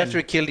 did he Right win? after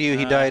he killed you,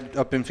 he died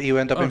up in. He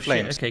went up Oh, in shit.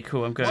 flames. Okay,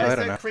 cool. I'm Why going. I is don't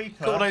there know. a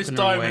creeper? Got all those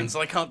Gonna run away. diamonds.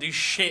 I can't do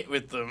shit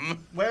with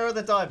them. Where are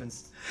the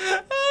diamonds?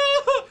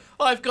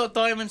 I've got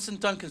diamonds and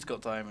Duncan's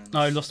got diamonds. Oh,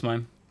 I lost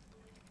mine.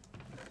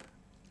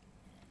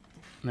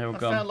 They're all I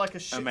gone. found like a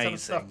shit ton of Amazing.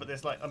 stuff, but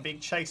there's like I'm being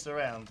chased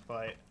around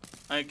by it.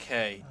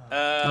 Okay.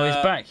 Oh, he's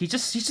back. He's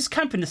just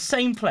camping the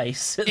same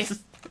place.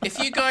 If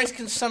you guys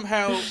can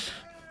somehow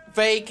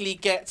vaguely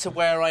get to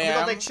where I Oh my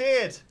god, am, they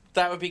cheered!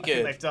 that would be I think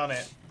good. they've done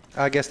it.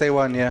 I guess they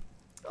won, yeah.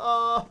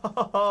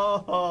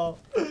 Oh,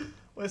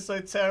 we're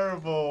so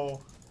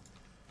terrible.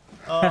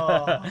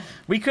 Oh,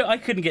 I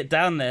couldn't get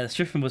down there.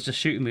 Striffin was just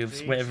shooting me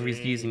with whatever he's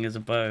GG. using as a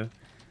bow.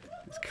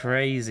 It's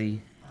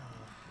crazy.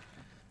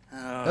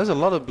 Oh. There's a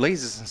lot of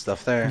blazes and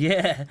stuff there.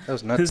 Yeah. That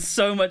was nuts. There's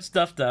so much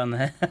stuff down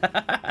there.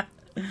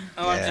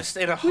 Oh, I'm Yeah. just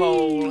in a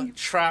hole,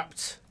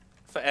 trapped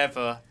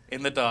forever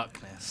in the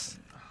darkness.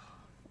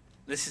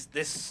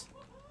 This.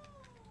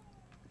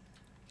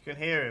 you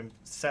can hear him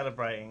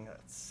celebrating.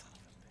 That's...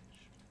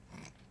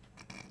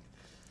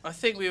 I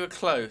think we were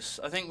close.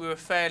 I think we were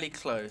fairly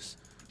close.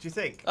 Do you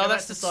think? Oh, Go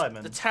that's back to the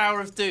Simon. the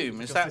Tower of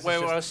Doom. Is Just- that this is where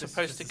just- I was this is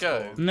supposed to just go?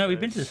 the spawn. No, we've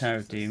been to the Tower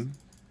of Doom.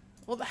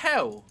 What the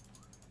hell?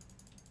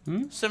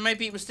 Hmm? So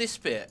maybe it was this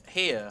bit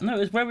here. No, it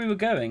was where we were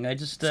going. I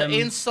just So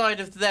inside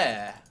of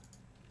there.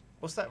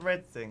 What's that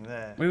red thing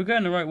there? We were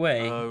going the right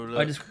way. Oh,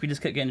 look. We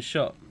just kept getting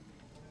shot.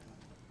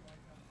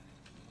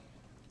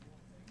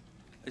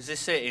 Is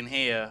this it in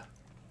here?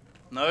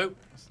 Nope.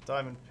 It's a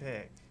diamond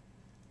pick.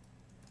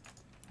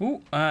 Ooh,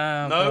 Nope,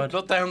 God.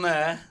 not down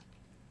there.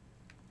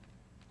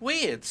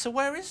 Weird. So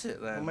where is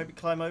it then? Or maybe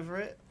climb over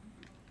it.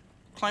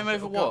 Climb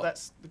over Go,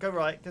 what? go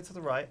right. Go to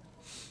the right.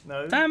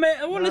 No. Damn it!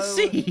 I want to No.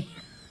 see.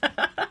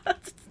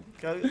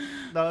 Go.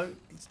 No.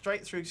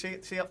 Straight through.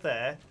 See up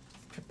there.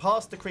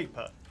 Past the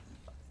creeper.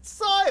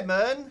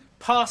 Simon!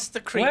 Past the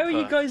creeper. Where are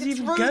you guys It's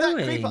even through going?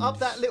 that creeper up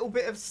that little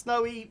bit of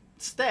snowy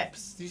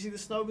steps. Do you see the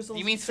snow was on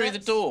You the mean through the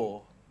steps?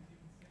 door?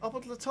 Up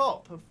onto the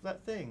top of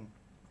that thing.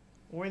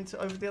 Or into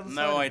over the other side.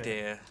 No of it.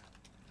 idea.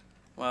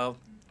 Well,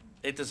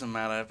 it doesn't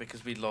matter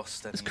because we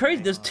lost anyway. It's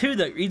crazy. There's two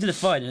that easy to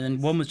find, and then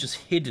one was just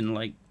hidden.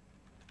 Like,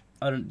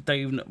 we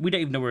don't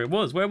even know where it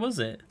was. Where was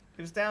it?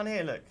 It was down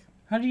here, look.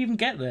 How do you even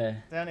get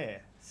there? Down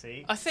here.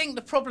 See? I think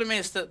the problem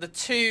is that the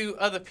two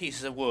other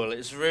pieces of wool,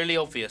 it's really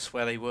obvious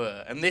where they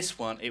were, and this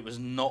one, it was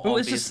not Well,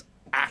 it's obvious just-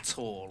 at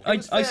all. It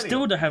was I fairly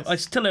still don't have. I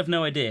obvious. still have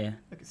no idea.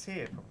 Look, it's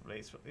here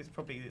probably. It's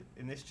probably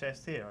in this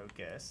chest here, I would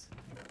guess.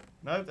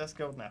 No, that's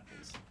golden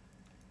apples.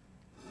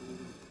 Oh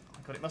my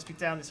god, it must be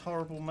down this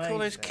horrible maze. Look at all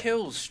those there.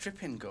 kills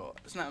Strippin got.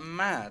 Isn't that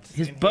mad?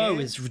 His In bow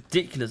here? is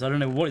ridiculous. I don't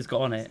know what he's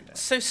got on it.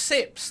 So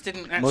Sips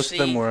didn't actually... Most of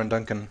them were on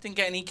Duncan. Didn't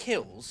get any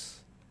kills?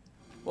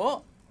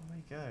 What?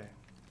 There you go.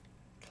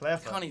 I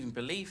Clever. can't even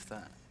believe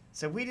that.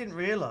 So we didn't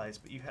realise,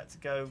 but you had to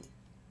go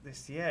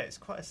this. Yeah, it's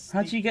quite a steep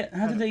How did you get?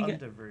 How kind did they of get?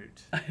 under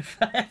route.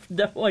 I have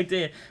no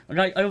idea.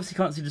 Like, I obviously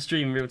can't see the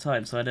stream in real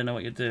time, so I don't know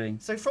what you're doing.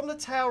 So from the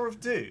Tower of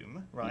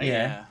Doom, right?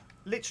 Yeah.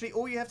 Literally,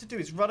 all you have to do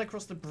is run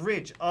across the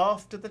bridge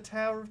after the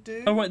Tower of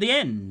Doom, Oh, right, at the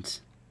end.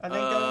 and then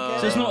go and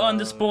get So it's it. not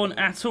under spawn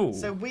at all.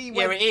 So we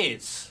Yeah, went, it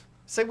is.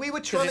 So we were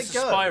Because trying it's to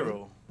a go.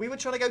 spiral. We were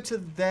trying to go to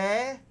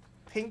their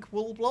pink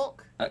wool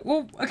block.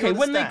 Well, okay,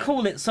 when they understand?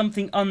 call it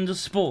something under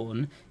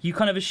spawn, you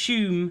kind of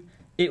assume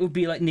it would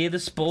be like near the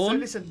So spawn.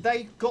 listen,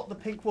 they got the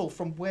pink wool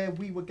from where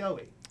we were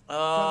going. Oh.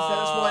 So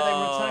that's why they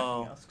were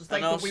attacking us, because they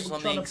And thought us we were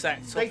on trying the to.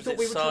 exact They thought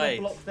we were opposite trying side.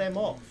 to block them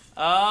off.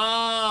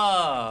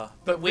 Ah,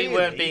 but we Really,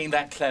 weren't being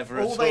that clever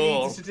All at they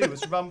all. needed to do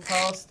was run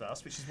past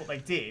us, which is what they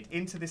did,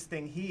 into this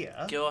thing here.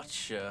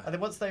 Gotcha. And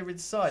then once they were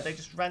inside, they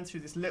just ran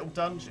through this little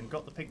dungeon,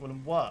 got the pink one,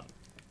 and won.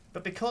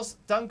 But because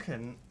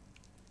Duncan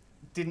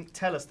didn't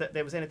tell us that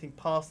there was anything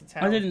past the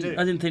Tower I of didn't. Doom,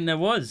 I didn't think there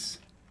was.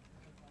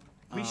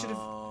 we should have.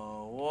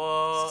 Oh,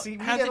 what? See,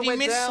 we How never did he went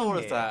miss down all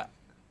of here. that?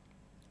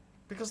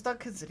 Because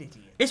Duncan's an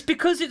idiot. It's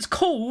because it's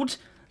called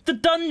the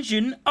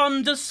dungeon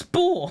under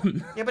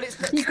spawn. Yeah, but it's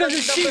You can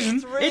dungeon number assume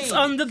 3. it's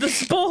under the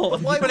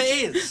spawn. Why But would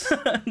it is.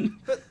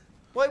 But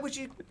why would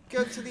you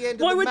go to the end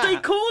of Why the would map? they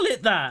call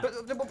it that?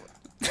 But,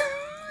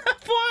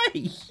 Why?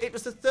 it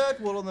was the third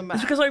wall on the map.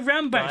 It's because I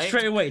ran back Right.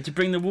 straight away to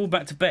bring the wall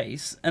back to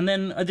base, and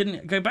then I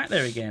didn't go back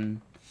there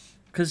again.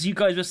 Because you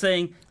guys were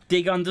saying,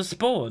 dig under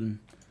spawn.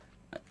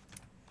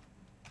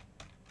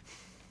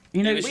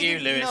 You know, It was we you,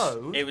 didn't Lewis.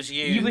 know. It was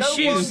you. You who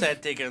assumed-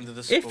 said dig under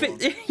the spawn.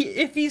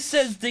 if he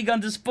says dig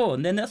under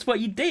spawn, then that's what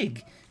you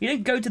dig. You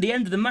don't go to the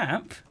end of the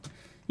map.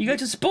 You go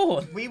to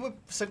spawn. We were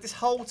so this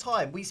whole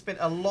time we spent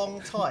a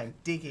long time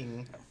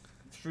digging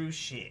through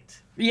shit.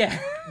 Yeah.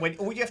 When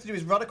all you have to do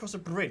is run across a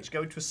bridge,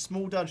 go into a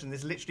small dungeon.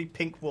 There's literally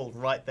pink wool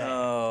right there.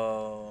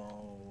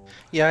 Oh.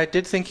 Yeah, I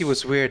did think it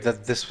was weird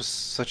that this was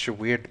such a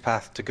weird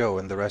path to go,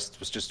 and the rest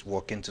was just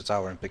walk into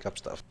tower and pick up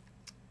stuff.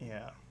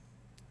 Yeah.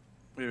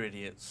 We're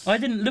idiots. I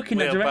didn't look in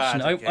that We're direction.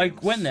 bad at I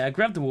games. went there, I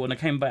grabbed the wall, and I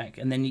came back.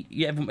 And then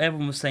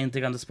everyone was saying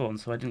dig under spawn,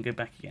 so I didn't go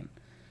back again.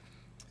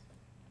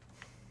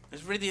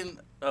 Is Ridian...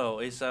 Oh,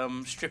 is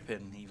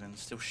Strippin even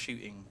still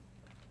shooting?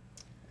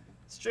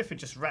 Strifford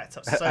just racked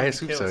up I so many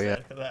assume kills so, there. yeah.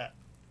 Look at that.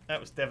 That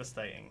was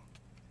devastating.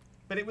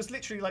 But it was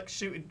literally like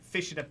shooting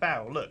fish in a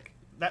barrel. Look,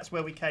 that's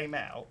where we came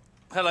out,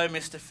 Hello,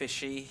 Mr.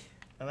 Fishy.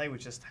 and they were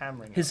just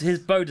hammering His us. his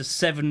bow does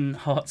 7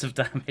 hearts of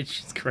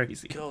damage. It's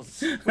crazy. God.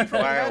 We probably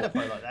had a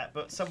Wow. bow like that,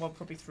 but someone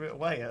probably threw it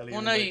away earlier. Well,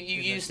 in no, the- you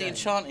in use the game.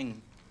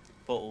 enchanting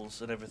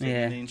bottles and everything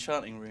Yeah. in the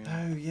enchanting room.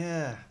 Oh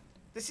yeah,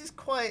 this is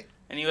quite.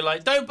 And you were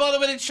like, don't bother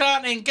with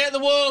enchanting, get the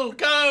wool,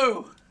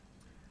 go!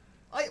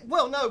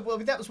 Well,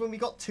 that was when we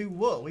got 2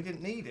 wool. We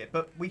didn't need it,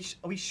 but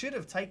we should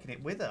have taken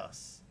it with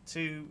us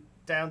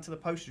down to the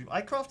potion room.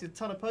 I crafted a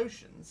ton of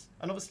potions,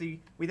 and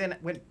obviously we then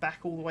went back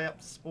all the way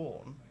up to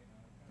spawn.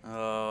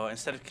 Oh,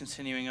 instead of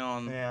continuing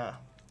on. Yeah,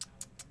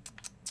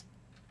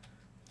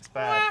 it's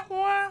bad,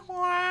 Wah, wah,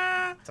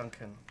 wah.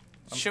 Duncan.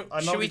 Should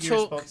I'm we holding you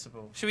talk?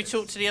 responsible. Should we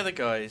talk to the other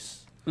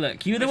guys?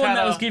 Look, you're the We've one had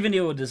that was our- giving the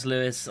orders,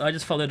 Lewis. I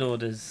just followed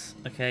orders,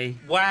 okay?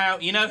 Wow,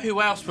 you know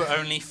who else were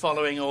only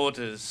following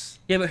orders?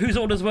 Yeah, but whose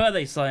orders were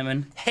they,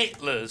 Simon?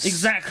 Hitler's.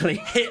 Exactly.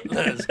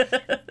 Hitler's.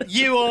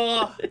 You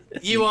are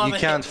You the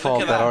can't Hit- fault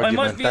look at that I argument.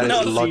 might be That a is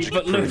Nazi, logic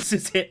but proof. Lewis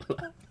is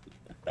Hitler.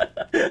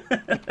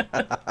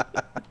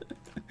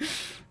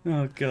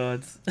 Oh,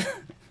 God.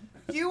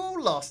 You all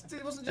lost.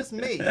 It wasn't just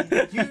me.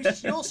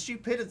 Your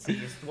stupidity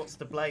is what's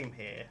to blame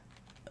here.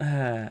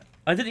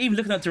 I didn't even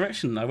look in that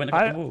direction. I went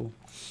across the wall.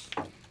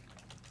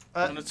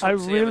 I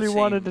really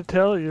wanted to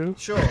tell you.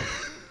 Sure.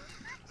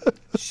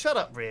 Shut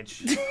up,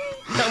 Ridge.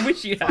 I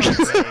wish you had.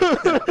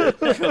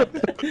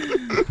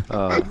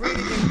 I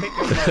really didn't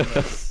pick your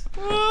moments.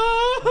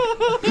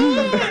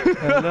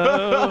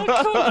 Hello.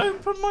 I can't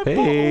open my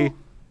bottle.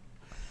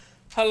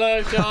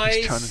 Hello,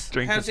 guys. Trying to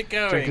drink How's it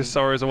going? Drink his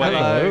sorrows away.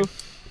 Hello.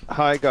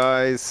 Hi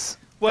guys.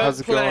 Well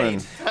How's it played.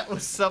 going? That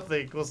was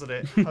something, wasn't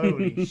it?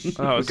 Holy shit.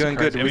 Oh, We're going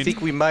good. We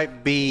think we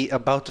might be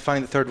about to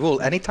find the third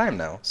wool any time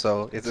now.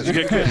 So it's Did you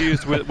get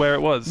confused with where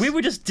it was? We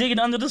were just digging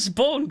under the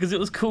spawn because it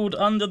was called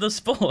Under the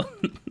Spawn.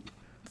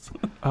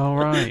 Oh,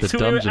 right. The So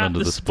we were dungeon at under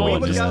the the spawn,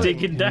 spawn. just Yeah.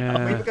 digging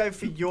down. We were going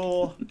for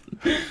your...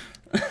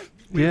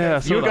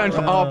 Yeah, You were going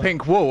for our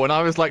pink wool, and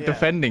I was like Yeah.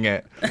 defending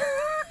it.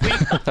 Do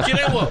you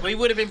know what? We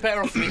would have been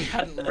better off if we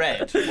hadn't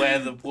read where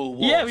the wool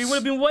was. Yeah, we would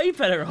have been way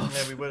better off.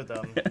 Yeah, we would have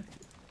done.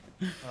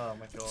 Oh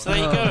my god. So there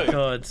you Oh, go.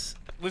 God.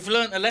 We've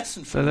learnt a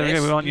lesson So from there we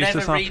this. go, we aren't Never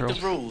useless read after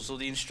the rules or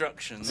the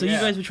instructions. So you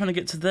guys were trying to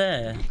get to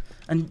there.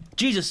 And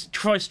Jesus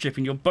Christ,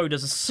 stripping, your bow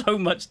does so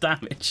much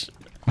damage.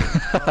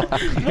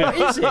 What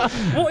is it?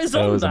 What is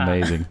That on was that?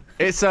 amazing.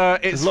 It's a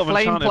lot of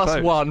flame enchanted plus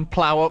bows. 1,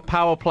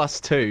 power plus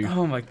 2.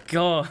 Oh my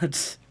God.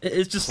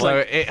 It's just So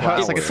like... it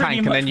hurts like a pretty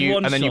tank, and then much you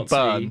one-shots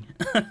burn.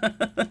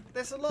 me.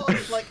 There's a lot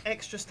of like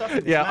extra stuff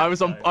in this Yeah, map,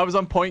 I was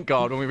on point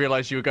guard when we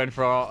realised you were going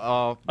for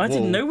our I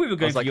didn't wall. know we were I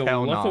going was for like, your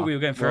hell wall. I nah. thought we were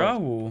going for our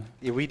wall.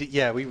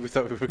 Yeah, we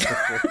thought we were going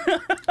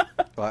for.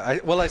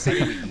 I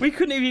say we. We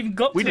couldn't have even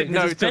got We to it didn't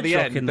 'cause know there's till the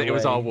bedrock in end that it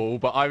was way. our wall,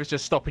 but I was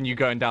just stopping you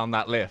going down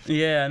that lift.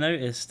 Yeah, I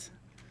noticed.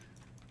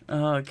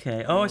 Oh,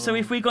 okay. Oh, so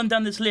if we'd gone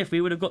down this lift, we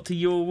would have got to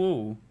your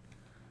wall.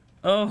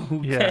 Oh,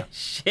 Yeah. okay.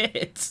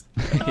 Shit.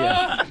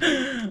 Yeah.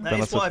 That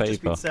is us a what I've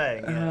just been favour.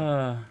 saying.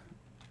 Yeah.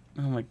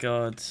 Oh my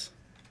God.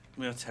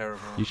 We are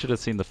terrible. You should have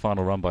seen the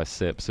final run by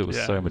Sips. It was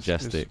Yeah, so it was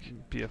majestic.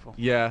 beautiful.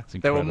 Yeah, It's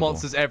there were incredible.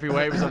 monsters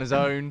everywhere. He was on his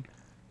own.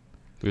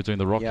 We were doing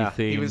the Rocky Yeah.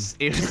 theme. He was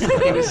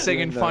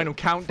singing Doing the Final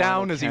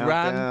Countdown as he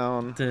ran.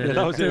 Countdown. Yeah,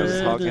 that was it.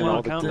 Just hugging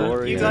all the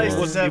glory. You Yeah. guys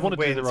Well, deserve you wanted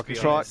to do wins, the to Rocky be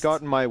Trot honest.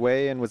 got in my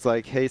way and was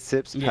like, "Hey,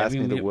 Sips, Yeah, pass we-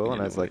 me the we- will," we-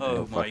 and I was like, Oh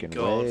 "No my fucking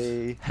God.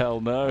 way,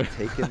 Hell no.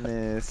 taking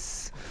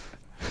this."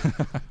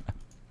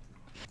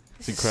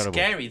 It's incredible.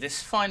 Scary.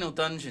 This final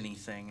dungeony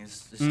thing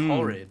is Mm.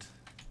 horrid.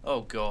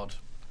 Oh God.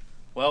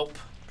 Welp.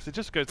 Because it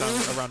just goes down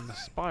around the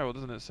spiral,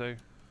 doesn't it? So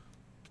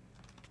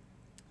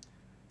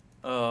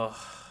Oh.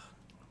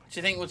 Do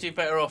you think we'll do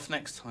better off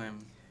next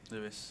time,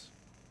 Lewis?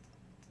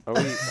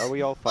 Are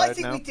we all I fired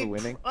think now we for did.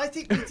 winning? I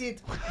think we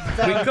did. We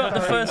got the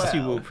very first two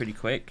well. wall pretty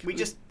quick. We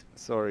just.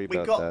 Sorry We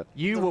about got- that.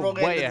 You The were wrong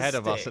end way of the ahead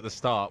of us stick. at the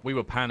start. We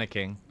were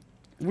panicking.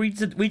 We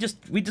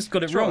just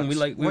got it wrong. We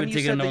were when you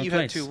digging said in that our you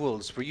place. had 2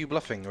 wolves, were you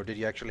bluffing, or did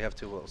you actually have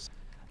 2 wolves?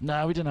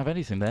 No, we didn't have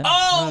anything then.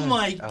 Oh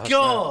my Oh,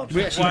 God!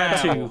 We actually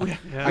had Wow. two.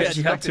 yeah. We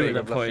actually had two at They were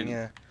that bluffing, point.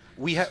 Yeah.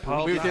 We had.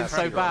 We had did so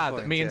zero bad that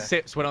points, me and yeah.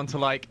 Sips went on to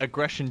like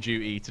aggression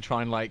duty to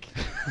try and like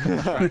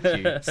distract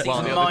you, These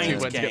while the other mind two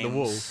went to get the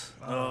wall. games.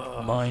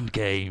 Oh. Mind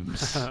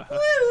games.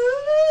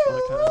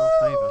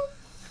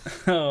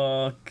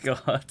 Oh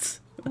God.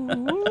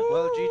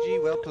 Well,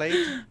 GG, well played.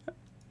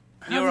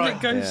 How You're did right.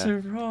 it go Yeah. so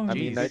wrong? I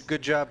mean,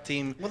 Good job,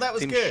 team. Well, that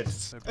was team good.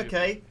 beautiful.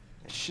 Okay.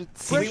 Should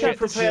We will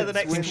prepare the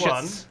next Swing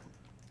one, shits.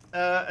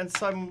 and you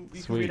can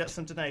read Sweet. out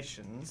some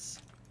donations.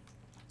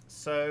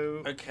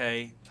 So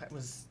Okay.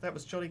 that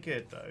was jolly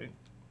good though,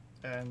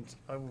 and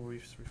I will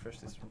refresh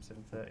this from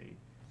 7:30.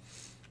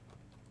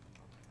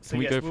 So Can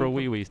we yes, go for a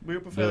wee-wee, We'll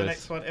prefer the Lewis?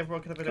 next one.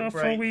 Everyone can have a Go little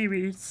for break.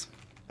 wee-wees.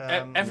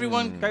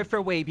 Everyone, Go for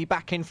a wee, be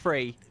back in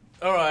 3.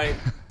 all right.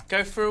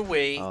 Go for a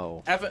wee.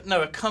 Oh.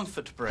 No, a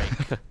comfort break.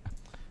 We're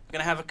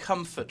gonna have a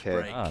comfort Okay.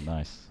 break. Ah,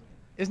 nice.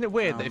 Isn't it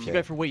weird that if you Okay.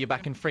 go for a wee, you're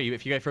back in 3, but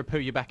if you go for a poo,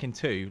 you're back in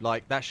 2?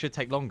 Like, that should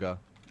take longer.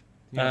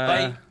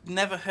 I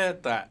never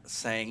heard that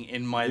saying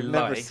in my You've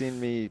life. never seen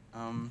me.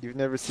 Um, You've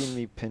never seen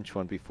me pinch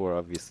one before, I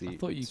obviously.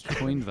 thought you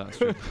coined that.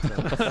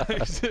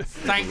 Strip.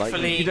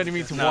 thankfully, You don't even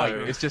need to no. wipe,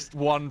 it's just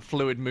one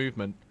fluid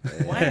movement.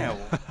 Wow.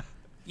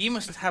 You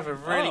must have a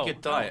really Oh, good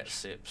diet,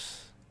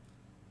 Sips.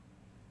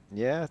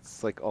 Yeah,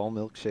 it's like all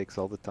milkshakes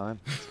all the time.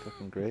 It's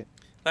fucking great.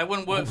 That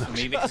wouldn't work for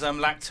me because I'm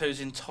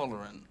lactose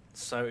intolerant.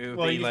 So it would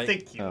Well, be you like.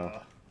 think you Oh. are. You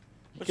What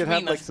do could you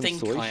have mean I like some think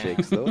soy I am?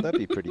 shakes though. That'd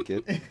be pretty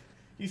good.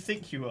 You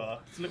think you are.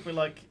 It's a little bit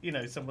like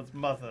someone's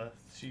mother.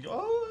 She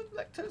I'm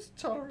lactose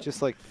intolerant.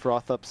 Just like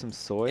froth up some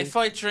soy. If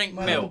I drink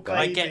My milk,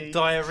 little I baby. get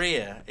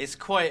diarrhea. It's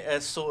quite a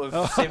sort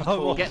of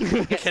simple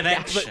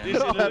connection.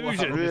 It's an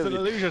illusion. It's an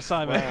illusion,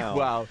 Simon. Wow.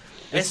 Wow.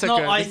 It's This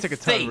not, I took a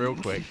turn real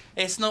think. quick.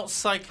 It's not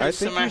I think you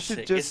psychosomatic. should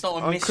It's just not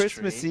a on mystery.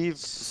 Christmas Eve,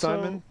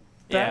 Simon.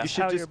 Yeah. You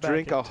should just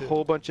drink a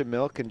whole bunch of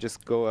milk and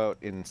just go out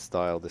in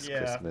style this Yeah.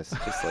 Christmas.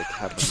 Just like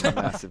have a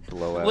massive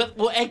blowout.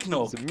 Well,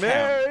 eggnog. So, count.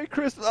 Merry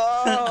Christmas!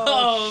 Oh,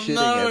 Oh, shitting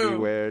no.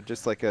 everywhere,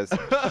 just like a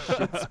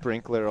shit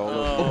sprinkler all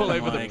over. All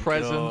over the my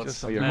present, God.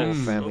 just Oh, your whole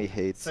Mm. family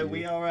hates So you.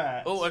 we are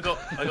at. Oh, I got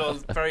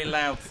a very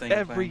loud thing.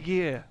 Every playing.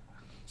 year.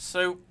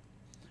 So,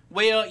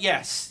 we are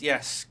yes.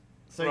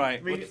 So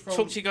Right. read We'll it from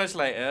talk to you guys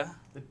later.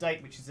 the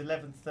date, which is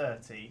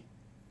 11:30,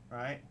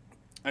 right?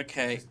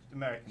 Okay. Just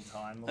American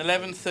time.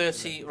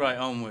 11:30 right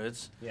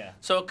onwards. Yeah.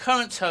 So our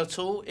current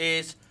total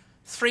is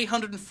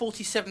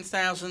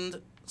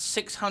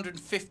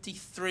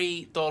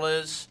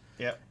 $347,653.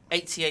 Yep.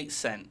 88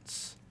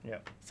 cents.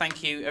 Yep.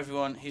 Thank you,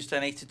 everyone who's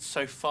donated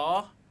so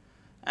far.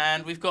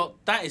 And we've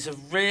got, that is a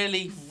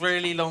really,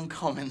 really long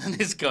comment that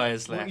this guy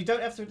has left. Well, you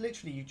don't have to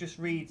literally, you just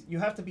read, you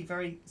have to be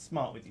very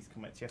smart with these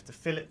comments. You have to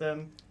fillet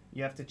them,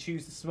 you have to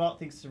choose the smart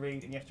things to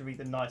read, and you have to read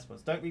the nice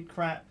ones. Don't read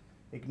crap,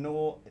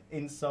 ignore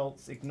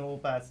insults, ignore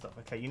bad stuff.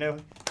 Okay, you know,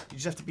 you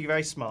just have to be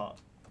very smart.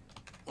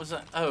 Was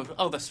that?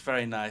 Oh, that's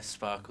very nice,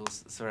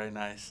 Sparkles. That's very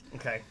nice.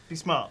 Okay, be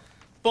smart.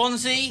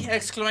 Bonzi,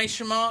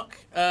 exclamation mark,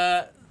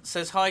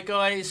 says, hi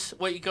guys,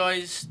 what you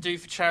guys do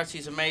for charity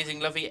is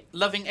amazing.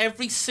 Loving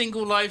every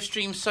single live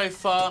stream so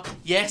far.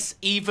 Yes,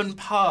 even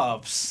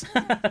Parbs.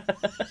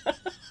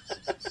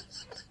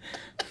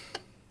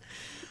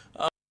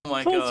 Oh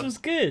my Parbs god. was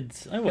good.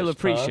 He'll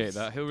appreciate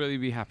that. He'll really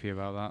be happy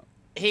about that.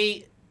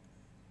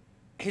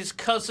 His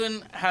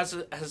cousin has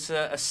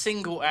a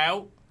single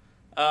out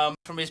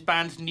from his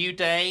band New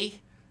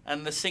Day,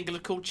 and the single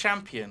is called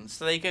Champion.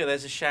 So there you go,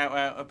 there's a shout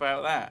out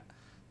about that.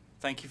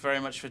 Thank you very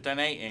much for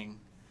donating.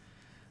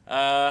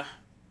 Hat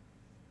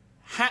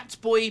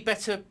boy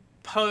better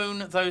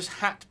pwn those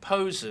hat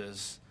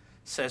posers,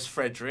 says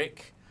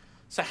Frederick.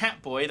 So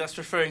hat boy, that's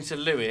referring to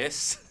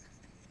Lewis.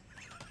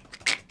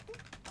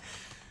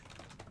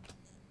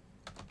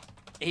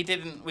 We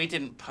didn't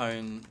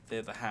pwn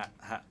the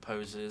hat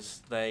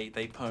posers. They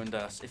pwned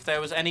us. If there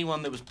was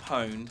anyone that was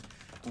pwned,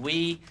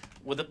 we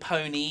were the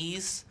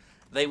ponies.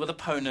 They were the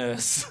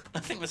pwners. I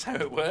think that's how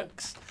it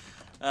works.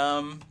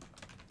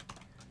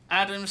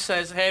 Adam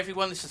says, hey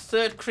everyone, this is the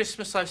third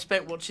Christmas I've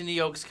spent watching the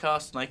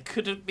Yogscast and I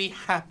couldn't be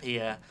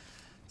happier.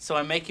 So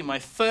I'm making my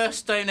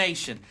first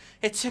donation.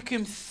 It took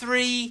him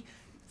three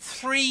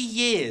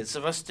years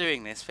of us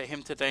doing this for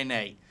him to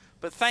donate.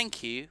 But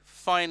thank you for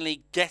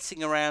finally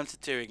getting around to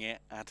doing it,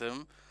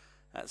 Adam.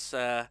 That's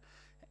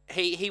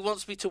he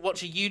wants me to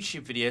watch a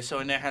YouTube video so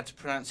I know how to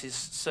pronounce his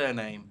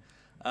surname.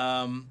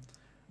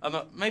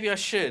 Maybe I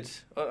should.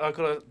 I've got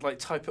to like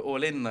type it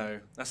all in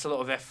though. That's a lot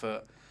of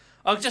effort.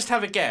 I'll just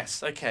have a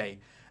guess. Okay,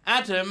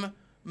 Adam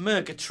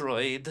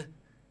Murgatroyd,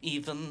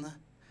 even.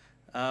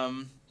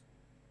 I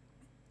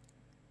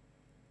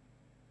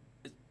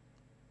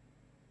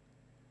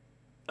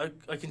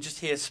can just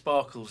hear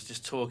Sparkles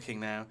just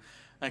talking now.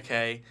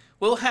 Okay.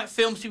 Will Hat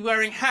Films be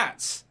wearing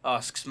hats?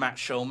 Asks Matt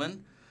Shulman.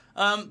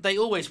 They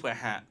always wear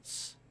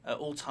hats at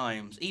all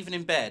times, even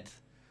in bed.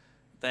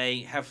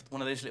 They have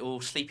one of those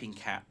little sleeping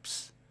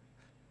caps,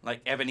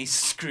 like Ebenezer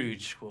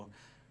Scrooge. Well,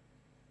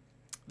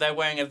 they're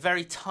wearing a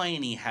very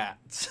tiny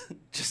hat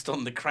just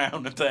on the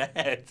crown of their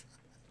head.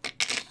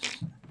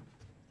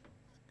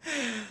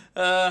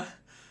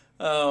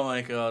 Oh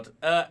my god.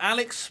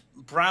 Alex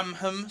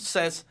Bramham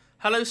says,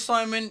 hello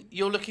Simon,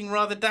 you're looking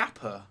rather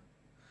dapper.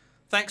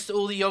 Thanks to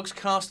all the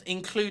Yogscast,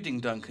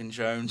 including Duncan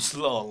Jones.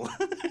 Lol.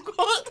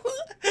 What?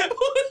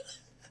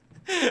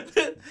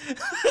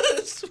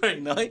 It's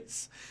very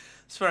nice.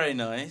 It's very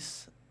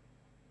nice.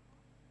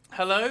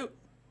 Hello?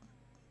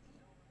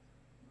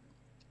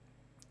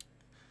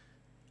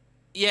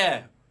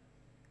 Yeah.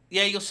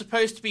 Yeah, you're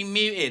supposed to be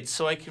muted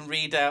so I can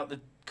read out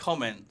the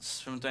comments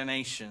from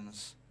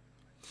donations.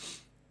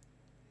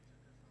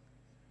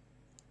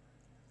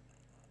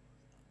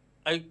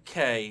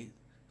 Okay.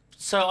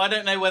 So I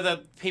don't know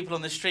whether people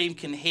on the stream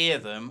can hear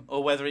them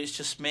or whether it's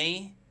just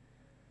me.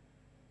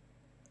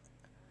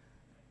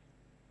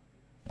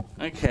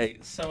 Okay,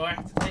 so I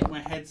have to take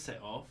my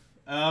headset off.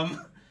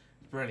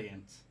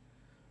 Brilliant.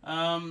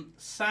 Sam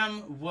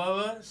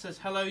Woer says,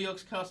 hello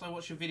Yogscast, I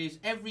watch your videos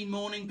every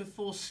morning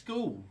before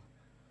school.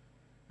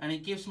 And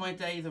it gives my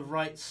day the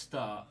right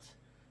start.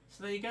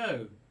 So there you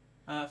go.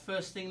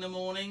 First thing in the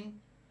morning.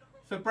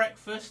 For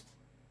breakfast,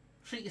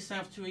 treat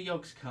yourself to a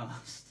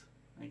Yogscast,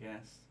 I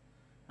guess.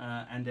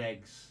 And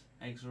eggs.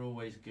 Eggs are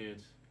always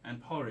good.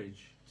 And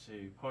porridge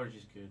too. Porridge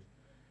is good.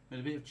 With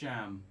a bit of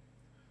jam.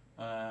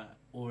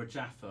 Or a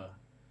Jaffa.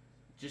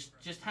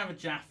 Just have a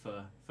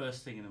Jaffa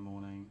first thing in the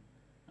morning.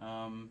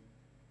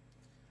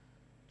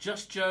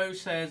 Just Joe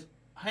says,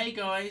 hey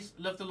guys,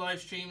 love the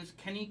live streams.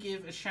 Can you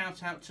give a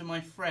shout out to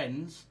my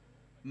friends,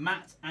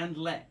 Matt and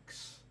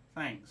Lex?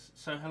 Thanks.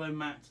 So hello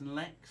Matt and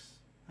Lex.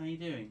 How you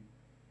doing?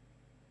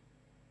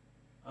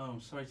 Oh,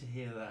 I'm sorry to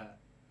hear that.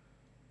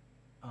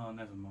 Oh,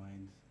 never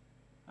mind.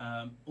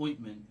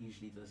 Ointment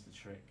usually does the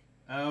trick.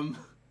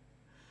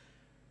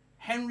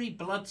 Henry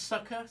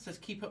Bloodsucker says,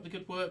 keep up the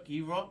good work,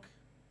 you rock.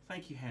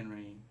 Thank you,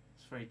 Henry.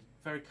 It's very,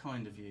 very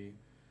kind of you.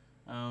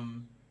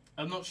 I'm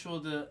not sure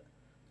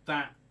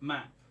that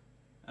map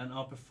and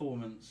our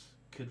performance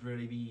could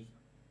really be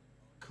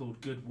called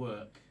good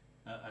work.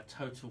 A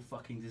total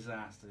fucking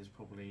disaster is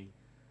probably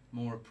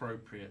more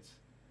appropriate.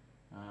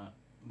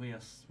 We're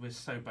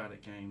so bad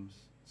at games.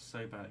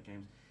 So bad at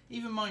games.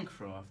 Even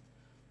Minecraft.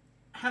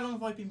 How long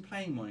have I been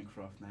playing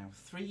Minecraft now?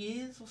 3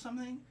 years or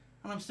something?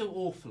 And I'm still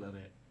awful at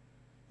it.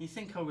 You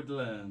think I would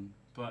learn,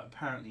 but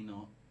apparently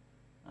not.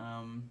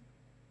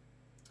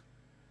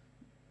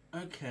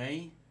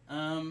 Okay.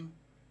 The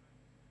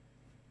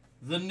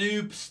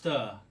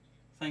Noobster.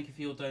 Thank you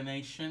for your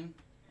donation.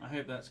 I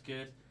hope that's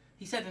good.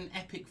 He said an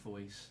epic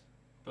voice,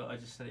 but I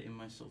just said it in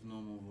my sort of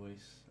normal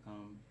voice.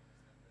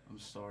 I'm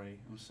sorry.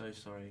 I'm so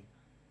sorry.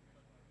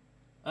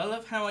 I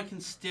love how I can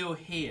still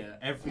hear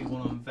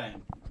everyone on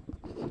Vent.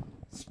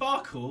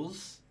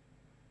 Sparkles.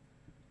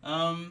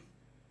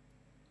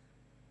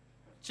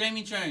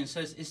 Jamie Jones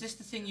says, "Is this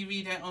the thing you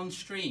read out on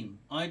stream?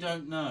 I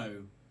don't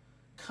know. :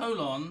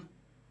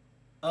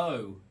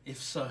 Oh,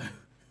 if so."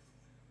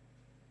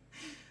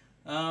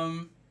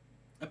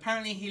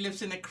 Apparently he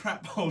lives in a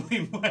crap hole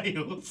in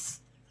Wales.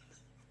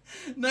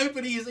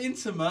 Nobody is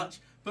into much,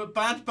 but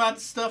bad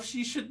stuff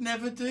you should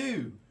never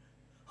do.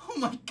 Oh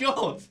my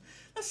god,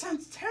 that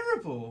sounds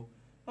terrible.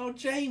 Oh,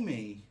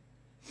 Jamie.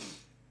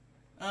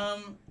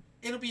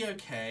 It'll be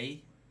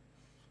okay.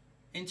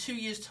 In 2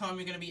 years' time,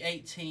 you're going to be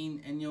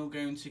 18 and you're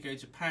going to go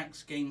to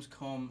PAX,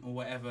 Gamescom, or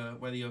whatever,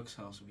 where the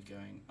Yogscast will be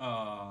going.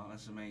 Ah,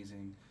 that's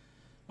amazing.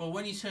 Well,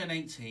 when you turn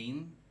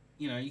 18,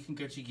 you know, you can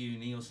go to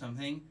uni or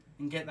something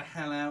and get the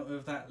hell out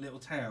of that little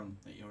town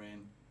that you're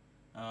in.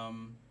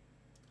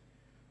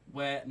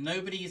 Where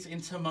nobody is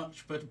into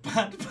much but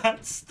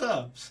bad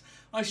stuff.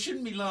 I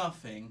shouldn't be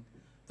laughing.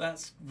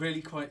 That's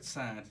really quite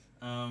sad.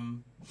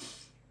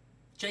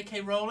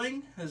 J.K.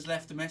 Rowling has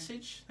left a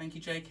message. Thank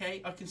you,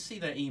 J.K. I can see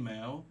their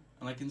email,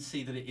 and I can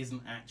see that it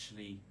isn't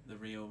actually the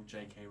real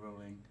J.K.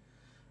 Rowling.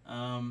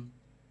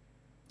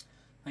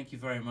 Thank you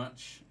very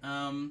much.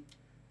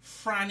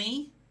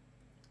 Franny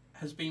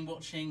has been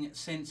watching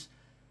since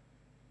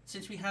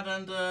we had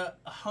under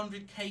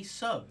 100k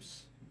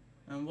subs.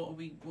 And what are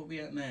we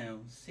at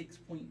now?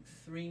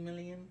 6.3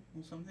 million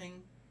or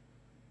something?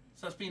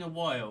 So that's been a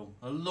while,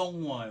 a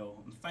long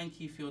while. And thank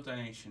you for your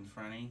donation,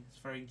 Franny. It's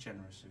very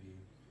generous of you.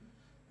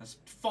 That's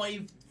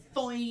five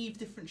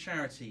different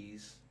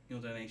charities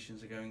your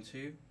donations are going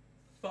to.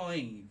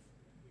 Five.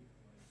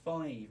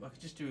 I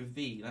could just do a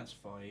V, that's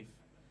 5.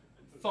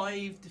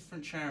 5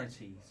 different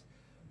charities.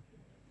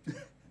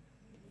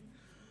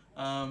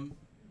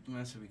 What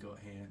else have we got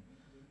here?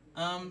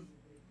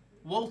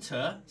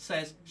 Walter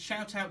says,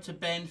 "Shout out to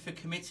Ben for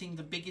committing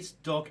the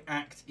biggest dog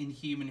act in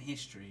human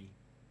history."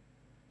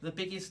 The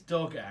biggest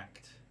dog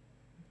act.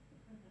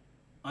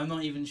 I'm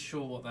not even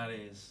sure what that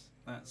is.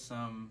 That's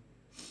a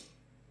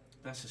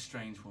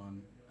strange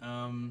one.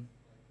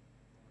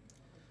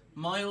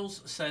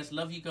 Miles says,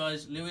 "Love you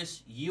guys.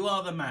 Lewis, you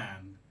are the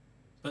man.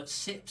 But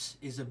Sips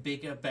is a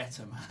bigger,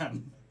 better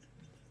man."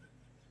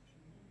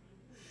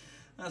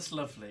 That's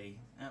lovely.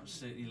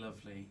 Absolutely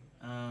lovely.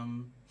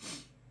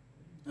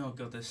 Oh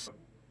god,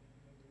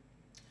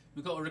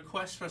 we've got a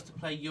request for us to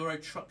play Euro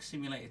Truck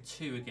Simulator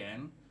 2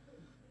 again.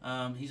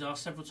 He's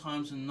asked several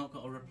times and not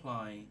got a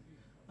reply.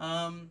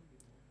 I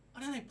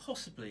don't know,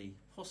 possibly.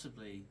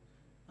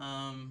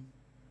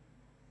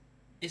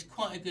 It's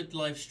quite a good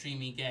live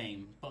streamy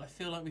game, but I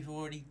feel like we've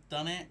already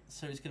done it,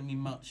 so it's going to be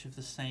much of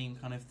the same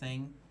kind of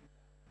thing.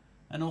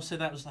 And also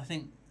that was, I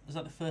think, was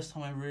that the first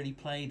time I really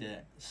played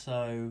it,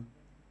 so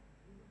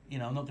you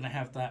know, I'm not going to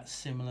have that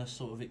similar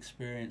sort of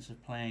experience of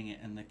playing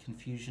it and the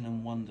confusion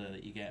and wonder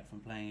that you get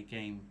from playing a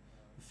game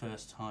the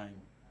first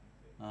time.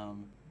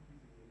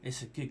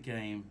 It's a good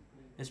game.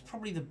 It's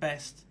probably the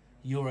best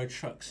Euro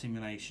Truck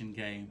Simulation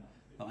game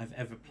that I've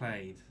ever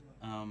played.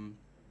 I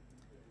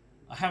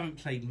haven't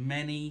played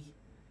many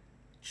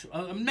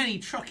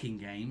trucking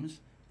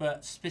games,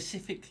 but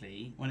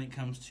specifically when it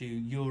comes to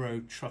Euro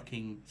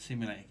Trucking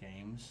Simulator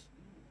games,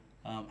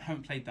 I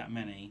haven't played that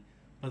many.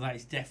 But that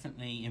is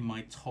definitely in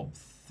my top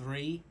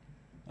 3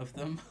 of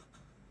them.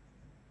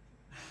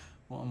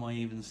 What am I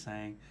even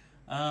saying?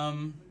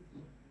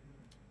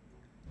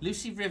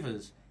 Lucy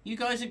Rivers, "You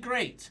guys are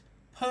great.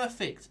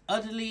 Perfect.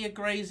 Utterly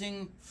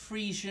grazing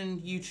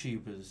Frisian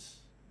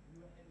YouTubers."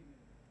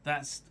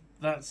 That's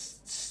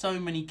so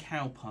many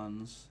cow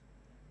puns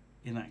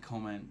in that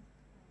comment.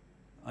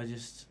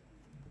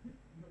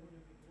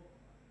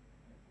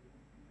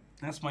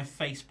 That's my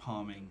face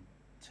palming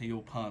to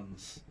your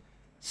puns.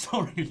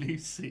 Sorry,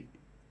 Lucy.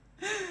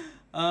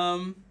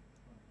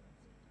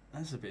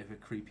 That's a bit of a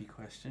creepy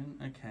question.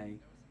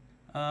 Okay.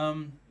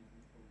 What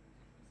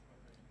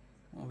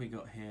have we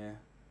got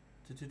here?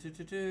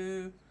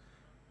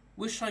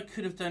 Wish I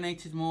could have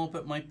donated more,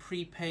 but my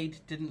prepaid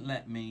didn't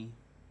let me.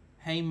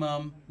 Hey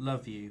mum,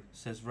 love you,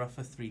 says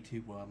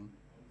Ruffer321.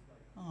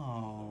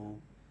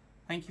 Oh,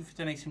 thank you for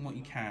donating what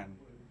you can.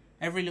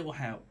 Every little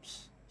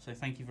helps, so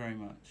thank you very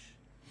much.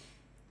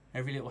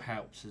 Every little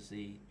helps, as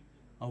the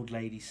old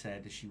lady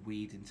said as she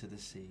weed into the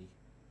sea.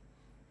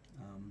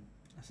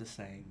 That's a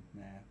saying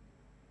there.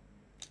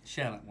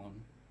 Share that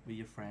one with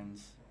your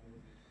friends.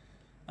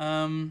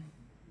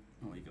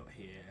 What we got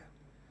here?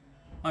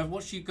 "I've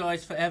watched you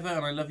guys forever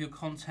and I love your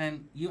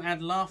content. You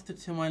add laughter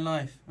to my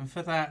life, and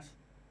for that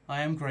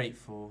I am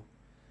grateful.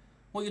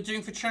 What you're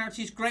doing for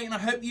charity is great, and I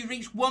hope you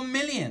reach 1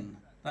 million.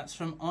 That's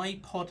from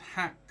iPod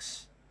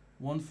Hacks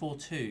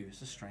 142.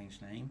 It's a strange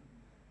name.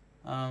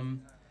 Do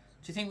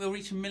you think we'll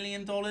reach $1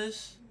 million?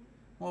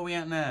 What are we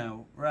at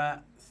now? We're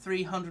at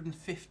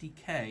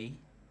 350k.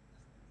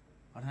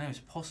 I don't know, it's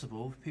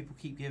possible if people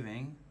keep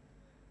giving.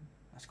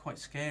 That's quite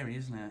scary,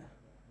 isn't it?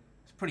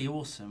 It's pretty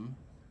awesome.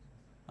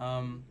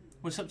 Well,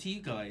 it's up to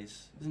you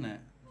guys, isn't it?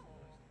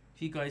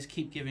 If you guys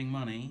keep giving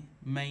money,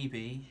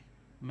 maybe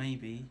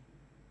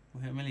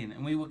we'll hit 1 million.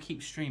 And we will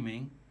keep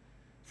streaming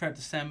throughout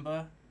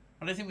December.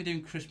 I don't think we're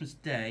doing Christmas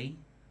Day,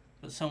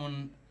 but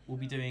someone will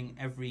be doing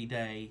every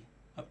day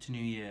up to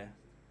New Year.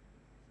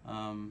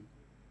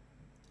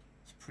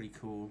 It's pretty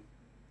cool.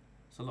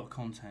 It's a lot of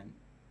content.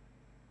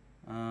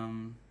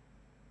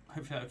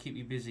 Hopefully that'll keep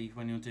you busy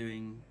when you're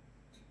doing...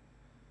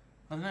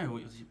 I don't know,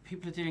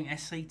 people are doing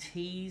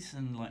SATs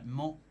and like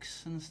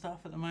mocks and stuff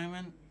at the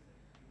moment.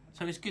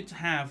 So it's good to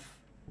have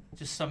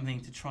just something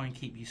to try and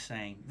keep you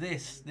sane.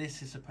 This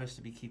is supposed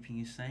to be keeping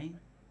you sane?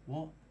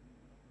 What?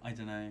 I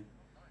don't know.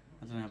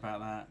 I don't know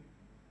about that.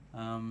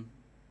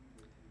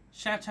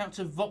 Shout out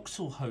to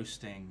Voxel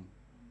Hosting.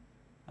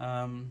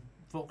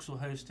 Voxel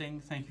Hosting,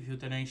 thank you for your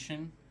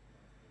donation.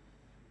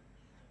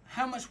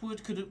 How much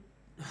wood could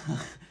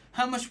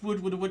how much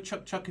wood would a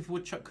woodchuck chuck if a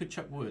woodchuck could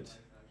chuck wood?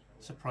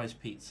 Surprise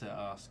Pizza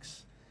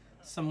asks.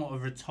 Somewhat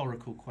of a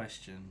rhetorical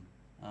question.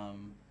 I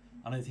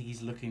don't think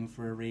he's looking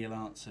for a real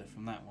answer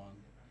from that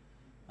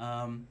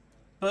one.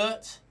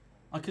 But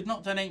I could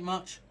not donate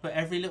much, but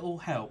every little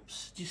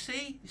helps. Do you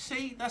see? You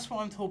see? That's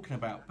what I'm talking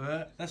about,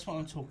 Bert. That's what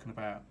I'm talking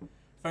about.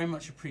 Very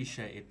much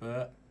appreciated,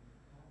 Bert.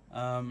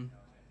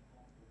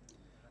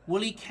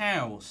 Woolly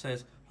Cow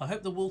says, I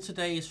hope the wool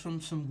today is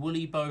from some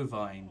woolly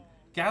bovine,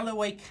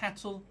 Galloway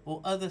cattle or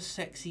other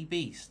sexy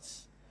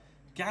beasts.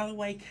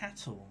 Galloway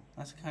cattle.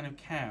 That's a kind of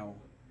cow.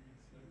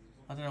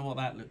 I don't know what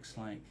that looks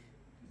like.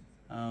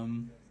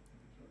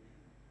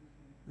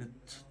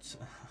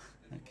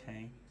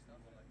 Okay.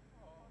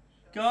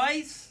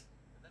 Guys?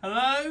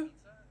 Hello?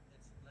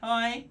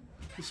 Hi?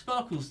 Is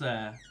Sparkles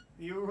there?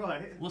 You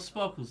alright? What's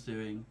Sparkles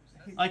doing?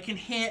 I can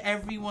hear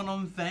everyone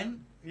on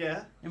vent.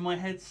 Yeah. In my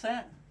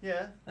headset.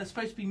 Yeah. They're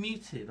supposed to be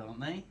muted, aren't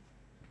they?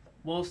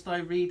 Whilst I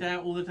read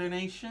out all the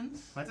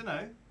donations? I don't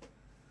know.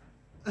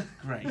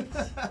 Great.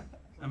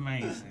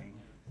 Amazing.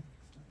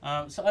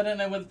 So I don't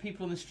know whether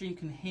people on the stream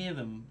can hear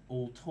them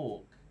all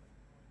talk.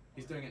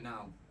 He's doing it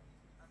now.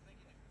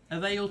 Are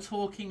they all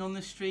talking on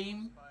the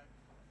stream?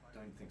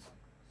 Don't think so.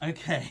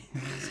 Okay,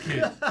 that's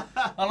good.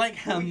 I like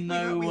how we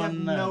one have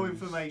knows. no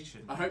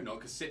information. I hope not,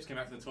 because Sips came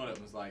out from the toilet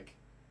and was like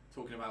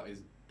talking about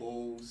his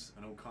balls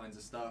and all kinds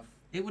of stuff.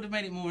 It would have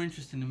made it more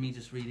interesting than me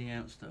just reading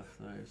out stuff,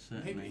 though,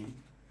 certainly. Maybe.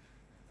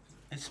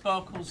 Is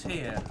Sparkles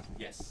here?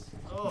 Yes.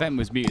 Oh. Ben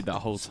was muted that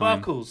whole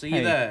time. Sparkles, are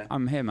you there?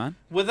 I'm here, man.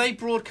 Were they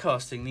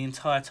broadcasting the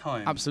entire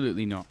time?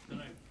 Absolutely not.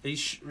 Are you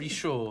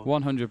sure?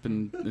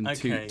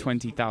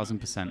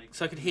 120,000%.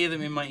 So I could hear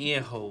them in my ear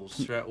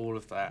holes throughout all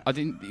of that. I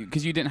didn't,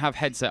 because you didn't have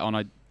headset on.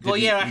 Well,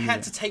 yeah, I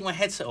had to take my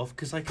headset off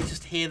because I could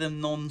just hear them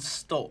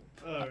non-stop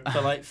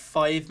for like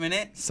 5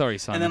 minutes. Sorry,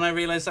 Simon. And then I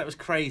realised that was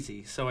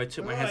crazy, so I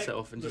took my headset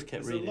off and just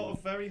kept reading. There's a lot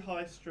of very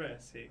high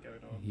stress here going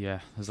on.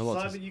 Yeah, there's a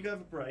lot. Simon, you go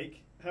have a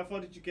break. How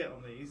far did you get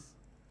on these?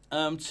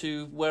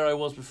 To where I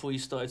was before you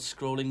started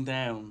scrolling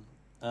down,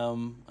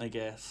 I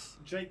guess.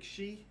 Jake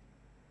Shee?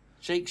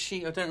 Jake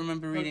Shee? I don't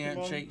remember reading out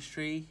Pokemon. Jake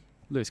Shee.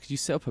 Lewis, could you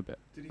sit up a bit?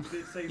 Did he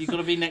say You've got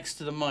to be next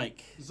to the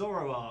mic.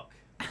 Zoroark,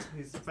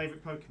 his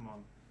favourite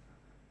Pokemon.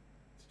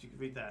 Did you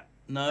read that?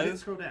 No. I didn't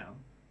scroll down.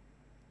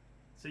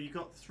 So you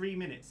got 3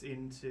 minutes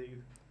into...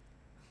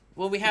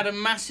 Well, we had a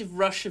massive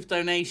rush of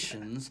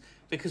donations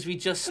because we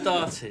just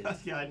started.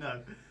 Yeah, I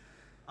know.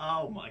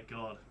 Oh my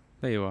god.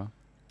 There you are.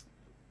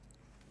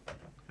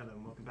 Hello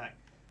and welcome back.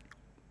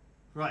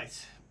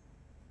 Right.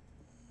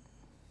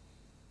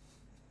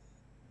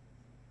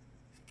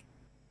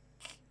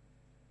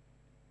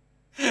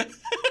 It's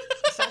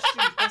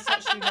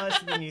actually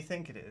nicer than you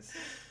think it is.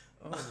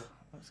 Oh,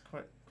 that's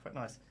quite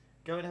nice.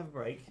 Go and have a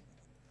break,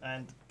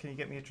 and can you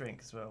get me a drink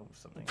as well, or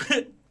something?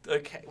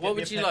 Okay. What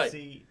would you like?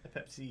 A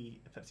Pepsi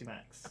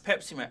Max. A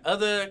Pepsi Max.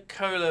 Other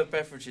cola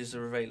beverages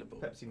are available,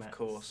 Pepsi Max. of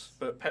course,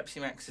 but Pepsi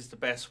Max is the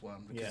best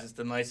one because it's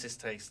the nicest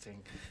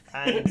tasting.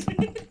 And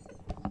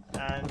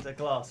a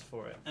glass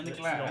for it. And a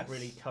that's glass. not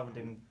really covered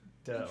in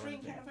dirt. You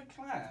drink out of a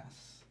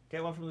glass.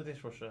 Get one from the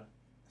dishwasher.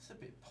 That's a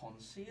bit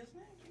poncy, isn't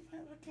it? Drink out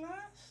of a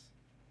glass.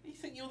 You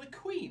think you're the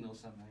queen or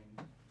something?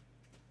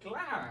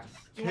 Glass.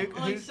 Do you want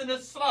ice and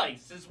a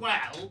slice as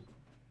well?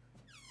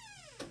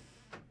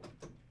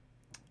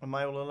 Am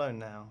I all alone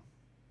now?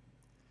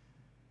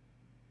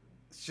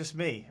 It's just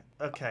me.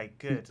 Okay,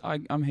 good.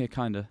 I'm here,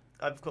 kinda.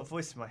 I've got a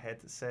voice in my head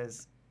that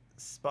says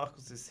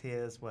Sparkles is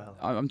here as well.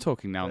 I'm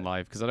talking now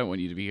live because I don't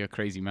want you to be a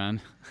crazy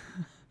man.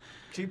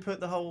 Can you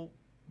put the whole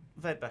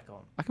vent back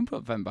on? I can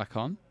put vent back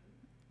on.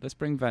 Let's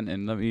bring vent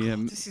in. Let me.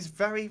 This is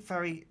very,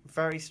 very,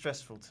 very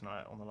stressful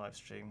tonight on the live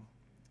stream.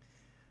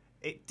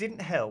 It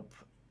didn't help.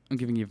 I'm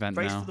giving you vent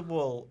Race now. for the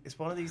Wall is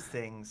one of these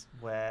things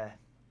where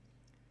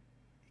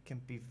it can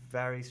be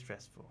very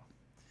stressful.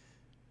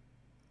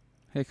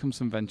 Here comes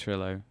some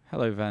Ventrilo.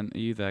 Hello, Vent. Are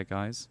you there,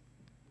 guys?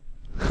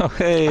 Oh,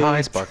 hey. Hi,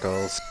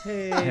 Sparkles.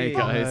 Hey,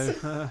 guys.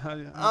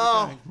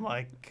 Oh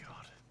my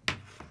god.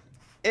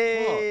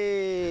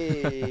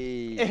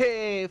 Hey!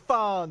 Hey,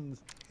 fun!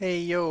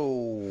 Hey,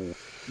 yo.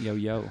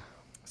 Yo.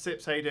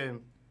 Sips, how you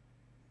doing?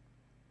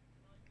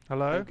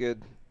 Hello? I'm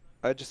good.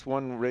 I just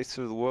won Race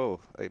for the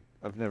Wool.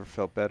 I've never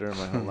felt better in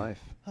my whole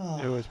life.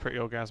 It was pretty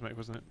orgasmic,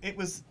 wasn't it? It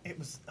was. It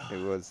was. It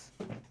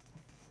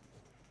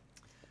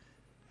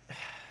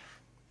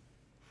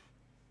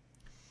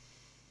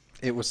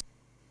was.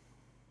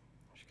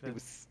 It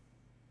was.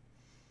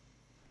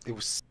 It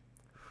was.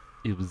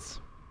 It was.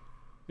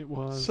 It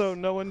was. So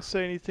no one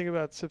say anything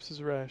about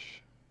Sips's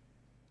rash.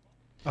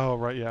 Oh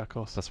right, yeah, of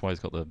course. That's why he's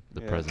got the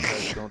Yeah, present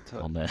guys, don't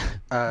touch. on there.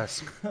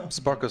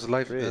 Sparkle's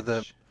live.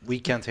 The we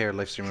can't hear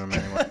live stream room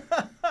anymore.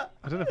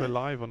 I don't know if we're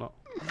live or not.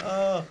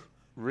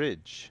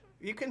 Ridge.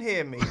 You can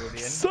hear me, Vivian. I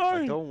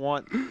Sorry. don't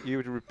want you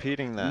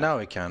repeating that. No,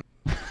 we can't.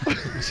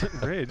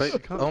 Ridge. But you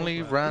can't only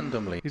talk about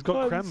randomly. it. He's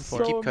got creme I'm for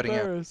so it. Keep cutting out.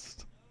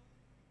 embarrassed.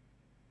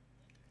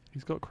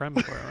 He's got creme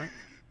for it, right?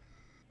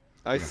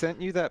 I sent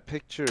you that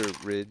picture,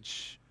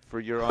 Ridge, for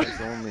your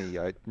eyes only.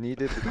 I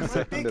needed a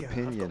second bigger.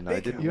 opinion. I've got I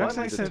didn't You want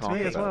actually you to sent it to talk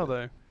me as well,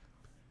 about it.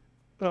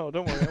 though. Oh,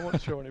 don't worry. I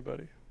won't show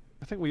anybody.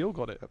 I think we all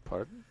got it.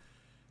 Pardon?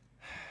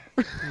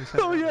 You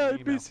sent Oh it yeah, on I an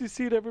email.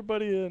 BCC'd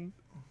everybody in.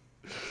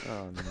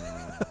 Oh no.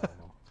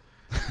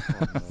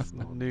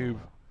 Noob.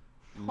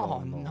 Oh,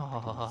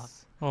 no.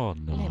 Oh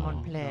no.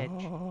 Lemon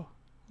pledge. Oh,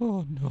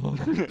 Oh no.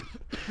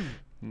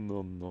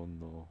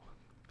 No.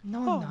 No,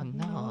 oh,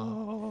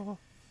 no,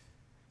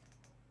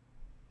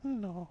 no.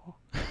 no.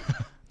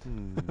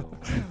 No.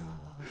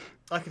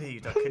 I can hear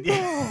you, Duncan.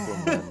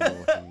 Yeah.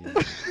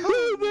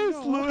 There's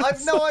Lewis.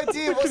 I've no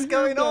idea what's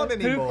going on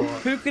anymore.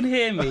 Who can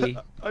hear me?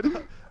 I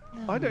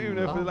don't even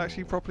know if we're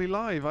actually properly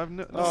live. I've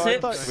no. Oh,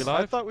 Sips?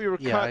 I thought we were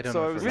Yeah, I cut, don't so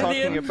know I if was we're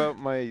talking live. about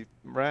my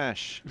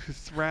rash.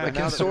 It's I random. Now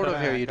can that sort we're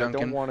of hear back, you, I don't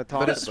Duncan, want to talk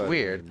but it's about it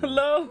weird. anymore.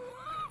 Hello?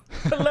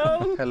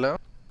 Hello? Hello?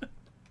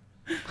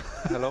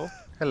 Hello?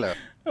 Hello.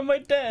 Am I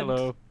dead?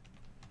 Hello.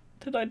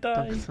 Did I die?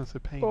 Duncan sounds so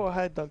painful. Oh,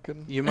 hi,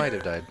 Duncan. You might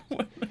have died.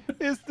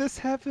 Is this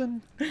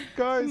heaven?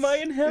 Guys, Am I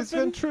in is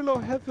heaven?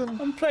 Ventrilo heaven?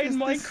 I'm playing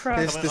Minecraft.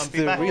 Is this I'll be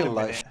the back in real a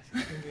life?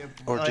 minute.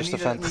 Or I just a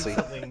need fantasy? need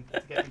something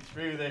to get me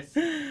through this.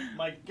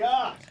 My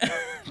God!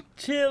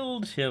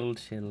 Chill.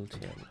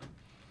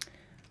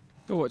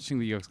 You're watching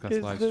the Yogscast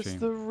Is live this stream.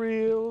 the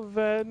real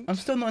vent? I'm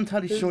still not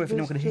entirely Is sure if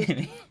anyone this can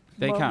hear just- me.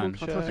 They can.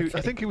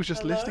 I think he was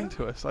just Hello? listening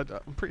to us. I'm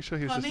pretty sure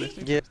he was Honey? just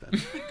listening Yeah. to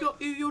us then. I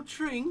got you your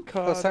drink.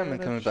 Oh, Simon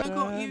Caught in a coming back. I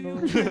got you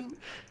your channel. drink.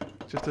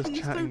 Just us Please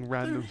chatting don't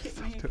random hit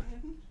stuff me to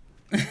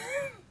again.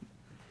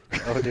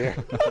 Oh dear.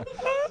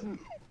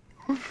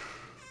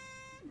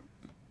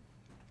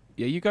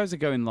 Yeah, you guys are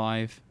going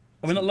live.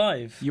 Are we not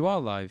live? You are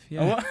live.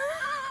 Yeah. Oh, what?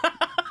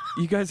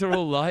 You guys are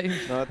all live.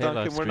 No, Hey,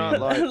 Duncan, we're Livestream. not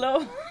live.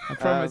 Hello? I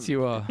promise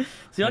you are.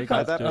 See, I Hey, can't.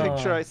 guys, That Oh.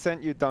 picture I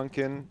sent you,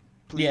 Duncan,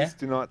 please Yeah.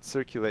 do not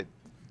circulate.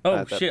 Oh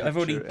that shit! I've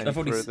already, picture any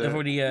further.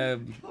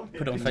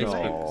 put it on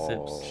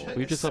Facebook. Sips.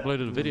 We just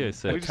uploaded a video, We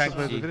Sip. just Tagged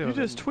uploaded you. the video. You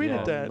just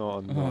tweeted that.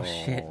 No. Oh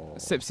shit!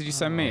 Sips, did you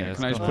send me Oh, it? yeah,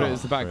 Can I it's just put it gone.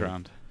 as the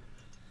background?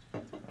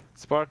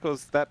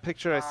 Sparkles, that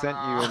picture I sent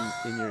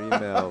you in your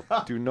email,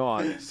 do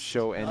not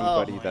show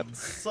anybody that.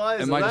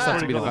 It might just have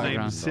to be the Got the name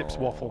background. Sips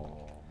Waffle.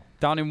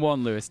 Down in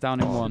one, Lewis. Down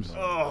in one.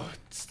 Oh,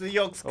 it's the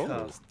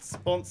Yogscast.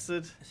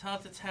 Sponsored. It's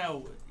hard to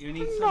tell. You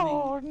need No, something to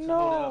hold it up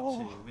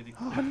no. to with a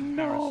Oh,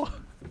 no.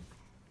 comparison.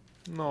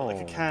 No. Like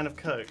a can of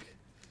Coke.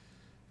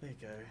 There you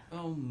go.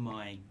 Oh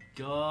my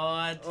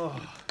God. Oh,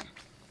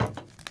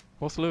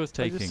 What's Lewis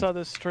I taking? just saw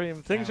this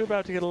stream. Things are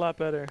about to get a lot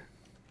better.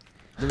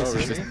 Oh,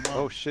 really?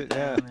 Oh, shit,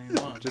 yeah.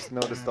 Just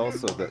noticed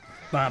also that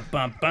Bam,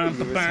 bam, bam,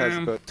 Lewis has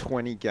bam. about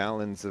 20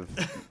 gallons of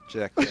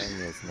Jack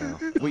Daniels now.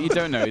 What you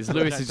don't know is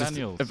Lewis Jack is just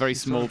Daniels. a very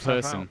He's small sorting stuff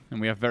person, out.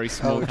 and we have very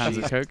small Oh, cans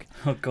of jeez. Coke.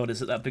 Oh god,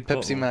 is it that big Pepsi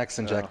bottle? Max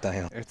and Jack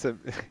Daniel. It's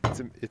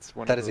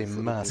one. That of is a those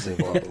little massive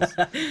mini bottle. bottles.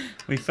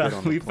 We Fit on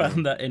found the we plane.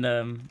 found that in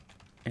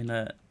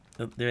the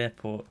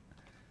airport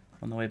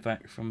on the way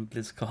back from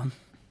BlizzCon.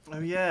 oh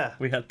yeah.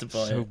 We had to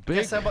buy So it. big.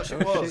 Guess how much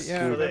it Oh, was shit,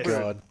 yeah, for I this?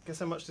 remember. God. Guess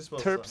how much this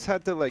was? Terps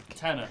had to like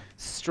Tenner.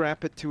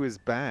 strap it to his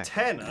back.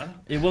 Tenner?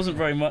 It wasn't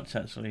very much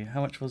actually.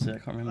 How much was it? I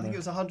can't I remember. think it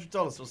was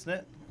 $100, wasn't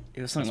it?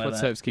 It was something That's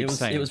like what that. Terps keeps it was,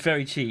 saying. It was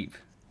very cheap.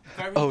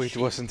 Very Oh, it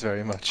cheap. wasn't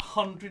very much.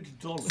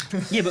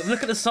 $100. Yeah, but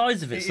look at the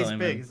size of it, It is Simon.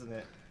 big, isn't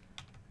it?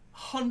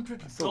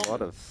 $100. It's a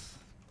lot of.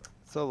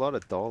 It's a lot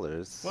of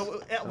dollars.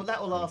 Well,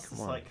 that will last come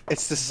us on. like.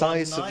 It's the one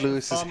size of night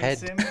Lewis's farming head.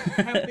 sim.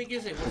 How big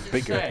is it? What's it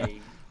Bigger.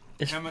 say?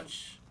 It's- How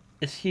much?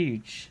 It's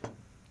huge.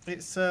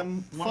 It's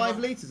 5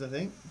 litres, I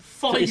think.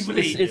 5 It's,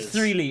 litres. it's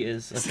 3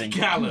 litres, I It's a think.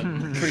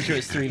 gallon. Pretty sure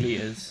it's 3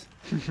 litres.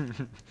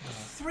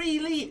 3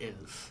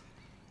 litres?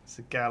 It's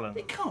a gallon.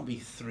 It can't be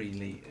 3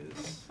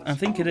 litres. I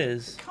think it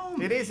is.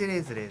 Can't It be. is.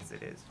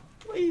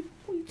 What are you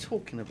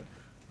talking about?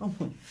 Oh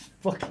my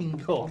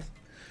fucking god.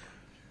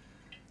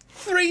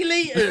 3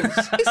 litres!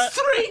 It's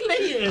 3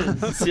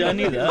 litres! See, I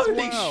knew that.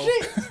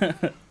 Holy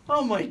shit!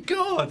 Oh my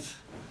god!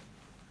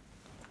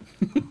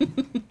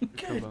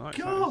 Good night,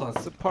 god!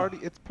 It's a party.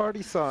 It's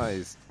party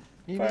sized.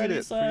 You Party need it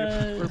for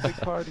size. big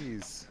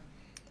parties.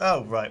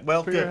 Oh right.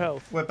 Well, For good. your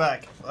health. We're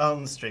back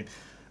on the stream.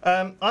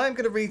 I'm going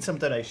to read some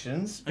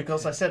donations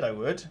because I said I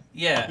would.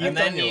 Yeah, You've and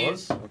then done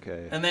yours.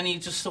 Okay. And then you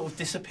just sort of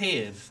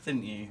disappeared,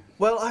 didn't you?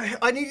 Well,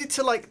 I needed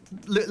to like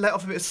let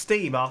off a bit of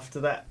steam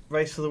after that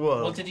race for the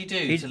world. What did you do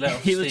He, to let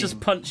off he was steam? just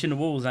punching the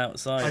walls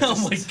outside. Oh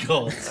my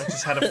god! I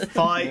just had a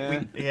fight.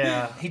 Yeah.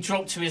 Yeah. He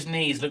dropped to his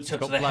knees, looked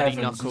up to got the bloody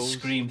heavens, knuckles.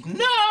 and screamed,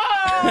 "No!"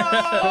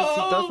 Because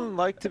he doesn't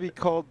like to be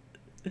called.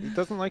 He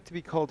doesn't like to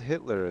be called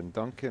Hitler, and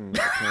Duncan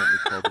apparently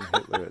called him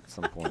Hitler at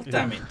some point.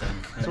 Damn it, Duncan!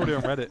 It's already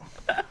on Reddit.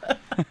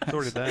 It's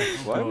already there.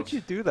 Why would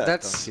you do that,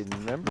 That's Duncan?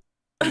 Remember?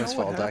 Simon's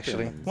what fault,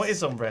 actually. happened? What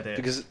is on Reddit?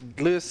 Because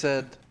Lewis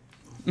said,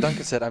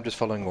 Duncan said, I'm just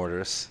following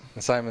orders.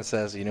 And Simon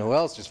says, you know who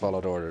else just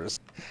followed orders?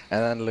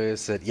 And then Lewis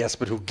said, yes,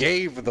 but who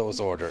gave those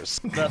orders?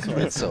 That's right.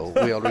 And so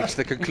we all reached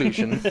the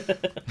conclusion.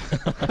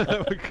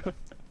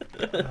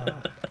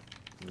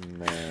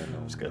 Man,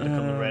 I'm just going to look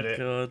on the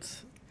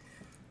Reddit.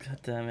 God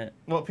damn it.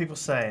 What are people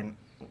saying?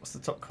 What's the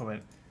top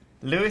comment?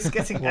 Lewis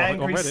getting Well, on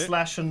angry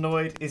Reddit. /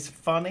 annoyed is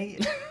funny.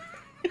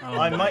 Oh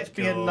I my might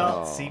be a God.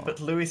 Nazi, but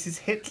Lewis is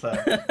Hitler.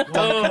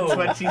 Whoa.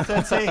 Duncan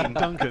 2013.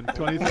 Duncan,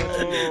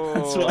 2013.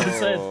 That's what I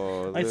said.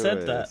 I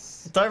said that.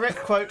 Lewis. Direct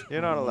quote.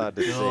 You're not allowed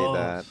to say God.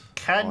 that.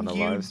 Can on a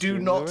you live do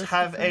stream, not Lewis,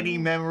 have if any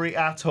memory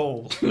at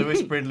all?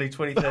 Lewis Brindley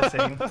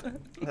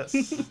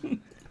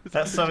 2013.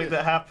 That's something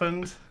that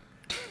happened.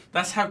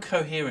 That's how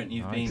coherent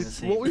you've been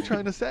this What were we evening.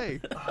 trying to say?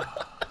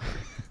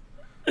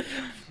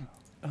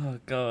 Oh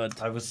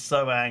God. I was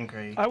so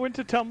angry. I went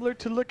to Tumblr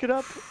to look it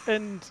up,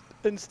 and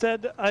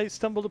instead I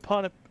stumbled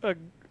upon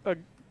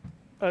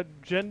a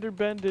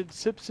gender-bended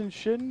sips and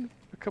shin.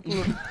 A couple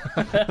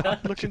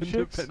of looking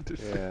ships.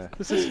 Yeah.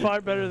 This is far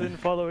better than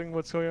following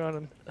what's going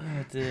on. Oh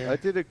dear. I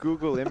did a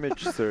Google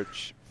image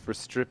search for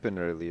stripping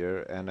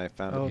earlier, and I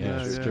found Oh, a no, picture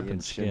yeah. of Stripping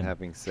and skin.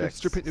 having sex.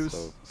 Stripping, it was so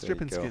there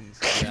stripping you go.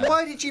 skins.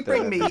 Why did you They're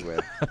bring me everywhere.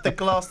 the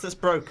glass that's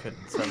broken?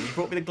 Son? You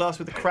brought me the glass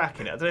with the crack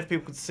in it. I don't know if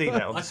people could see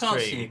that on I the can't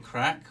screen. see a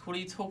crack. What are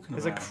you talking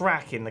There's a about?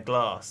 crack in the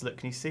glass. Look,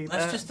 can you see that?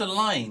 That's just a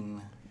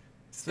line.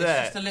 It's it's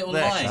there. just a little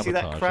there. line. Can you see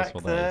that Sabotage, crack that's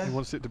what that there? He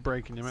wants it to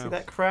break in your See mouth.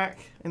 that crack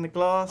in the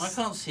glass?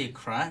 I can't see a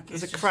crack.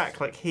 There's It's a just-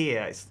 crack like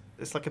here.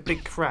 It's like a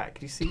big crack.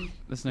 Do you see? You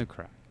There's no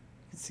crack.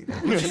 can see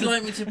that. Would you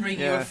like me to bring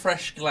you Yeah. a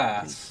fresh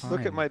glass?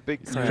 Look at my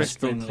big It's crack.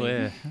 crystal Crystal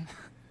clear.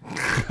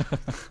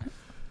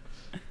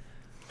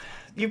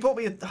 You bought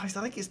me. I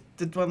think it's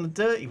one of the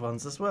dirty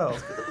ones as well.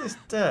 Look at all this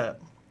dirt.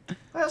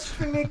 Why else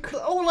would you bring me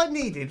all I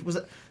needed was.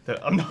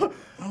 I'm not.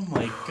 Oh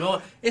my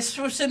god. It's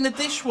in the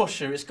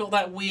dishwasher. It's got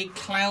that weird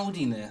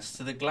cloudiness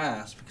to the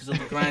glass because of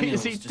the granules.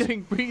 Is he just-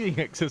 doing breathing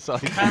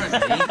exercise?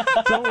 Apparently.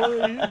 Don't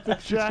worry, the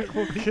jack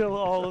will kill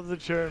all of the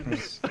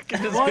germs.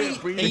 Why,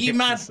 are you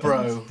mad,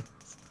 bro?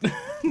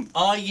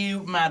 Are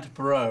you mad,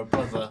 bro,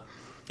 brother?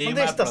 Are you Well,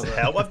 this mad, doesn't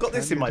brother? help. I've got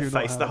this in You my do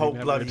not face have the whole any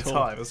memory bloody at all.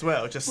 time as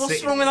well. Just What's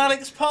sitting wrong with here.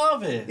 Alex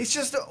Parvis? It's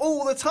just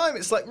all the time.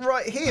 It's like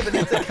right here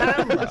beneath the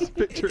camera.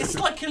 It's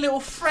like a little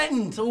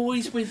friend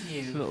always with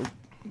you. Little His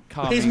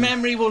carving.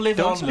 memory will live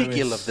Don't on, speak Lewis.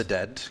 ill of the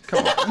dead.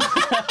 Come on.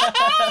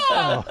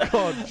 Oh,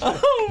 God.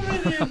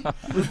 Oh, brilliant.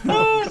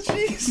 Oh,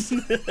 jeez.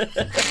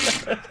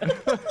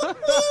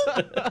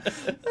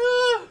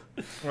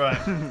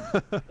 Right.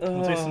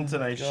 We'll do some Oh,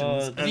 donations.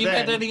 God. And Have you then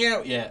had anything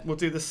out yet? we'll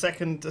do the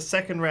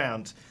second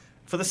round.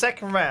 For the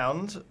second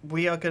round,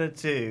 we are going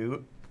to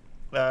do.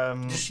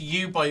 Just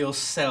you by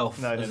yourself.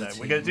 No. as a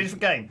We're going to do a team.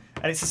 different game,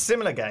 and it's a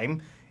similar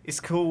game. It's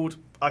called.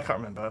 I can't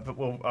remember, but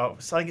we'll. I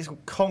think it's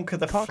called Conquer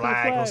the Conquer the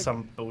Flag or Flag.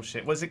 some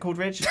bullshit. What is it called,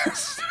 Rich?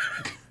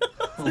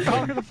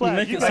 Conquer the flag.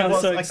 Make it I sound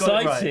was- so I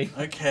got it right. exciting.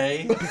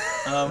 Okay.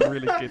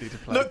 Really giddy to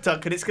play. Look,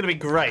 Duncan, it's going to be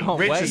great. Can't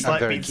Rich wait. has I'm like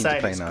very been keen to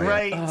saying play it's now, yeah.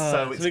 great, So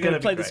so it's we're going going to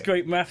to play be this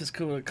great. great math. It's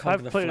called Conquer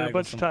I've the played it a Flag or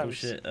bunch some of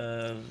times. bullshit.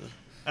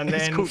 And It's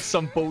then, called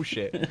some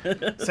bullshit.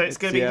 so it's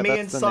going to be Yeah, me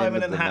that's and the name Simon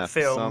of and the Hat map.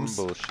 Films.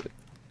 Some bullshit.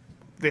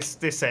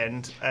 This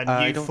end, and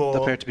I you don't four.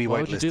 appear to be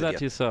Why would you do whitelisted that yet.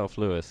 to yourself,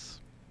 Lewis?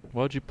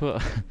 Why would you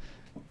put?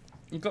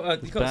 You've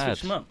got to bad.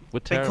 switch them up.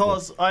 We're terrible.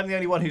 Because I'm the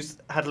only one who's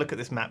had a look at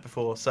this map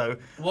before, so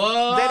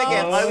Whoa. then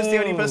again, I was the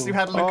only person who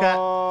had a look at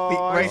the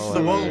I Race to the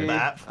see. Wall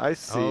map. I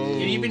see. Oh.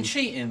 Have you been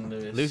cheating,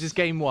 Lewis? Loses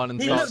game one and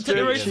He starts looked at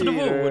the race for the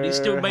wall and he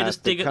still made us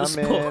dig at the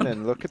spot.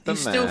 And look at the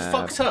He's map. still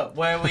fucked up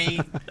where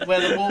the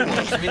wall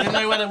was. We didn't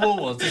know where the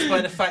wall was,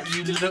 despite the fact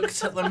you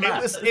looked at the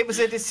map. It was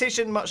a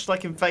decision much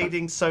like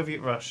invading Soviet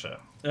Russia.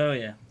 Oh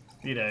yeah.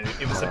 You know,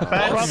 it was a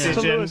bad Props to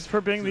decision. Lewis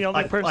for being the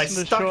only person I to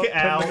show stuck up it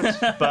 10 out, minutes.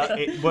 but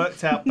it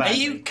worked out Are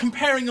badly. you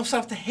comparing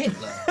yourself to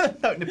Hitler?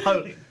 No,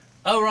 Napoleon.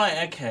 Oh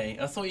right, okay.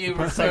 I thought you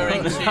were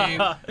referring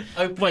to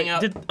opening Wait,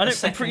 up.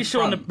 I'm pretty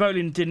sure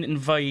Napoleon didn't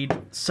invade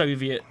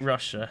Soviet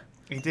Russia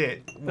He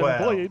did.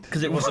 Well,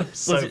 because it wasn't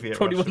Soviet.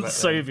 probably Russia wasn't back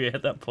then. Soviet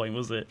at that point,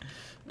 was it?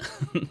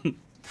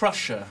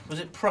 Prussia. Was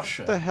it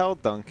Prussia? What the hell,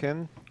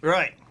 Duncan?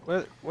 Right.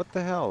 What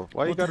the hell?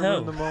 Why you What the gotta ruin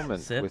hell, the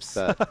moment Sips? with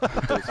that?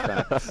 With those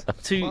facts?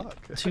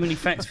 Too many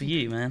facts for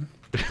you, man.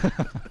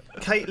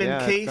 Caitlin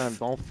Yeah, Keith I'm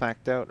all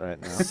fact out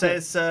right now.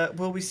 says,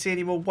 "Will we see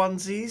any more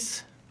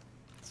onesies?"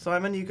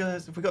 Simon, you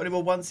guys, have we got any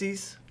more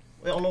onesies?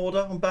 on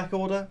order, on back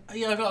order?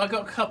 Yeah, I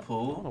got a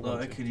couple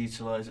that I could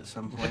utilise at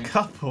some point. A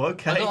couple,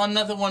 okay. I got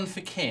another one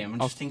for Kim,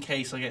 just in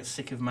case I get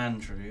sick of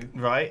Mandrew.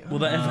 Right. Will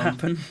that ever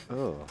happen?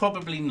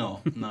 Probably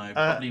not. No,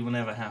 probably will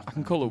never happen. I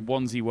can call it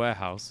Onesie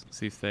Warehouse.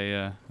 See if they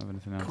have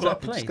anything else. Cool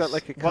that place. It's got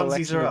like a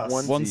Onesies are us.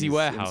 Onesie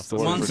Warehouse.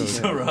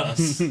 Onesies are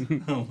us.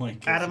 Oh my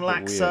god. Adam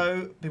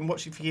Laxo, been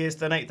watching for years,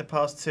 donate the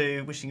past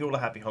 2, wishing you all a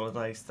happy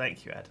holidays.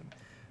 Thank you, Adam.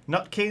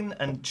 Nutkin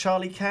and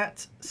Charlie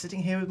Cat,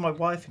 sitting here with my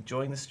wife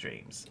enjoying the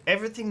streams.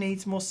 Everything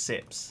needs more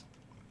sips.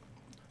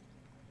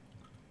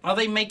 Are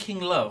they making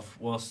love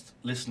whilst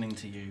listening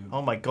to you?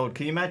 Oh my god,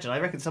 can you imagine? I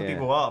reckon some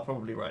people are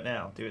probably right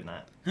now doing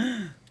that.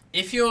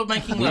 If you're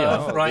making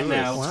love right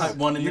now, type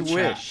 1 in the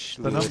chat. Wish.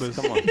 The numbers.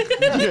 Come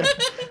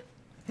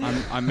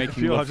on. I'm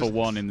making love for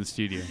 1 in the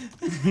studio.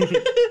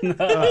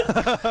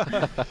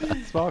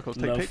 Sparkles,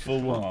 take Love pictures.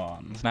 for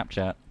 1.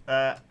 Snapchat.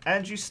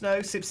 Andrew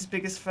Snow, Sips'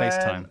 biggest fan.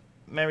 FaceTime.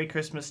 Merry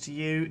Christmas to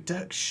you.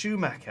 Dirk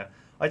Schumacher.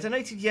 I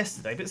donated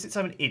yesterday, but since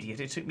I'm an idiot,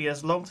 it took me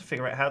as long to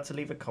figure out how to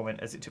leave a comment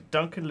as it took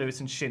Duncan, Lewis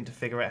and Shin to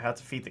figure out how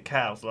to feed the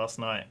cows last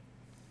night.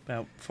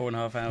 About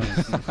 4.5 hours.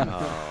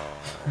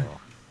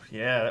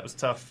 Yeah, that was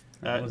tough.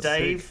 That was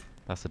Dave sick.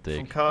 That's a from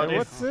dig. Cardiff. Hey,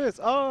 what's this?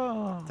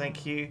 Oh.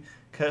 Thank you.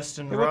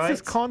 Kirsten Hey, Wright.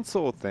 what's this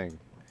console thing?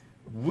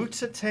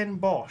 Wouter Ten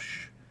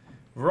Bosch.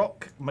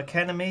 Rock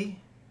McEnemy.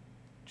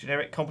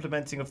 Generic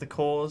complimenting of the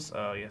cause.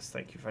 Oh, yes,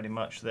 thank you very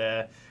much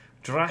there.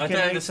 I don't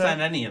understand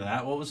any of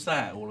that. What was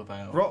that all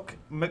about? Rock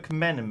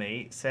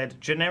McMenemy said,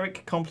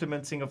 generic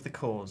complimenting of the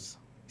cause.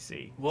 You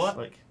see. What?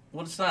 Like,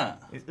 What's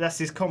that? that's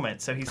his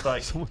comment. So he's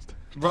like,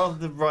 rather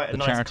than write a The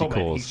nice charity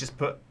comment, cause.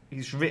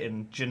 he's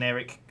written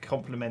generic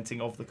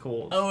complimenting of the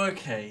cause. Oh,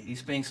 okay.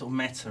 He's being sort of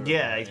meta.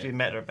 Yeah, about he's it. being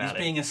meta about He's it.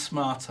 being a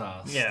smart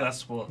ass. Yeah,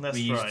 That's what that's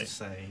we used right. to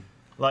say.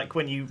 Like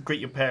when you greet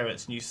your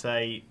parents and you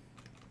say,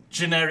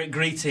 Generic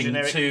greeting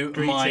Generic to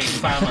greeting. my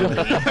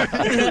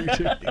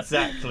family.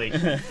 exactly.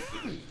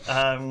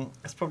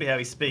 That's probably how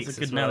he speaks. That's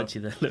a good as well. analogy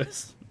there,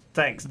 Lewis.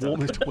 Thanks, Doug.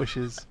 Warmest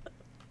wishes.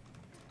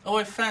 Oh,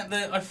 I found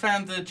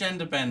the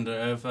gender bender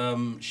of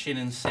Shin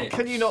and Sips.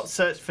 Can you not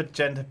search for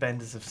gender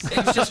benders of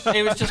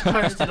It was just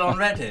posted on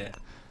Reddit.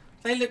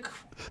 They look.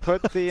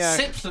 Put the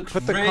Sips looks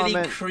put the really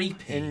comment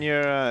creepy. in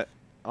your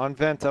on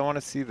vent. I want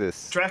to see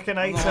this. On the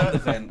Draconator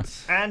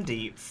vent.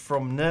 Andy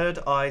from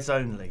Nerd Eyes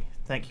Only.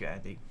 Thank you,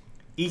 Andy.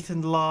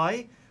 Ethan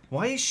Lai.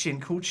 Why is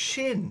Shin called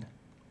Shin?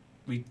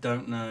 We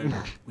don't know.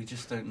 We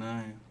just don't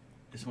know.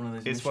 It's one of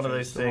those. It's one of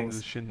those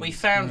mysteries. things. We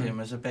found him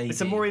as a baby. It's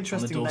a more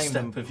interesting on the name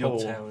doorstep than of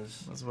Paul York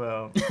Towers as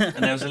well.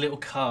 And there was a little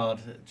card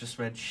that just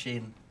read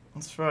Shin.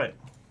 That's right.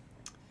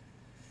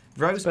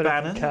 Rose Better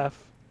than Bannon.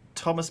 calf.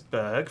 Thomas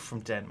Berg from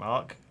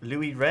Denmark.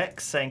 Louis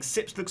Rex saying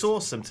Sips looks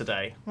awesome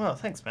today. Well,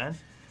 thanks, man.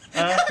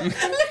 Look at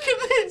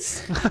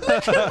this! Look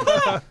at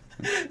that!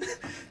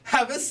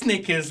 Have a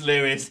Snickers,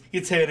 Lewis.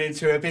 You turn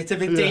into a bit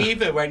of a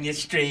diva when you're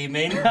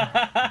streaming. Can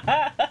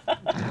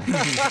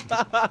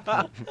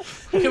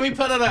we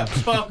put that up,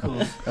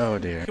 Sparkles? Oh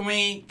dear. Can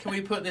we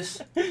put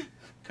this? Can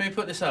we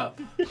put this up?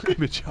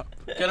 Image up.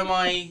 Go to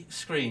my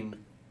screen.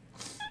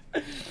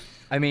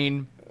 I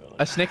mean,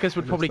 a Snickers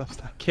would probably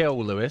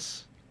kill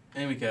Lewis.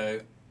 There we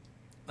go.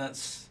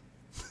 That's.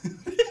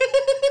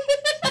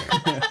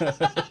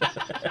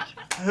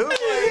 Who am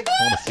I? I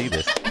want to see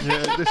this.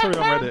 Yeah, this on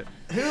Reddit.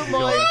 Who am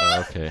I?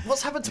 Oh, okay.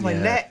 What's happened to my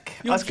Yeah. neck?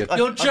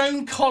 You're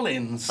Joan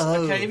Collins.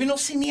 Oh. Okay, have you not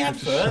seen the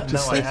advert? No,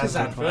 I Snickers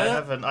haven't. I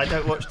haven't. I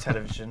don't watch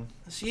television.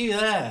 That's you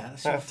there.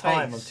 That's I your don't have time.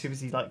 I'm face. to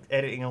busy like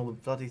editing all the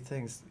bloody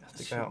things. I have to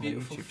That's go your out on my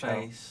beautiful YouTube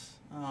channel. face.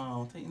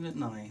 Oh, don't you look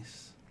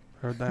nice?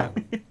 Heard that.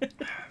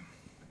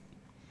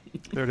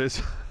 There it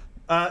is.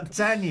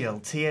 Daniel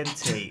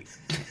TNT.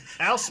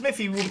 Al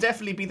Smithy will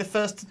definitely be the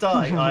first to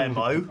die,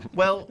 IMO.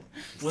 Well,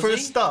 Was for a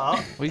he?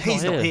 start, Well,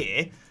 he's not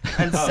here.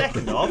 And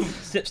second off,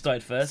 Sips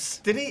died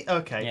first. did he?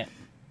 Okay. Yeah.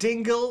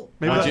 Dingle.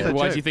 Maybe Why that's do, the you,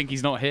 why do joke. you think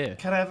he's not here?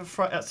 Can I have a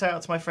shout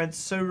out to my friend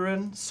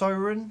Soren?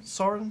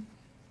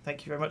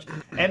 Thank you very much.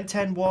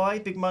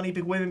 M10Y, Big Money,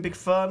 Big Women, Big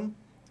Fun.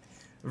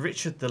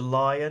 Richard the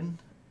Lion.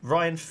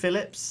 Ryan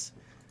Phillips.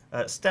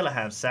 Stella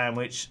Ham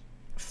Sandwich.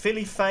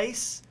 Philly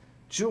Face.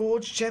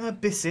 George, Gemma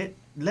Bissett,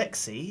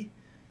 Lexi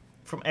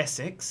from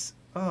Essex.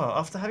 Oh,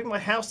 after having my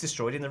house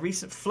destroyed in the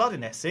recent flood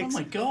in Essex, Oh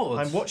my god.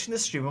 I'm watching the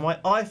stream on my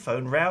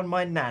iPhone round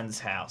my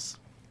nan's house.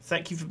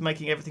 Thank you for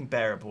making everything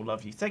bearable.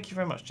 Love you. Thank you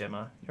very much,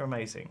 Gemma. You're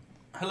amazing.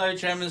 Hello,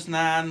 Gemma's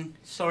nan.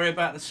 Sorry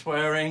about the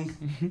swearing.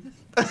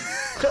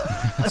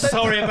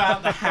 Sorry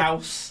about the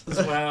house as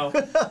well.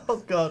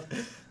 Oh, God.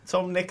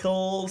 Tom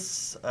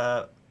Nichols.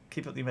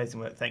 Keep up the amazing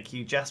work. Thank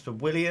you. Jasper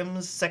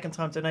Williams, second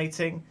time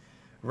donating.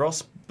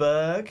 Ross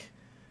Berg.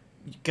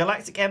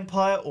 Galactic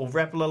Empire or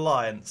Rebel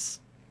Alliance?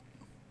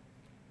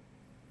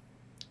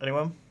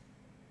 Anyone?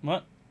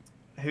 What?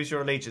 Who's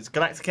your allegiance?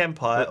 Galactic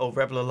Empire or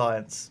Rebel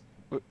Alliance?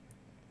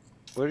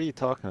 What are you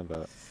talking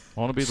about? I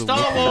want to be the Star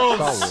Wookiee.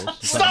 Wars! Is that an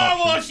Star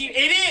option? Wars, you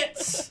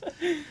idiots!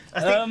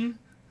 I think,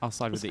 I'll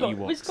side with It's the got,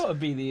 Ewoks. it's got to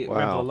be the Wow.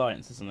 Rebel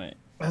Alliance, isn't it?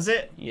 has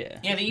it? Yeah.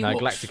 Yeah, the No, Ewoks.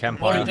 Galactic Ollie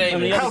Empire. Davis.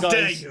 And the How other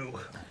dare guys you?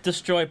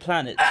 destroy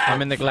planets.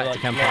 I'm in the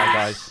Galactic Empire,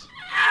 guys.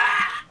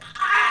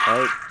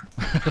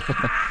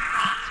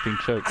 It's been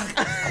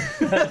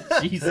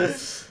choked.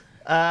 Jesus.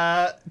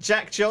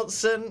 Jack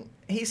Johnson,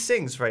 he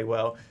sings very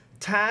well.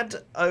 Tad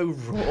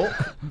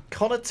O'Rourke,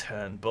 Connor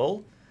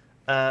Turnbull,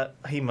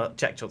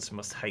 Jack Johnson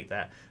must hate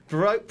that.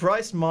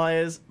 Bryce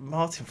Myers,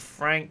 Martin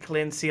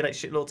Franklin,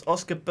 CLH Shitlords,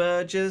 Oscar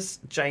Burgess,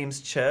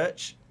 James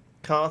Church,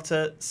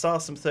 Carter,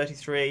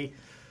 Sarsam33.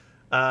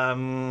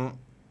 I'll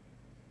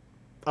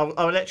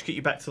electrocute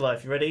you back to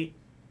life. You ready?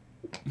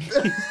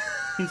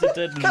 He's a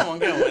dead Come on,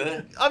 go with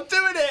it. I'm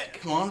doing it!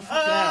 Come on, fuck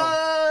it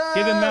out.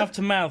 Give him mouth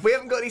to mouth. We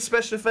haven't got any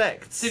special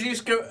effects. Did you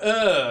just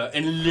go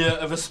in lieu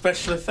of a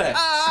special effect?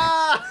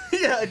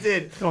 Yeah, I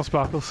did. Come on,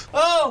 Sparkles.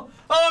 Oh,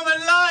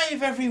 I'm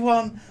alive,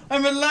 everyone.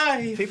 I'm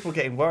alive. People are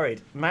getting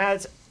worried.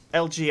 Mad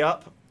LG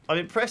up. I'm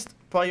impressed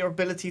by your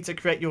ability to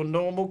create your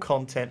normal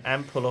content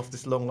and pull off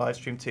this long live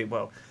stream too.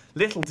 Well,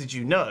 little did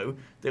you know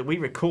that we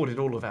recorded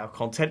all of our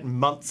content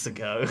months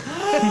ago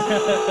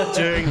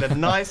during the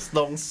nice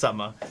long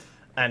summer.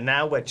 And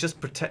now we're just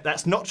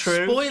That's not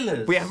true.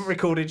 Spoilers. We haven't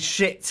recorded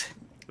shit.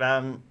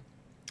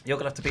 You're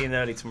going to have to be in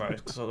early tomorrow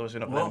because otherwise we're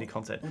not going to have any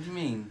content. What do you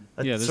mean?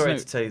 Sorry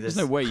to tell you this.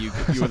 There's no way you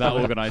were that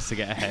organised to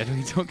get ahead. What are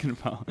you talking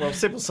about? Well,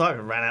 Simple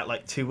Simon ran out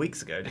like 2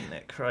 weeks ago, didn't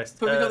it? Christ.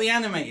 But we got the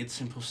animated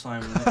Simple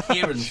Simon that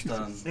Kieran's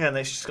done. Yeah, and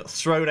they just got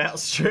thrown out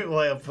straight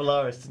away on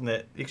Polaris, didn't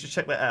it? You should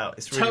check that out.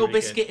 It's really, Toe really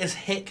Biscuit is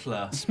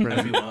Hitler,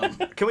 everyone.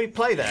 Can we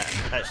play that,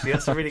 actually?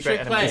 That's a really great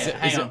Should we play animation. it?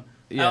 Hang on.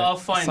 Yeah, I'll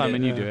find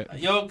Simon, it. you do it.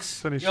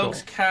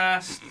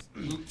 Yogscast,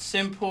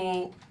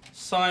 Simple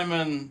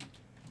Simon.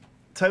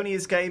 Tony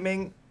is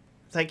gaming.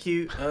 Thank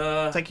you.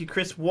 Thank you,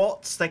 Chris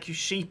Watts. Thank you,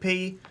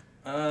 Sheepy.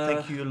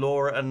 Thank you,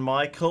 Laura and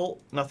Michael.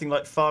 Nothing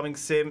like Farming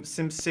Sim,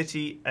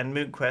 SimCity, and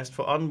MoonQuest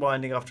for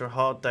unwinding after a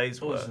hard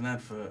day's work. It's an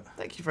advert.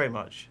 Thank you very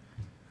much.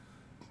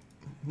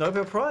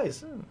 Nobel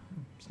Prize. Oh,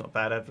 it's not a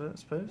bad advert, I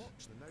suppose.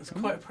 It's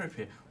quite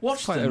appropriate.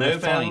 Watch Quite the a Nobel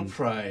refined-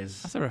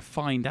 Prize. That's a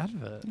refined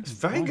advert. It's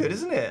very good,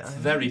 isn't it? It's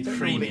very I don't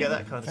premium. normally get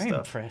that kind of Very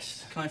stuff.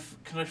 impressed.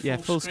 Can I Yeah,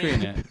 full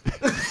screen it.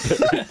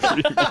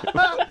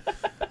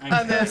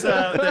 And there's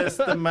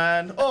the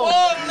man.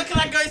 Oh, look at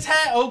that guy's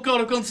hair! Oh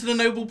god, I've gone to the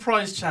Nobel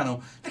Prize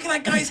channel. Look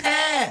at that guy's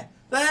hair!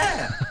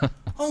 There!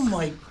 Oh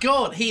my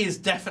god, he is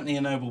definitely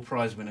a Nobel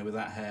Prize winner with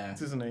that hair.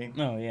 Isn't he?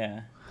 Oh,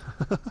 yeah.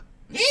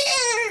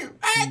 Yeah!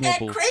 I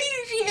got Nobel.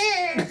 crazy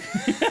hair!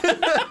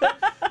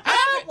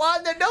 I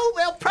won the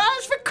Nobel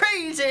Prize for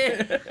crazy.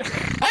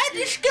 I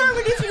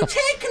discovered if you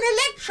take an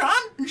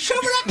electron and shove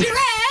it up your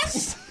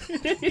ass!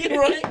 You're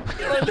right,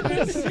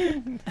 Lewis.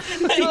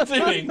 How you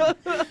doing?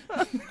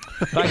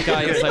 That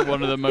guy is like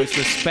one of the most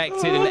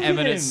respected and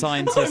eminent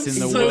scientists in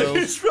the world.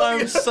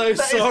 I'm so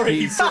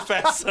sorry,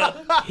 Professor.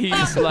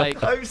 He's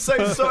like, I'm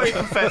so sorry,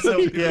 Professor.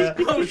 Yeah.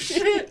 Oh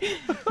shit! He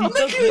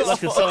does look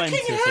like a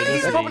scientist, He's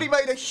doesn't probably he?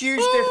 made a huge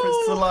difference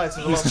to the lives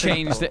of a lot he's of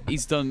changed people. it.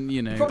 He's done,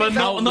 you know. But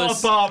not a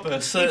countless- barber, He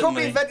probably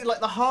certainly. invented like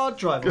the hard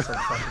drive or some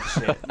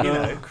fucking shit. You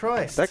know,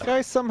 Christ. That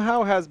guy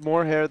somehow has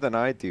more hair than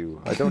I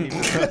do. I don't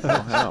even know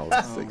how.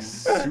 It's like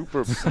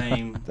super.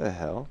 Same. What the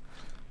hell?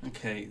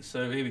 Okay,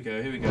 so here we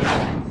go,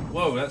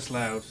 Whoa, that's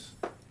loud.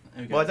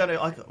 Here we go. Well, I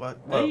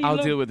don't know. I'll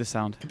deal with the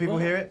sound. Can people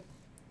hear it?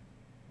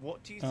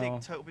 What do you think Oh.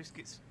 Total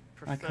Biscuit's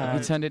I preferred can't.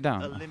 We turned it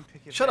down.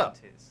 Olympic event Shut up.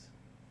 is?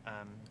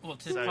 What,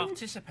 to So-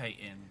 participate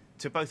in?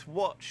 To both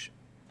watch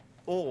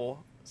or,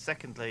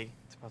 secondly,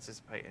 to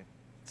participate in.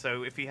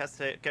 So if he has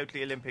to go to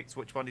the Olympics,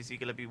 which one is he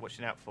going to be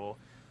watching out for?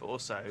 But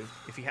also,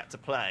 if he had to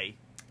play,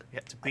 he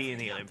had to be in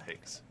the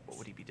Olympics, what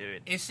would he be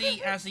doing? Is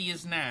he as he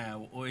is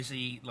now, or is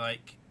he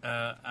like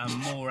a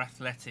more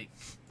athletic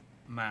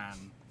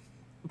man?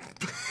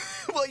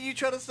 What are you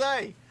trying to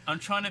say? I'm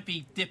trying to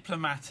be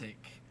diplomatic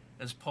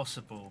as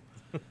possible.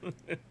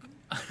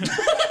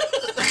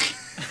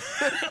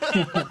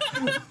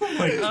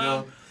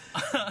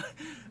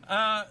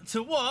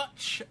 To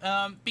watch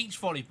beach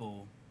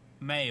volleyball,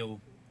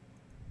 male.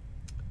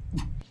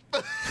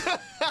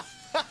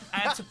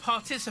 And to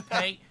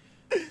participate,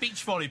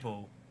 beach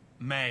volleyball,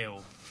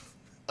 male.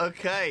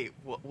 Okay,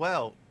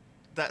 well,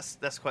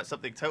 that's quite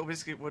something. Total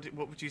Biscuit, what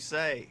would you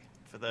say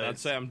for those? I'd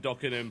say I'm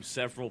docking him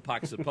several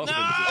packs of puffins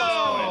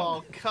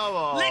Oh, come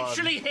on.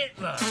 Literally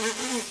Hitler. at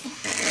this point.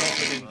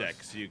 Puffin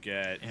index, you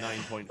get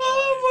 9.5.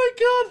 Oh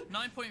my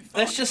god. 9.5.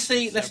 Let's just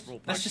see.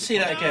 Several Let's just packs see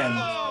of that again.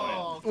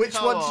 Oh, Which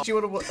come one on. did you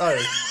want to watch? Oh.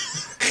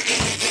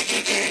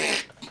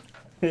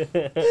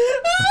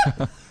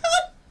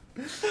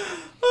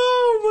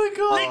 Oh my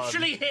god.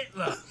 Literally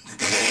Hitler.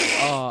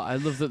 Oh, I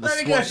love that the There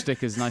we go. swatch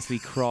sticker's nicely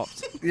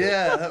cropped.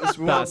 Yeah, that was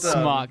well That's done.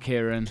 smart,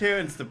 Kieran.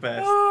 Kieran's the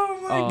best. Oh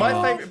my Oh. My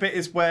favourite bit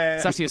is where...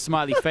 It's actually a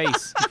smiley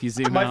face if you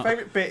zoom My out.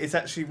 favourite bit is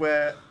actually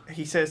where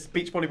he says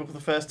beach volleyball for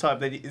the first time,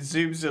 then it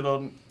zooms in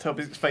on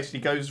Toby's face and he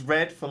goes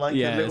red for like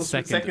Yeah, a little a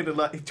split second. second and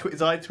like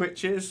his eye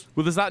twitches.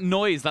 Well, there's that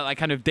noise, that like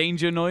kind of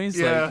danger noise,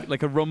 Yeah.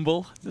 like a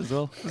rumble as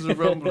well. There's a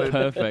rumbling.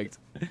 Perfect.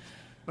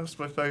 That's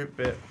my favourite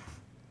bit.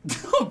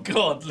 Oh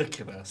god,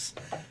 look at us.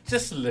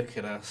 Just look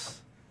at us.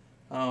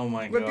 Oh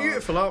my god. We're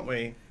beautiful, aren't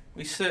we?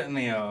 We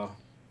certainly are.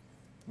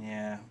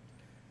 Yeah.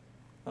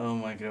 Oh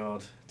my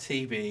god.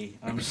 TB,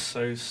 I'm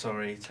so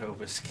sorry,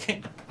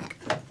 Tobisky.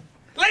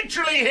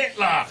 Literally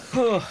Hitler!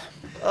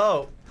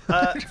 Oh.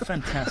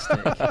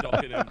 Fantastic.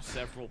 Knocking him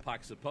several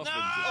packs of puffins.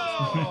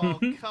 Oh,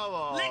 come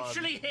on.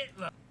 Literally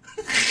Hitler!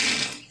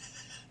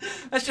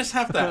 Let's just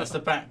have that as the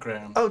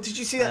background. Oh, did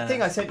you see that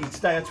thing I sent you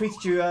today? I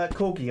tweeted you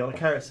Corgi on a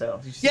carousel.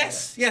 Did you see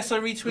Yes, yes, I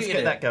retweeted Let's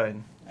get that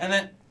going. And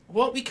then,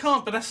 we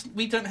can't, but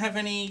we don't have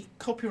any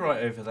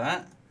copyright over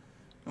that.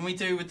 And we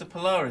do with the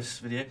Polaris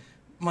video.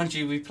 Mind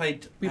you, we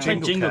played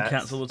Jingle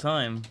Cats all the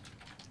time.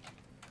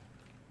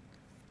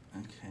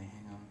 Okay,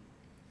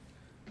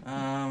 hang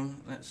on.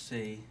 Let's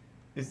see.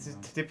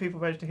 Did people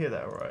manage to hear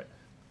that all right?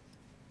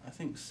 I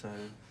think so.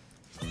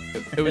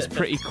 It was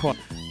pretty quiet.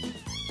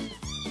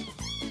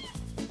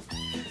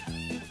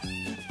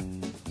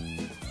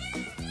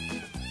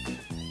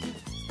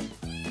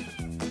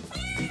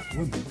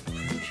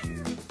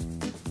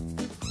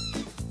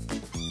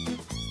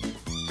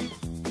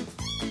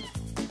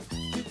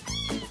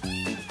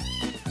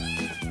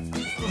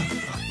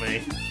 Fuck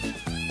me.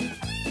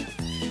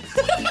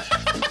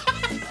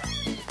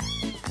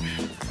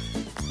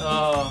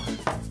 Oh.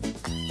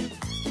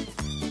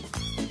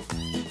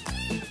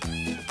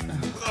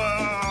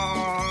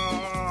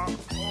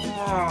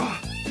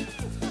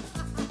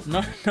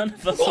 None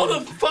of us. What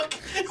the fuck?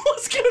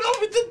 What's going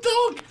on with the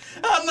dog?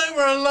 Oh no,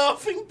 we're a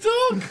laughing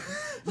dog.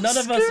 None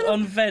of us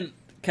on vent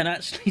can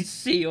actually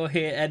see or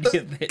hear any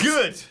of this.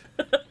 Good.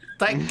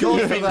 Thank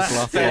God for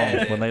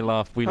that. When they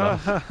laugh, we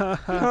laugh.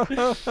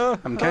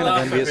 I'm kind of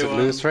envious of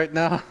Lewis right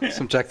now.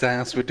 Some Jack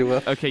Daniels would do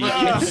it. Okay, You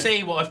can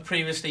see what I've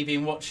previously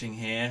been watching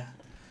here.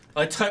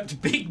 I typed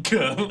big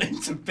girl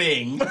into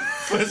Bing,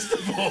 first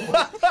of all.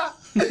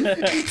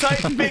 You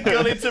typed big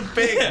girl into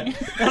Bing.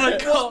 And I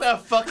got, what the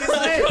fuck is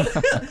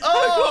this?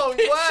 Oh,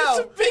 wow.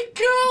 Of big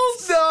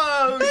girls.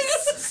 No,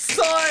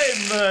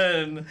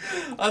 Simon.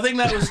 I think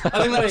that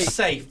was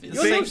safe. It's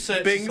safe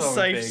search. Bing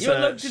safe Bing. search. You're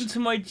logged into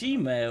my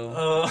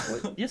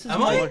Gmail. Yes, it's Am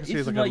my, I? this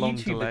is like my a long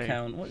YouTube delay.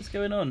 account. What's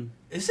going on?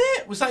 Is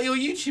it? Was that your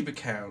YouTube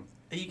account?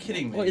 Are you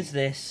kidding me? What is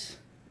this?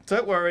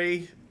 Don't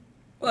worry.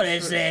 What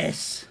is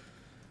this?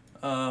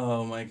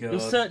 Oh my god. You're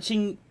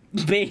searching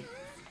Bing.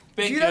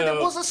 Big Do you Girl. know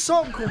there was a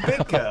song called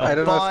Big Girl? I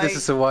don't know by, if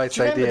this is a wise do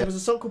you remember idea. there was a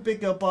song called Big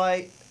Girl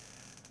by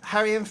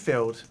Harry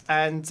Enfield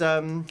and do you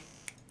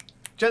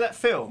know that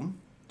film?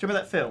 Do you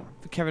remember that film?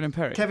 Kevin and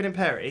Perry. Kevin and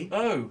Perry.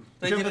 Oh,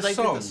 they Do you did remember a they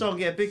song. did the song?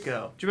 Yeah, Big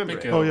Girl. Do you remember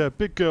Big it? Girl. Oh yeah,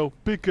 big girl,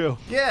 big girl.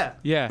 Yeah.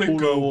 Yeah.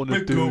 All I want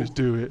to do is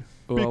do it.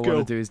 All Big I girl,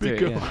 want to do is do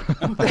big it. girl.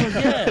 Yeah.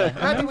 Yeah.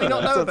 How did we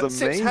not know That about sounds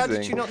Sips? How did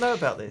amazing. you not know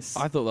about this?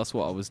 I thought that's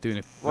what I was doing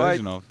a Why-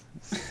 version of.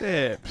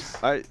 Sips.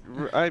 I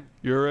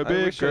You're a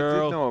big wish I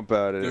girl. did know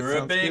about it. It You're a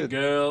sounds big good.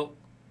 girl.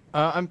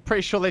 I'm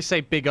pretty sure they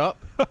say big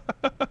up.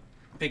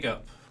 Big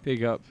up.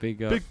 Big up,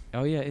 big up. Big-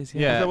 Oh yeah, it is.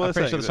 Yeah, that what I'm they're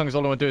pretty sure saying? the song is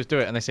all I want to do is do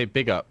it, and they say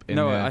big up. In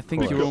No, the I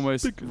think chorus. you're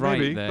almost Big- right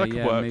maybe, there. that could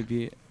Yeah, work.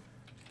 maybe.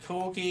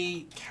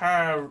 Corgi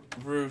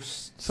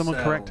Carousel. Someone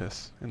correct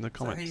us in the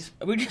comments.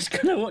 Are we just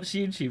gonna watch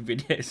YouTube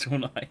videos all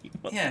night?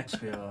 Yes,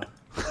 we are.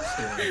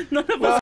 None of us